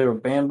 Yeah, they were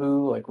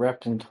bamboo, like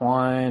wrapped in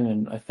twine,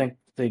 and I think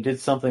they did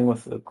something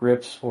with the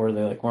grips where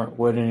they like weren't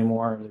wood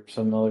anymore. There was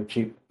some other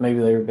cheap. Maybe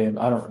they were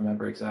bamboo. I don't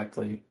remember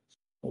exactly.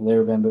 They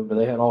were bamboo, but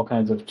they had all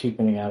kinds of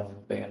cheapening out on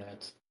the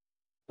bayonets.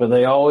 But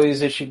they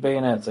always issued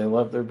bayonets. They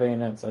loved their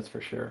bayonets, that's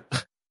for sure.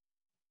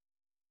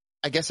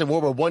 I guess in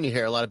World War I you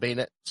hear a lot of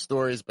bayonet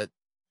stories, but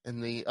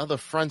in the other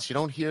fronts you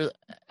don't hear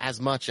as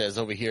much as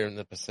over here in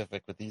the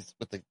Pacific with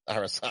the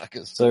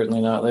Arisakas.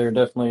 Certainly not. They were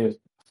definitely a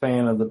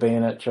fan of the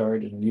bayonet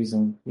charge and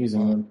using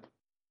them.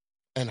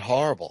 And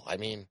horrible. I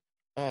mean,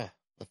 the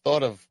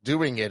thought of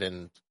doing it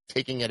and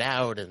taking it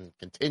out and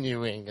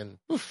continuing and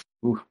oof.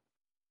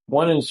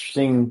 One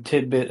interesting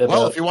tidbit about...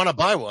 Well, if you want to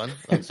buy one.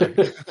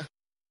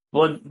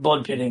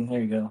 blood pitting,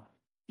 there you go.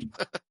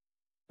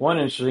 One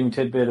interesting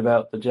tidbit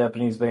about the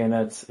Japanese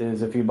bayonets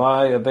is if you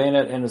buy a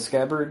bayonet and a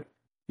scabbard,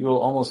 you will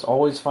almost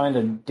always find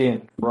a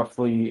dent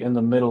roughly in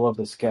the middle of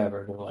the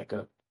scabbard, or like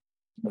a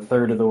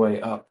third of the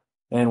way up.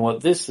 And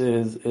what this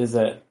is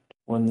that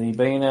when the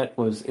bayonet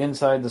was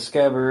inside the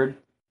scabbard,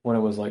 when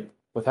it was like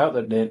without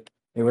the dent,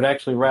 it would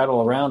actually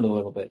rattle around a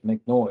little bit,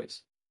 make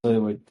noise. So they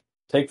would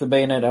take the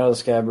bayonet out of the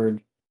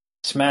scabbard,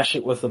 smash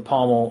it with the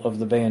pommel of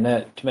the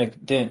bayonet to make a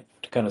dent,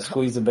 to kind of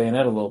squeeze the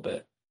bayonet a little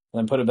bit, and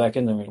then put it back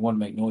in there and it wouldn't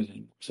make noise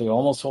anymore. So you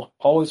almost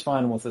always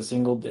find them with a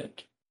single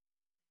dent.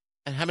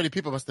 And how many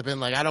people must have been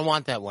like, I don't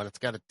want that one. It's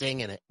got a ding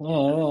in it.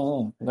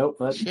 Yeah. Nope,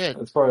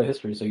 that's part of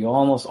history. So you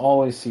almost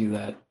always see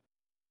that.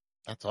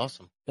 That's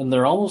awesome. And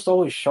they're almost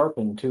always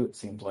sharpened, too, it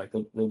seems like.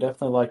 They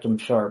definitely liked them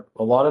sharp.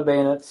 A lot of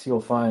bayonets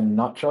you'll find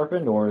not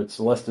sharpened, or it's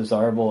less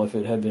desirable if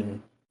it had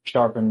been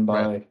sharpened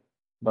by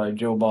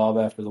Joe Bob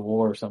after the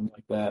war or something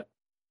like that.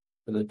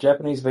 For the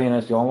Japanese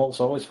bayonets, you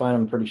almost always find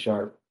them pretty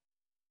sharp.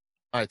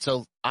 All right,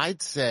 so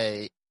I'd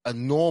say a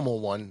normal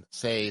one,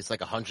 say, is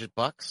like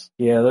 $100.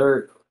 Yeah,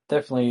 they're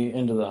definitely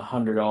into the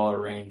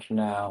 $100 range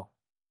now.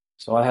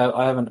 So I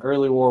have an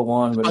early war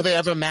one, but are they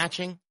ever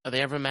matching? Are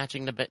they ever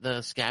matching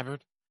the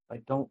scabbard? I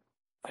don't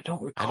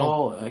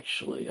recall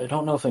actually. I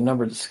don't know if they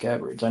numbered the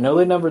scabbards. I know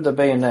they numbered the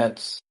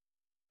bayonets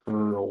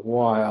for a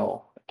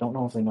while. I don't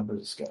know if they numbered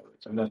the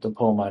scabbards. I'd have to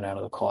pull mine out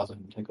of the closet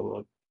and take a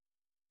look.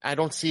 I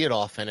don't see it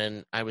often,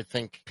 and I would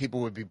think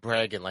people would be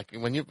bragging. Like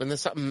when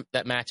there's something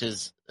that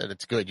matches and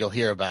it's good, you'll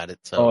hear about it.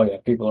 So. Oh yeah,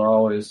 people are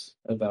always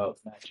about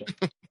matching.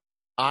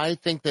 I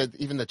think that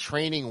even the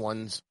training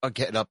ones are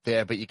getting up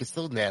there, but you can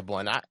still nab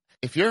one.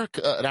 If you're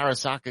an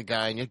Arisaka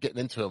guy and you're getting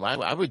into them,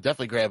 I would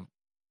definitely grab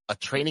a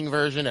training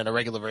version and a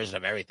regular version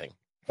of everything.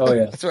 Oh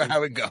yeah, that's where I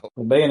would go.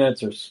 The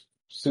bayonets are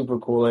super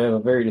cool. They have a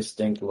very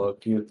distinct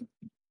look. You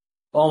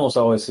almost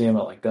always see them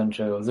at like gun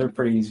shows. They're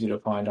pretty easy to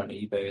find on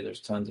eBay.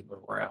 There's tons of them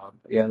around.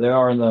 But yeah, they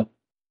are in the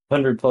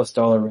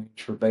 $100+ range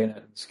for bayonet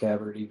and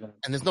scabbard even.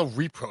 And there's no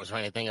repros or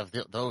anything of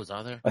those,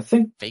 are there? I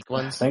think fake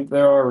ones. I think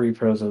there are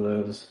repros of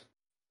those.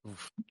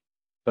 Oof.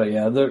 But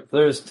yeah,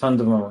 there's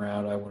tons of them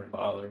around. I wouldn't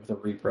bother with a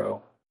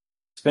repro.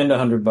 Spend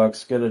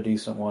 $100, get a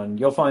decent one.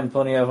 You'll find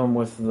plenty of them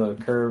with the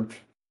curved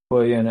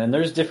quillion, and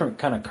there's different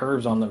kind of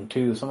curves on them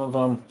too. Some of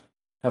them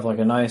have like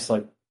a nice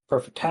like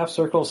perfect half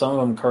circle. Some of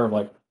them curve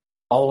like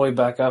all the way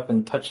back up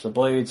and touch the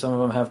blade. Some of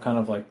them have kind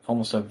of like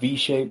almost a V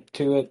shape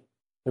to it.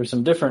 There's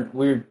some different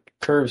weird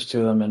curves to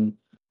them, and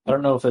I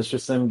don't know if it's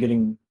just them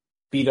getting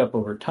beat up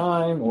over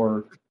time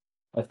or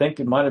I think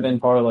it might have been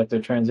part of like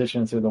their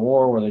transition through the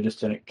war where they just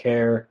didn't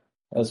care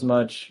as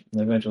much,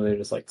 and eventually they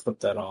just like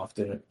flipped that off,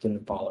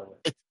 didn't bother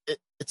with it.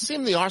 It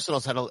seemed the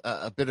arsenals had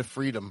a bit of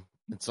freedom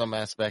in some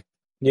aspect.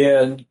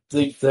 Yeah, and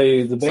the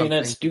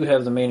bayonets Something. do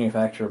have the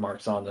manufacturer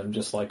marks on them,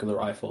 just like the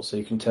rifle, so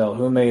you can tell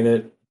who made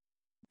it.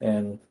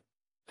 And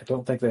I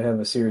don't think they have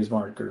a series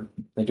marker.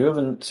 They do have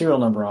a serial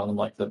number on them,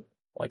 like the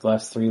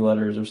last three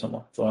letters or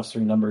something, the last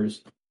three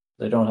numbers.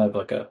 They don't have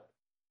like a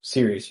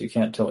series, so you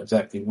can't tell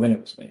exactly when it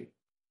was made.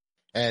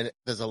 And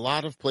there's a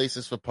lot of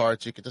places for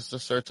parts. You could just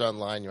search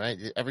online, right?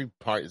 Every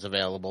part is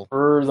available.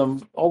 For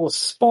all the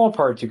small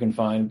parts you can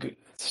find,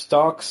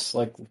 stocks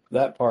like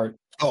that part.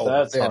 Oh,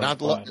 That's yeah, hard not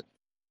to find.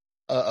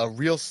 a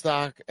real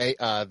stock,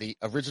 the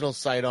original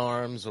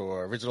sidearms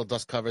or original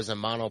dust covers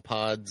and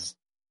monopods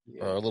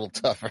are a little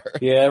tougher.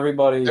 Yeah,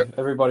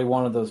 everybody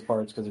wanted those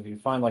parts because if you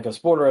find like a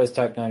Sporterized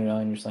Type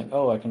 99, you're just like,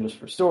 oh, I can just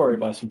restore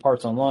it, buy some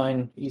parts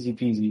online, easy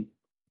peasy.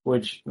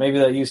 Which maybe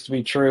that used to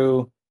be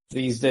true.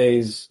 These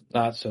days,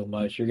 not so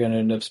much. You're going to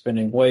end up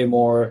spending way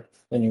more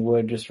than you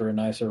would just for a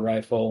nicer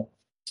rifle.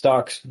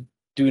 Stocks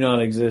do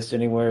not exist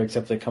anywhere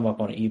except they come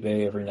up on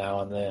eBay every now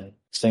and then.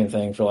 Same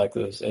thing for like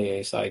those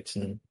AA sites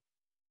and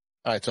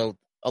All right, so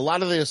a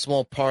lot of the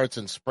small parts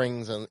and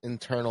springs and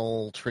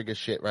internal trigger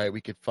shit, right?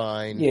 We could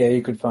find. yeah,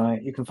 you can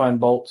find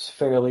bolts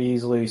fairly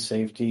easily,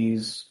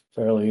 safeties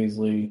fairly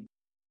easily.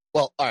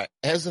 Well, all right.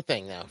 Here's the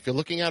thing. Now, if you're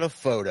looking at a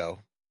photo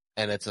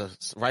and it's a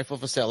rifle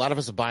for sale, a lot of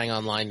us are buying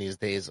online these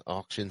days,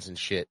 auctions and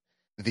shit.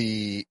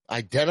 The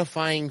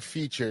identifying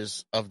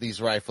features of these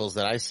rifles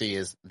that I see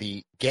is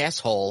the gas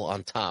hole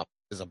on top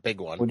is a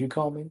big one. Would you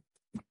call me?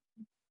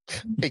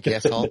 A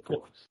gas hole.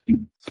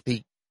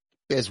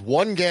 There's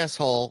one gas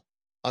hole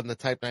on the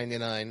Type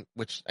 99,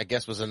 which I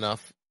guess was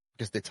enough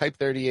because the Type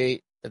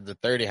 38 and the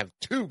 30 have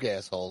two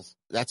gas holes.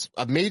 That's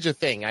a major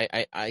thing.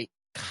 I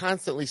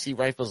constantly see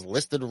rifles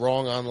listed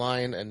wrong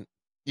online, and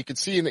you can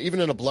see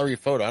even in a blurry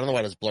photo. I don't know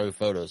why there's blurry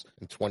photos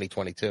in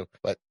 2022,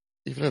 but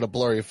even in a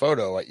blurry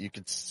photo, you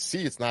could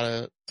see it's not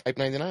a Type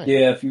 99.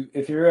 Yeah,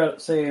 if you're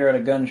say you're at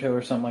a gun show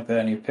or something like that,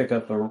 and you pick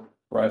up a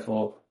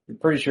rifle, you're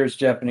pretty sure it's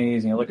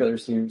Japanese, and you look at the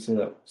receiver, you see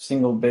that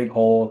single big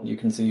hole. You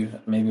can see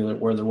maybe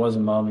where there was a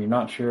mum. You're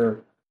not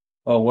sure.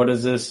 Oh, what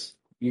is this?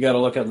 You got to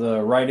look at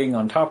the writing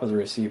on top of the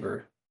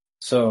receiver.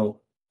 So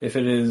if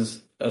it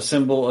is a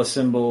symbol,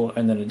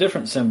 and then a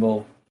different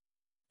symbol,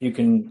 you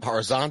can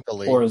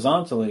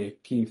horizontally,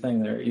 key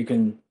thing there, you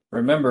can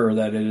remember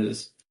that it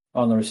is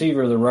on the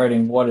receiver, the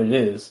writing what it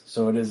is.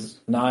 So it is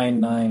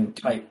 99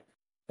 type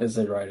as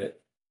they write it.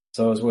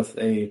 So as with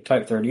a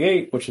Type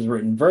 38, which is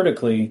written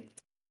vertically,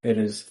 it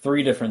is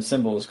three different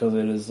symbols because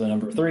it is the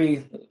number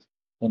 3,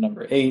 the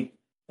number 8,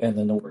 and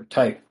then the word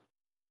type.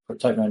 For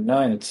Type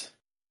 99, it's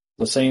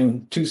the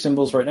same two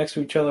symbols right next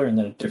to each other and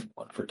then a different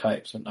one for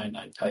type, so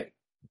 99 type.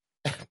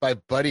 My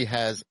buddy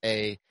has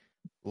a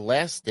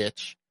last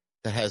stitch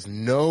that has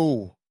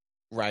no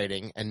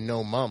writing and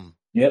no mum.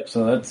 Yep,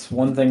 so that's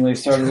one thing they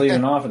started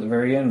leaving off at the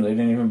very end. They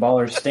didn't even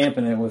bother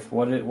stamping it with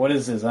what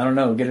is this? I don't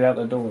know. Get it out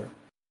the door.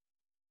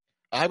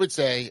 I would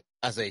say,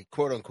 as a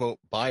quote-unquote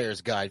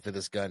buyer's guide for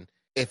this gun,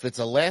 if it's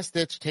a last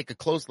stitch, take a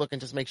close look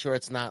and just make sure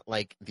it's not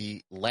like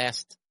the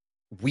last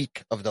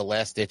week of the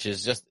last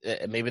stitches. Just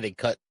maybe they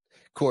cut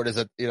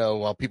quarters,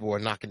 while people were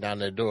knocking down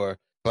their door.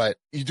 But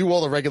you do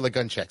all the regular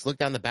gun checks. Look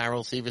down the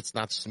barrel, see if it's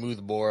not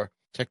smooth bore.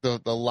 Check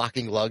the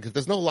locking lug. If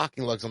there's no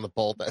locking lugs on the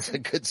bolt, that's a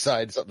good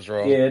sign something's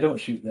wrong. Yeah, don't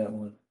shoot that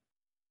one.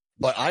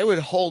 But I would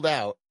hold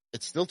out.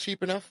 It's still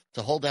cheap enough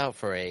to hold out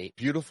for a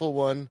beautiful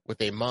one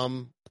with a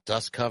mum,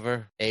 dust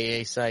cover,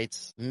 AA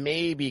sights.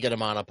 Maybe you get a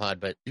monopod,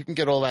 but you can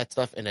get all that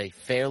stuff in a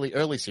fairly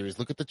early series.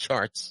 Look at the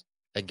charts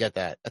and get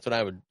that. That's what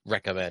I would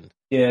recommend.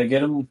 Yeah,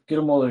 get them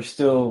while they're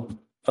still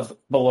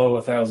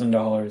below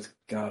 $1,000.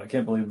 God, I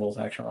can't believe bolt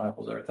action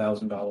rifles are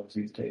 $1,000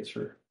 these days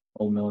for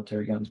old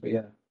military guns. But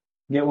yeah,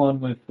 get one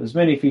with as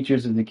many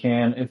features as you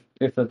can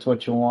if that's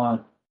what you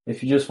want.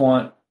 If you just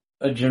want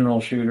a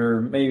general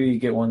shooter, maybe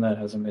get one that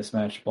has a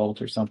mismatched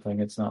bolt or something.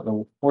 It's not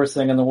the worst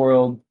thing in the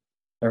world.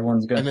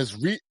 Everyone's gonna.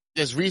 And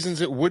there's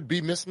reasons it would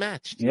be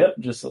mismatched. Yep,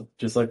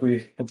 just like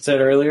we had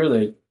said earlier,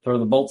 they throw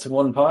the bolts in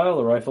one pile,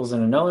 the rifles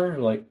in another.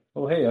 Like,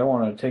 oh hey, I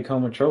want to take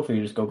home a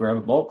trophy. Just go grab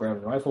a bolt, grab a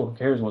rifle. Who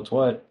cares what's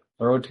what?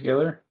 Throw it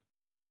together.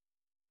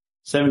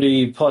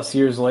 70 plus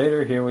years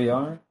later, here we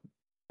are.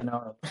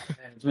 No,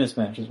 it's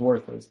mismatch. It's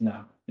worthless.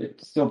 No,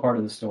 it's still part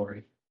of the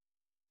story.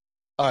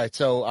 All right,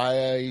 so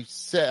I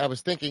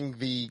was thinking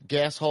the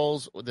gas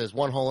holes. There's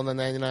one hole in the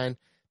 99.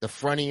 The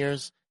front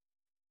ears,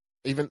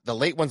 even the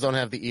late ones don't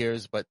have the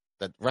ears, but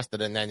the rest of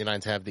the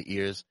 99s have the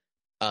ears.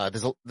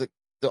 The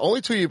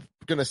only two you're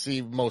gonna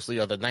see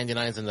mostly are the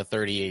 99s and the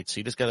 38s. So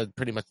you just gotta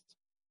pretty much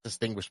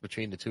distinguish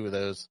between the two of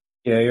those.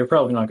 Yeah, you're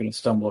probably not going to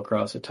stumble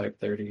across a Type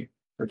 30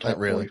 or Type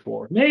really.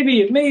 44.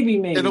 Maybe.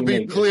 It'll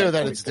be clear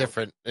that it's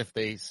different if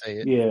they say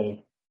it.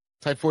 Yeah.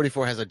 Type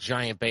 44 has a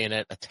giant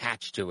bayonet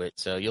attached to it,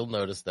 so you'll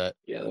notice that.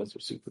 Yeah, those are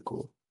super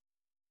cool.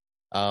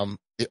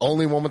 The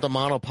only one with the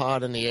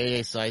monopod and the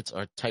AA sights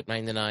are Type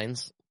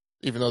 99s.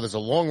 Even though there's a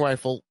long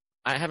rifle,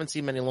 I haven't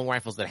seen many long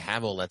rifles that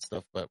have all that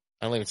stuff, but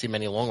I don't even see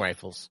many long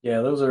rifles.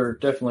 Yeah, those are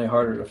definitely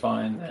harder to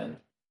find than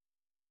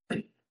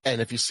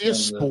And if you see a the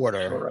short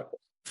sporter, rifle.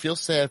 feel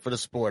sad for the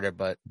sporter,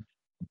 but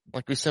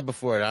like we said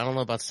before, I don't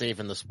know about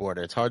saving the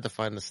sporter. It's hard to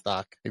find the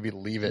stock. Maybe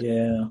leave it.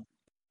 Yeah.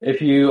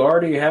 If you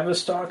already have a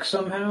stock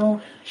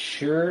somehow,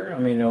 sure. I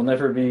mean, it'll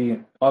never be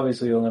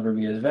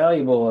as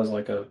valuable as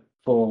like a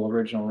full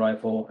original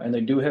rifle. And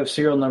they do have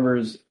serial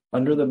numbers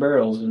under the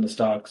barrels in the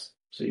stocks,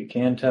 so you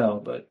can tell.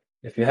 But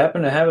if you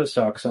happen to have a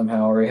stock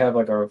somehow, or you have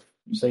like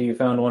say you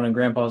found one in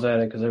Grandpa's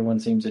attic, because everyone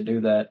seems to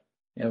do that.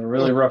 You have a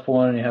really rough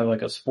one, and you have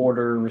like a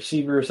sporter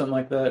receiver or something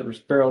like that,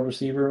 barrel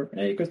receiver.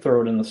 Yeah, you could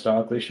throw it in the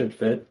stock. They should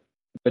fit.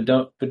 But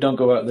don't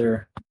go out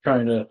there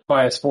trying to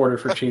buy a sporter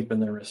for cheap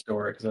and then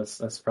restore it, because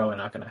that's probably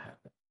not going to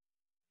happen.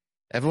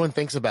 Everyone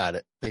thinks about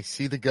it. They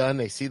see the gun,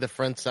 they see the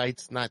front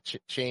sights, not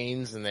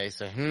chains, and they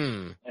say,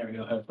 There we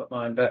go. I have to put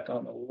mine back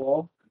on the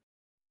wall.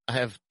 I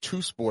have 2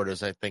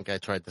 sporters I think I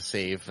tried to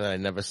save that I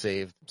never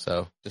saved.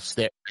 So just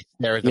stare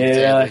at them Yeah,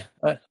 sadly.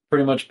 I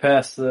pretty much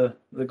passed the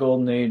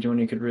golden age when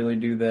you could really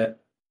do that.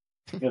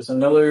 There's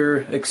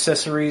another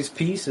accessories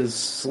piece is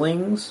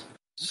slings.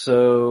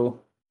 So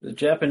the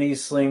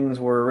Japanese slings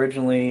were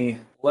originally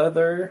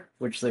leather,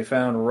 which they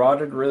found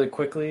rotted really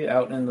quickly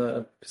out in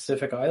the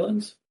Pacific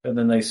Islands. And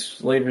then they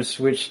later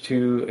switched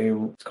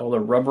to it's called a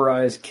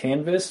rubberized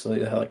canvas. So they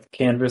had like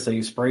canvas that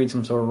you sprayed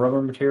some sort of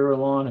rubber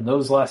material on, and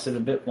those lasted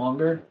a bit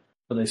longer,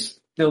 but they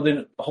still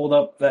didn't hold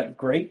up that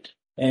great.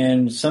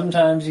 And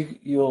sometimes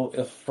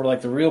if for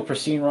like the real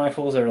pristine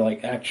rifles that are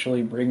like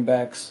actually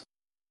bringbacks,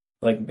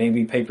 like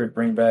maybe papered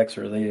bringbacks,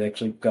 or they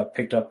actually got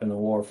picked up in the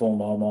war, full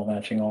mall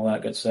matching, all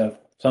that good stuff.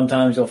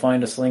 Sometimes you'll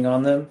find a sling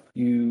on them.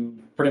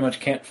 You pretty much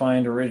can't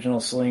find original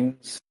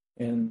slings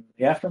in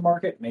the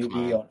aftermarket.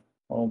 Maybe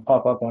I'll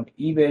pop up on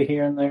eBay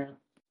here and there.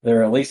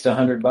 They're at least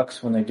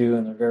 $100 when they do,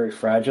 and they're very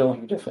fragile.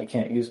 You definitely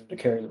can't use them to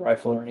carry the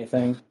rifle or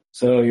anything.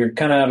 So you're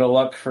kind of out of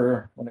luck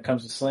for when it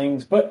comes to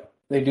slings, but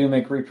they do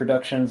make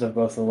reproductions of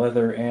both the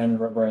leather and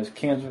rubberized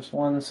canvas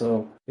ones.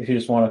 So if you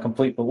just want to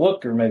complete the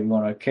look, or maybe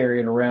want to carry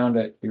it around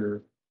at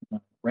your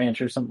ranch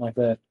or something like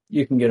that,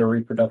 you can get a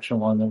reproduction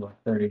one. They're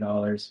like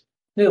 $30.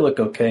 They look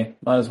okay.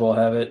 Might as well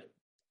have it.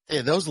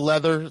 Yeah, those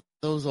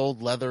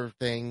old leather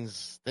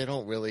things, they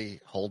don't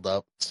really hold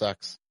up.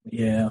 Sucks.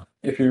 Yeah.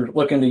 If you're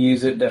looking to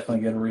use it,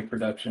 definitely get a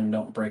reproduction.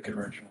 Don't break an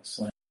original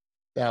sling.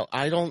 Now,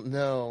 I don't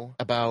know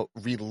about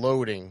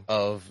reloading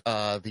of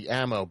the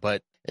ammo,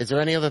 but is there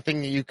any other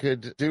thing that you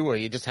could do, or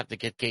you just have to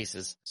get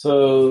cases?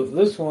 So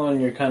this one,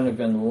 you're kind of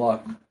in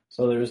luck.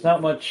 So there's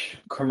not much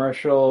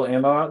commercial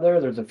ammo out there.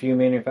 There's a few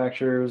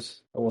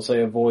manufacturers. I will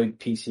say avoid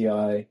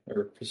PCI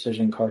or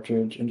Precision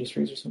Cartridge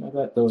Industries or something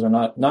like that. Those are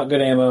not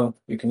good ammo.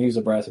 You can use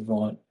the brass if you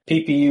want.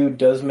 PPU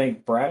does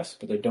make brass,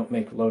 but they don't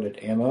make loaded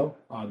ammo,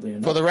 oddly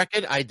enough. For the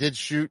record, I did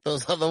shoot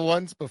those other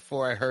ones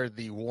before I heard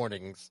the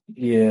warnings.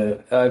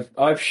 Yeah,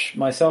 I've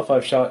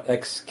shot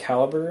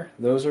Excalibur.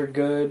 Those are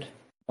good.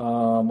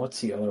 What's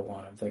the other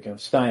one I'm thinking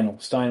of?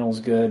 Steinel's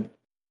good.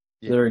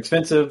 Yeah. They're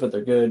expensive, but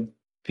they're good.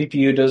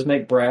 PPU does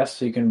make brass,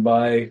 so you can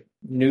buy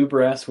new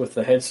brass with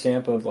the head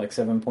stamp of like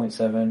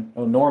 7.7.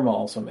 Oh, Norma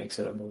also makes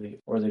it, I believe.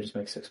 Or they just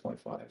make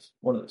 6.5s.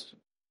 One of those two.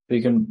 So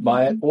you can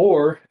buy it,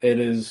 or it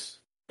is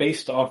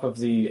based off of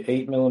the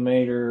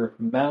 8mm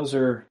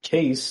Mauser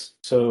case.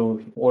 So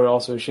what it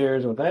also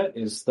shares with that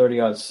is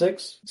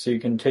 30-06. So you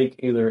can take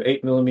either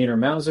 8mm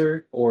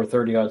Mauser or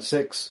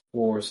 30-06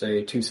 or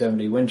say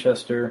 270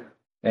 Winchester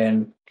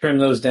and trim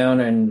those down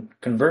and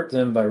convert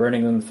them by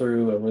running them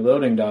through a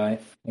reloading die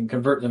and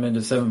convert them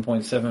into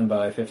 7.7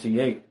 by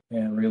 58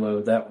 and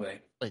reload that way.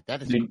 Wait,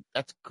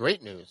 that's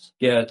great news.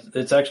 Yeah,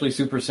 it's actually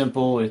super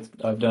simple.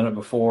 I've done it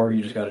before.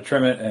 You just got to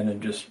trim it and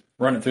then just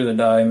run it through the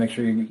die. Make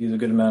sure you use a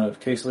good amount of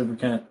case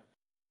lubricant,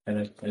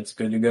 and it's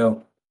good to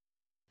go.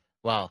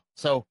 Wow.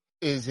 So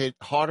is it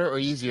harder or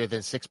easier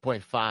than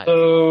 6.5?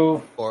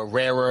 So, or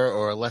rarer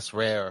or less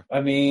rare?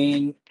 I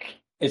mean,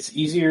 it's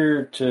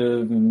easier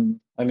to...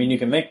 I mean, you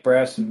can make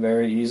brass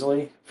very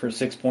easily. For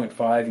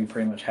 6.5, you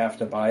pretty much have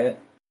to buy it,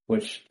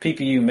 which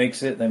PPU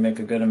makes it. They make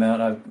a good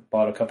amount. I've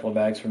bought a couple of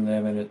bags from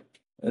them, and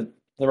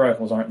the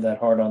rifles aren't that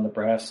hard on the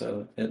brass,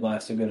 so it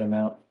lasts a good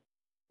amount.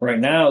 Right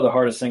now, the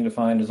hardest thing to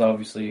find is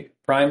obviously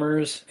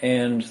primers,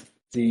 and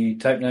the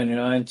Type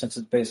 99, since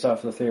it's based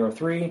off of the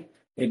 303,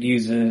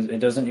 it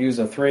doesn't use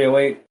a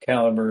 308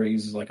 caliber. It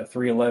uses like a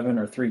 311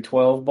 or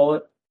 312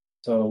 bullet,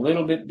 so a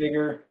little bit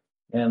bigger,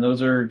 and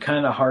those are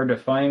kind of hard to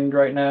find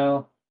right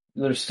now.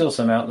 There's still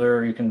some out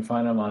there. You can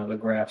find them on the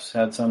Graphs.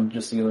 Had some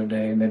just the other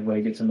day.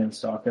 Midway gets them in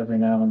stock every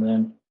now and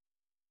then.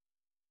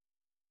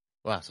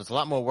 Wow, so it's a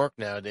lot more work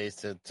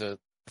nowadays to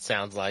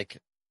sounds like.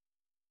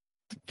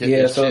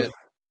 Yeah, so if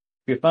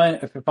you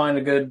find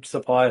a good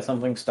supply of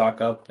something,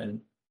 stock up. And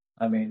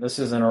I mean, this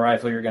isn't a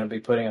rifle you're going to be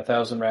putting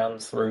 1,000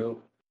 rounds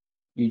through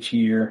each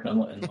year,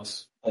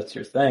 unless that's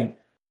your thing.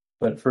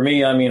 But for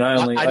me, I mean, I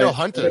know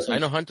hunters. I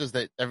know hunters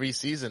that every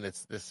season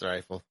it's this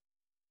rifle.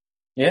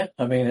 Yeah,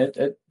 I mean,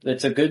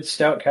 it's a good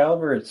stout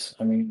caliber. It's,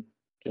 I mean,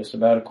 just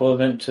about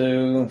equivalent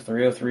to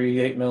 303,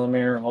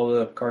 8mm, all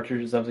the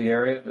cartridges of the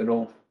area.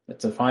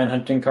 It's a fine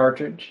hunting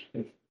cartridge.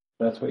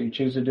 That's what you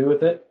choose to do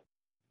with it?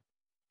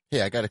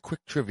 Hey, I got a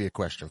quick trivia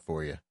question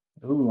for you.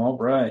 Ooh, all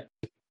right.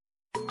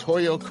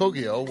 Toyo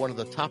Kogyo, one of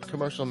the top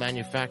commercial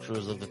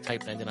manufacturers of the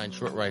Type 99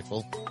 short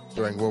rifle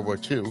during World War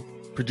II,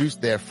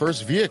 produced their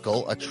first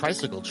vehicle, a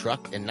tricycle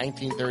truck, in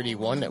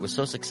 1931 that was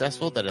so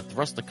successful that it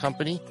thrust the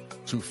company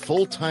to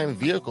full-time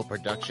vehicle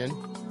production,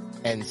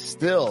 and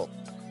still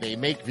they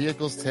make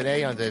vehicles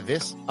today under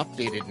this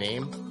updated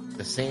name,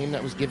 the same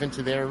that was given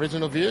to their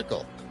original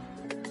vehicle.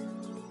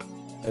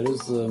 That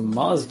is the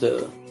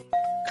Mazda.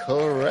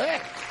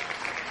 Correct.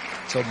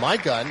 So my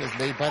gun is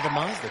made by the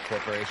Mazda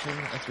Corporation.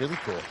 That's really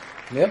cool.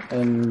 Yep,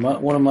 and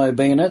one of my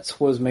bayonets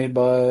was made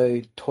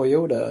by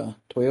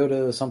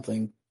Toyota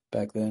something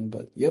back then.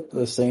 But yep,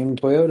 the same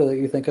Toyota that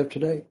you think of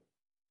today.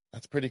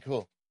 That's pretty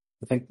cool.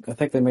 I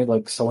think they made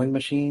like sewing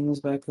machines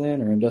back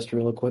then or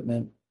industrial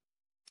equipment.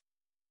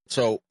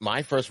 So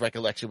my first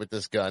recollection with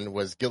this gun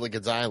was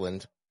Gilligan's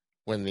Island,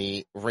 when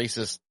the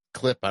racist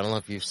clip, I don't know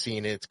if you've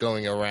seen it, it's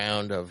going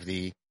around, of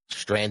the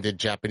stranded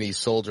Japanese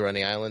soldier on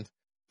the island.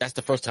 That's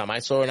the first time I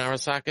saw an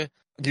Arisaka.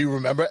 Do you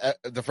remember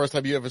the first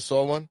time you ever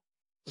saw one?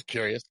 Just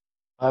curious.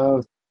 I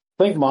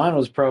think mine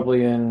was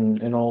probably in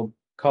an old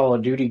Call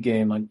of Duty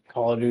game, like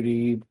Call of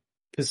Duty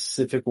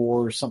Pacific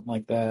War or something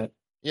like that.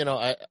 You know,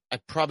 I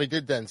probably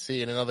did then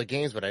see it in other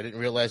games, but I didn't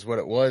realize what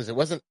it was. It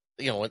wasn't,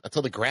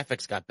 until the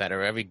graphics got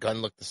better. Every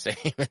gun looked the same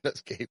in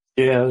this game.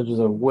 Yeah, it was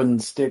just a wooden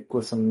stick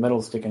with some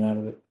metal sticking out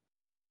of it.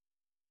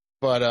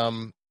 But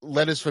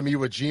Letters from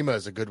Iwo Jima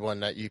is a good one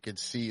that you could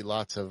see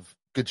lots of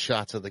good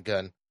shots of the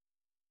gun.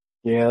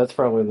 Yeah, that's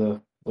probably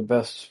the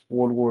best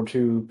World War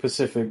II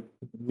Pacific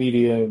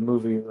media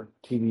movie or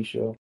TV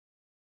show.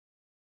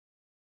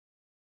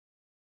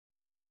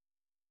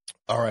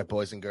 All right,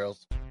 boys and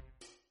girls.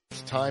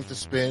 It's time to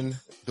spin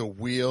the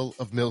Wheel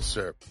of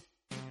Milsurp.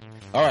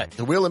 All right,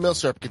 the Wheel of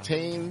Milsurp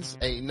contains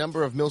a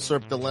number of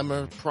Milsurp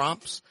dilemma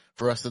prompts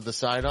for us to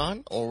decide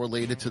on, all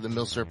related to the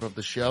Milsurp of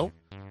the show,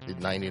 the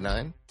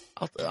 99.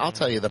 I'll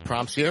tell you the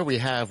prompts here. We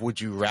have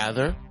Would You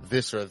Rather,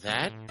 This or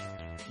That.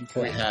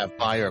 Okay. We have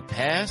Buy or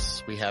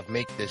Pass. We have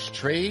Make This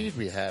Trade.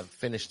 We have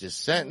Finish This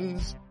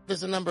Sentence.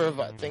 There's a number of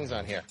things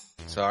on here.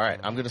 So, all right,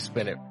 I'm going to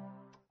spin it.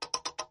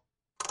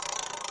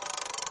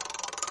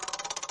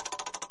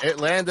 It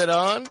landed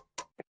on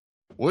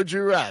Would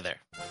You Rather.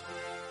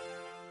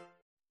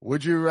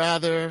 Would you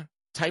rather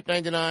Type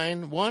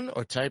 99 1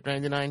 or Type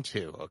 99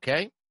 2,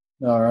 okay?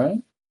 All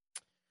right.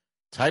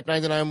 Type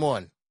 99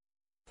 1.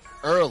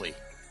 Early.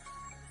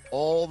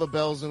 All the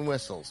bells and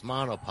whistles.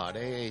 Monopod,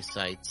 AA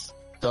sights,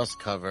 dust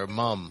cover,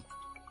 mum.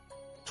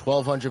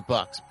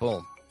 $1,200.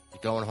 Boom.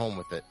 You're going home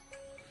with it.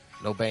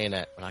 No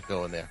bayonet. We're not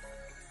going there.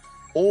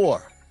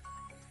 Or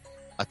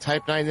a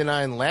Type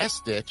 99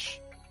 last ditch,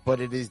 but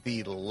it is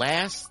the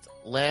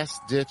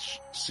last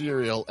ditch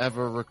serial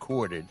ever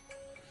recorded.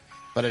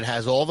 But it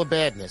has all the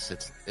badness.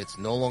 It's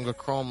no longer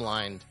chrome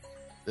lined.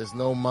 There's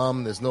no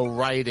mum. There's no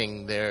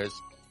writing. There's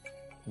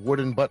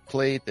wooden butt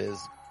plate. The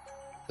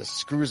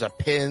screws are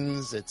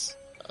pins. It's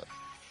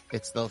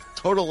the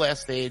total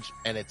last stage,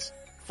 and it's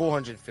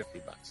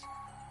 $450.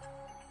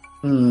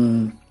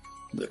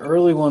 The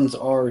early ones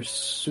are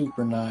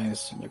super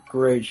nice. They're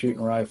great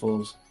shooting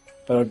rifles,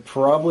 but I'd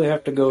probably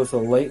have to go with the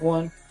late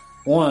one.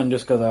 One,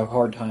 just because I have a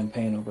hard time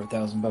paying over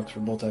 $1,000 for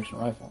a bolt-action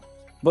rifle,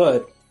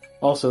 but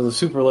also the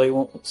super late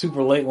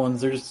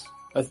ones.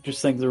 I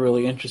just think they're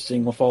really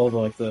interesting with all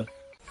of the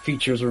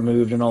features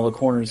removed and all the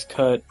corners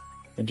cut,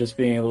 and just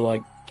being able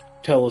to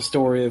tell a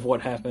story of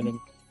what happened and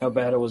how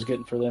bad it was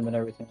getting for them and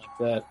everything like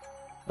that.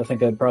 I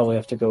think I'd probably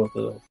have to go with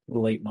the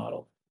late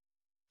model.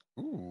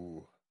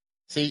 Ooh.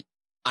 See,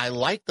 I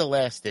like the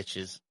last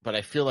stitches, but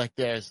I feel like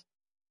there's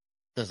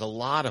a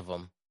lot of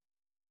them.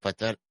 But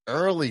that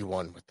early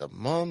one with the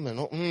mum and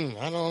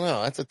I don't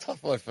know. That's a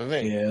tough one for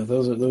me. Yeah,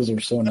 those are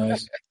so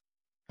nice.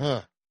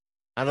 Huh.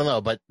 I don't know,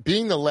 but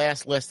being the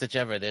last stitch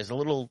ever, there's a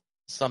little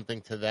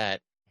something to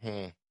that.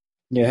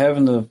 Yeah,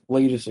 having the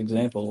latest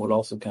example would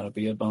also kind of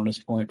be a bonus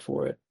point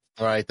for it.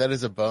 All right, that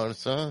is a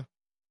bonus.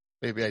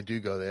 Maybe I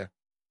do go there.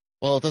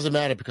 Well, it doesn't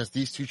matter because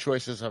these two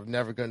choices are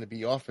never going to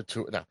be offered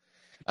to it. No,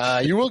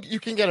 you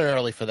can get it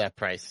early for that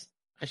price.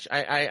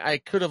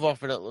 I could have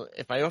offered it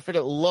if I offered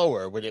it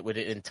lower. Would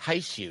it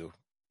entice you?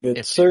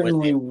 It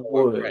certainly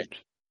would. Right?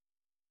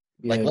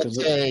 Yeah, let's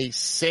say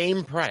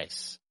same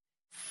price,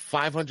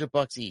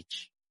 $500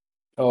 each.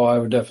 Oh, I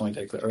would definitely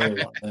take the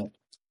early one then.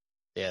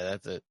 Yeah,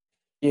 that's it.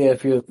 Yeah,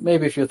 if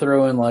you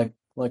throw in like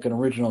an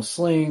original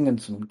sling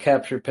and some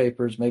capture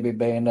papers, maybe a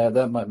bayonet,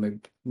 that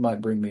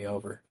might bring me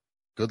over.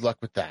 Good luck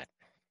with that.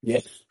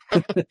 Yeah,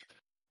 that'd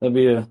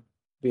be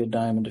a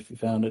diamond if you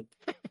found it.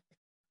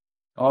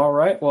 All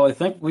right. Well, I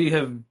think we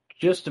have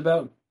just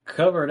about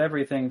covered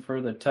everything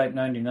for the Type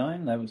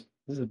 99. This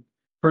is a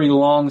pretty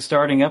long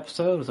starting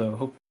episode,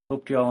 so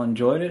hope y'all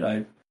enjoyed it.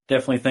 I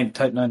definitely think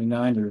Type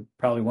 99s are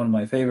probably one of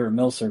my favorite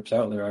milsurps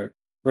out there. I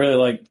really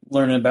like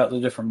learning about the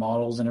different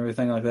models and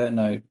everything like that,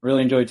 and I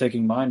really enjoy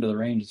taking mine to the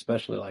range,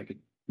 especially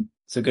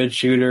it's a good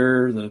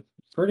shooter.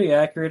 Pretty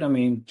accurate. I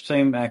mean,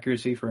 same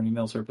accuracy for any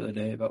milsurp of the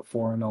day, about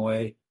 4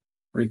 MOA.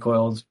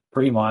 Recoil's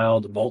pretty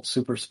mild. The bolt's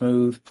super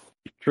smooth.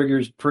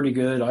 Trigger's pretty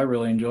good. I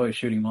really enjoy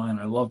shooting mine.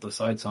 I love the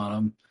sights on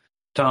them.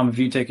 Tom, have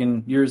you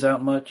taken yours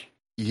out much?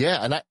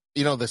 Yeah, and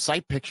the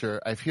sight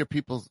picture, I hear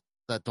people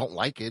that don't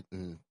like it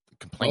and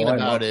complain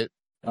about it.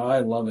 I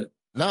love it.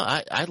 No,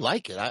 I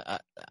like it. I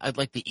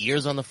like the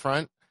ears on the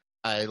front.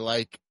 I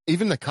like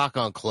even the cock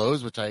on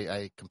close, which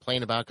I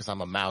complain about because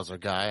I'm a Mauser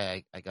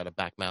guy. I got a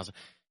back Mauser.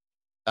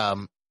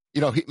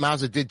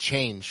 Mauser did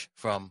change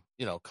from,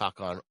 cock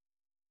on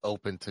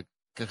open to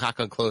cock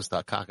on close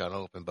to cock on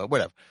open, but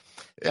whatever.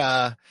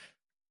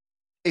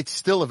 It's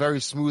still a very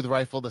smooth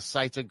rifle. The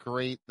sights are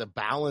great. The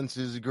balance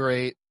is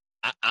great.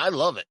 I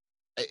love it.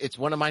 It's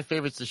one of my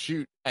favorites to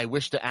shoot. I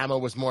wish the ammo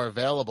was more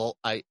available.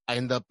 I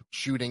end up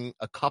shooting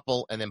a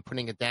couple and then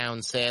putting it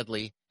down,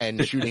 sadly,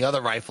 and shooting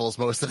other rifles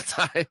most of the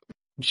time.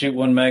 Shoot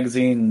one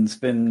magazine and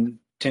spend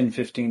 $10,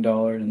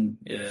 $15, and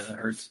yeah, that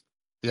hurts.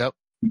 Yep.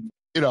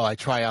 I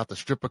try out the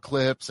stripper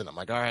clips, and I'm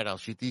like, all right, I'll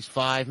shoot these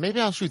 5.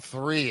 Maybe I'll shoot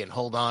 3 and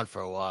hold on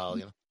for a while,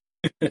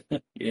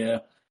 Yeah.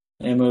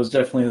 Ammo is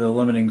definitely the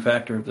limiting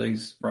factor of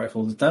these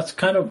rifles. That's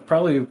kind of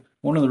probably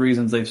one of the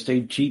reasons they've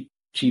stayed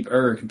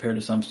cheaper compared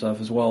to some stuff,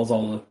 as well as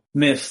all the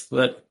myths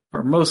that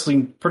are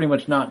mostly pretty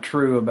much not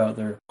true about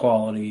their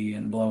quality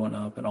and blowing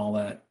up and all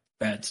that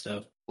bad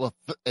stuff. Well,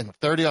 and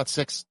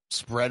 30-06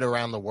 spread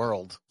around the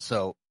world,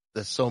 so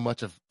there's so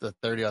much of the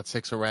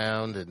 30-06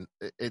 around, and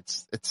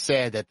it's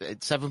sad that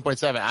it's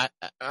 7.7.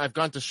 I've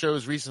gone to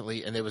shows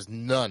recently, and there was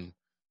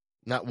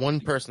not one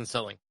person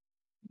selling.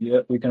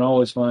 Yep, we can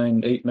always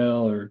find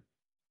 8mm or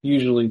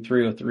usually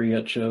 303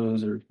 at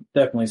shows, or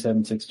definitely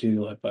 7.62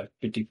 like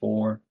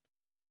 554.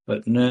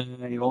 But no,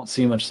 you won't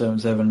see much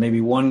 7.7.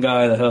 Maybe one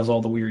guy that has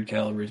all the weird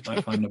calibers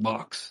might find a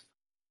box.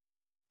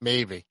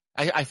 Maybe.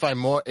 I find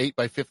more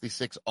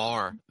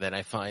 8x56R than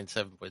I find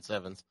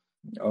 7.7s.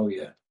 Oh,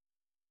 yeah.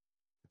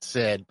 It's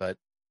sad, but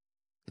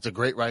it's a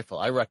great rifle.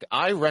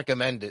 I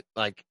recommend it,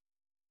 like,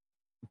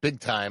 big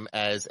time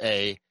as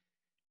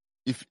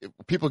if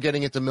people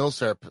getting into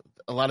Milsurp,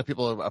 a lot of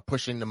people are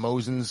pushing the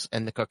Mosins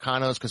and the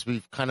Carcanos because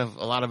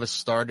a lot of us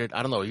started,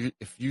 I don't know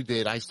if you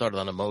did, I started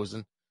on a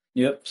Mosin.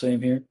 Yep,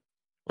 same here.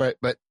 Right,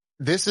 but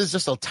this is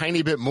just a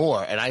tiny bit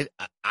more, and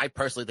I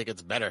personally think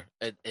it's better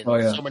in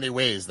so many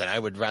ways that I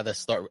would rather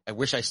start. I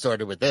wish I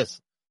started with this.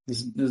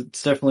 It's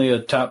definitely a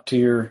top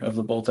tier of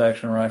the bolt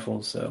action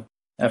rifles. So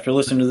after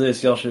listening to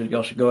this, y'all should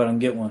go out and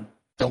get one.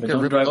 Don't get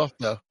ripped off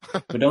though.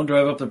 But don't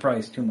drive up the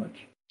price too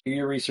much. Do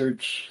your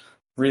research.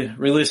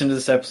 Re-listen to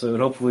this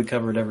episode. Hopefully we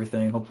covered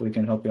everything. Hopefully we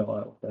can help y'all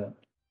out with that.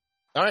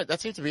 All right,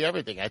 that seems to be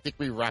everything. I think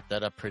we wrapped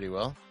that up pretty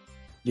well.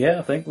 Yeah,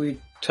 I think we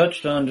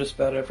touched on just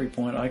about every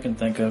point I can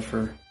think of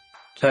for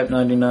Type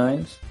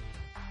 99s.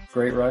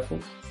 Great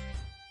rifles.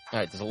 All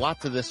right, there's a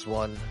lot to this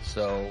one,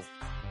 so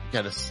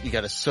you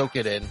gotta soak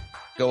it in.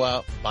 Go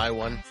out, buy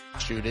one,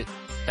 shoot it,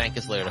 thank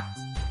us later.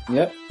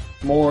 Yep,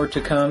 more to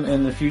come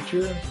in the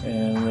future,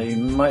 and they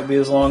might be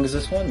as long as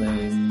this one.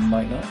 They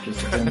might not.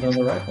 Just depends on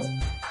the rifle.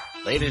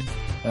 Later.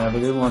 Have a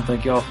good one.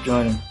 Thank y'all for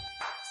joining.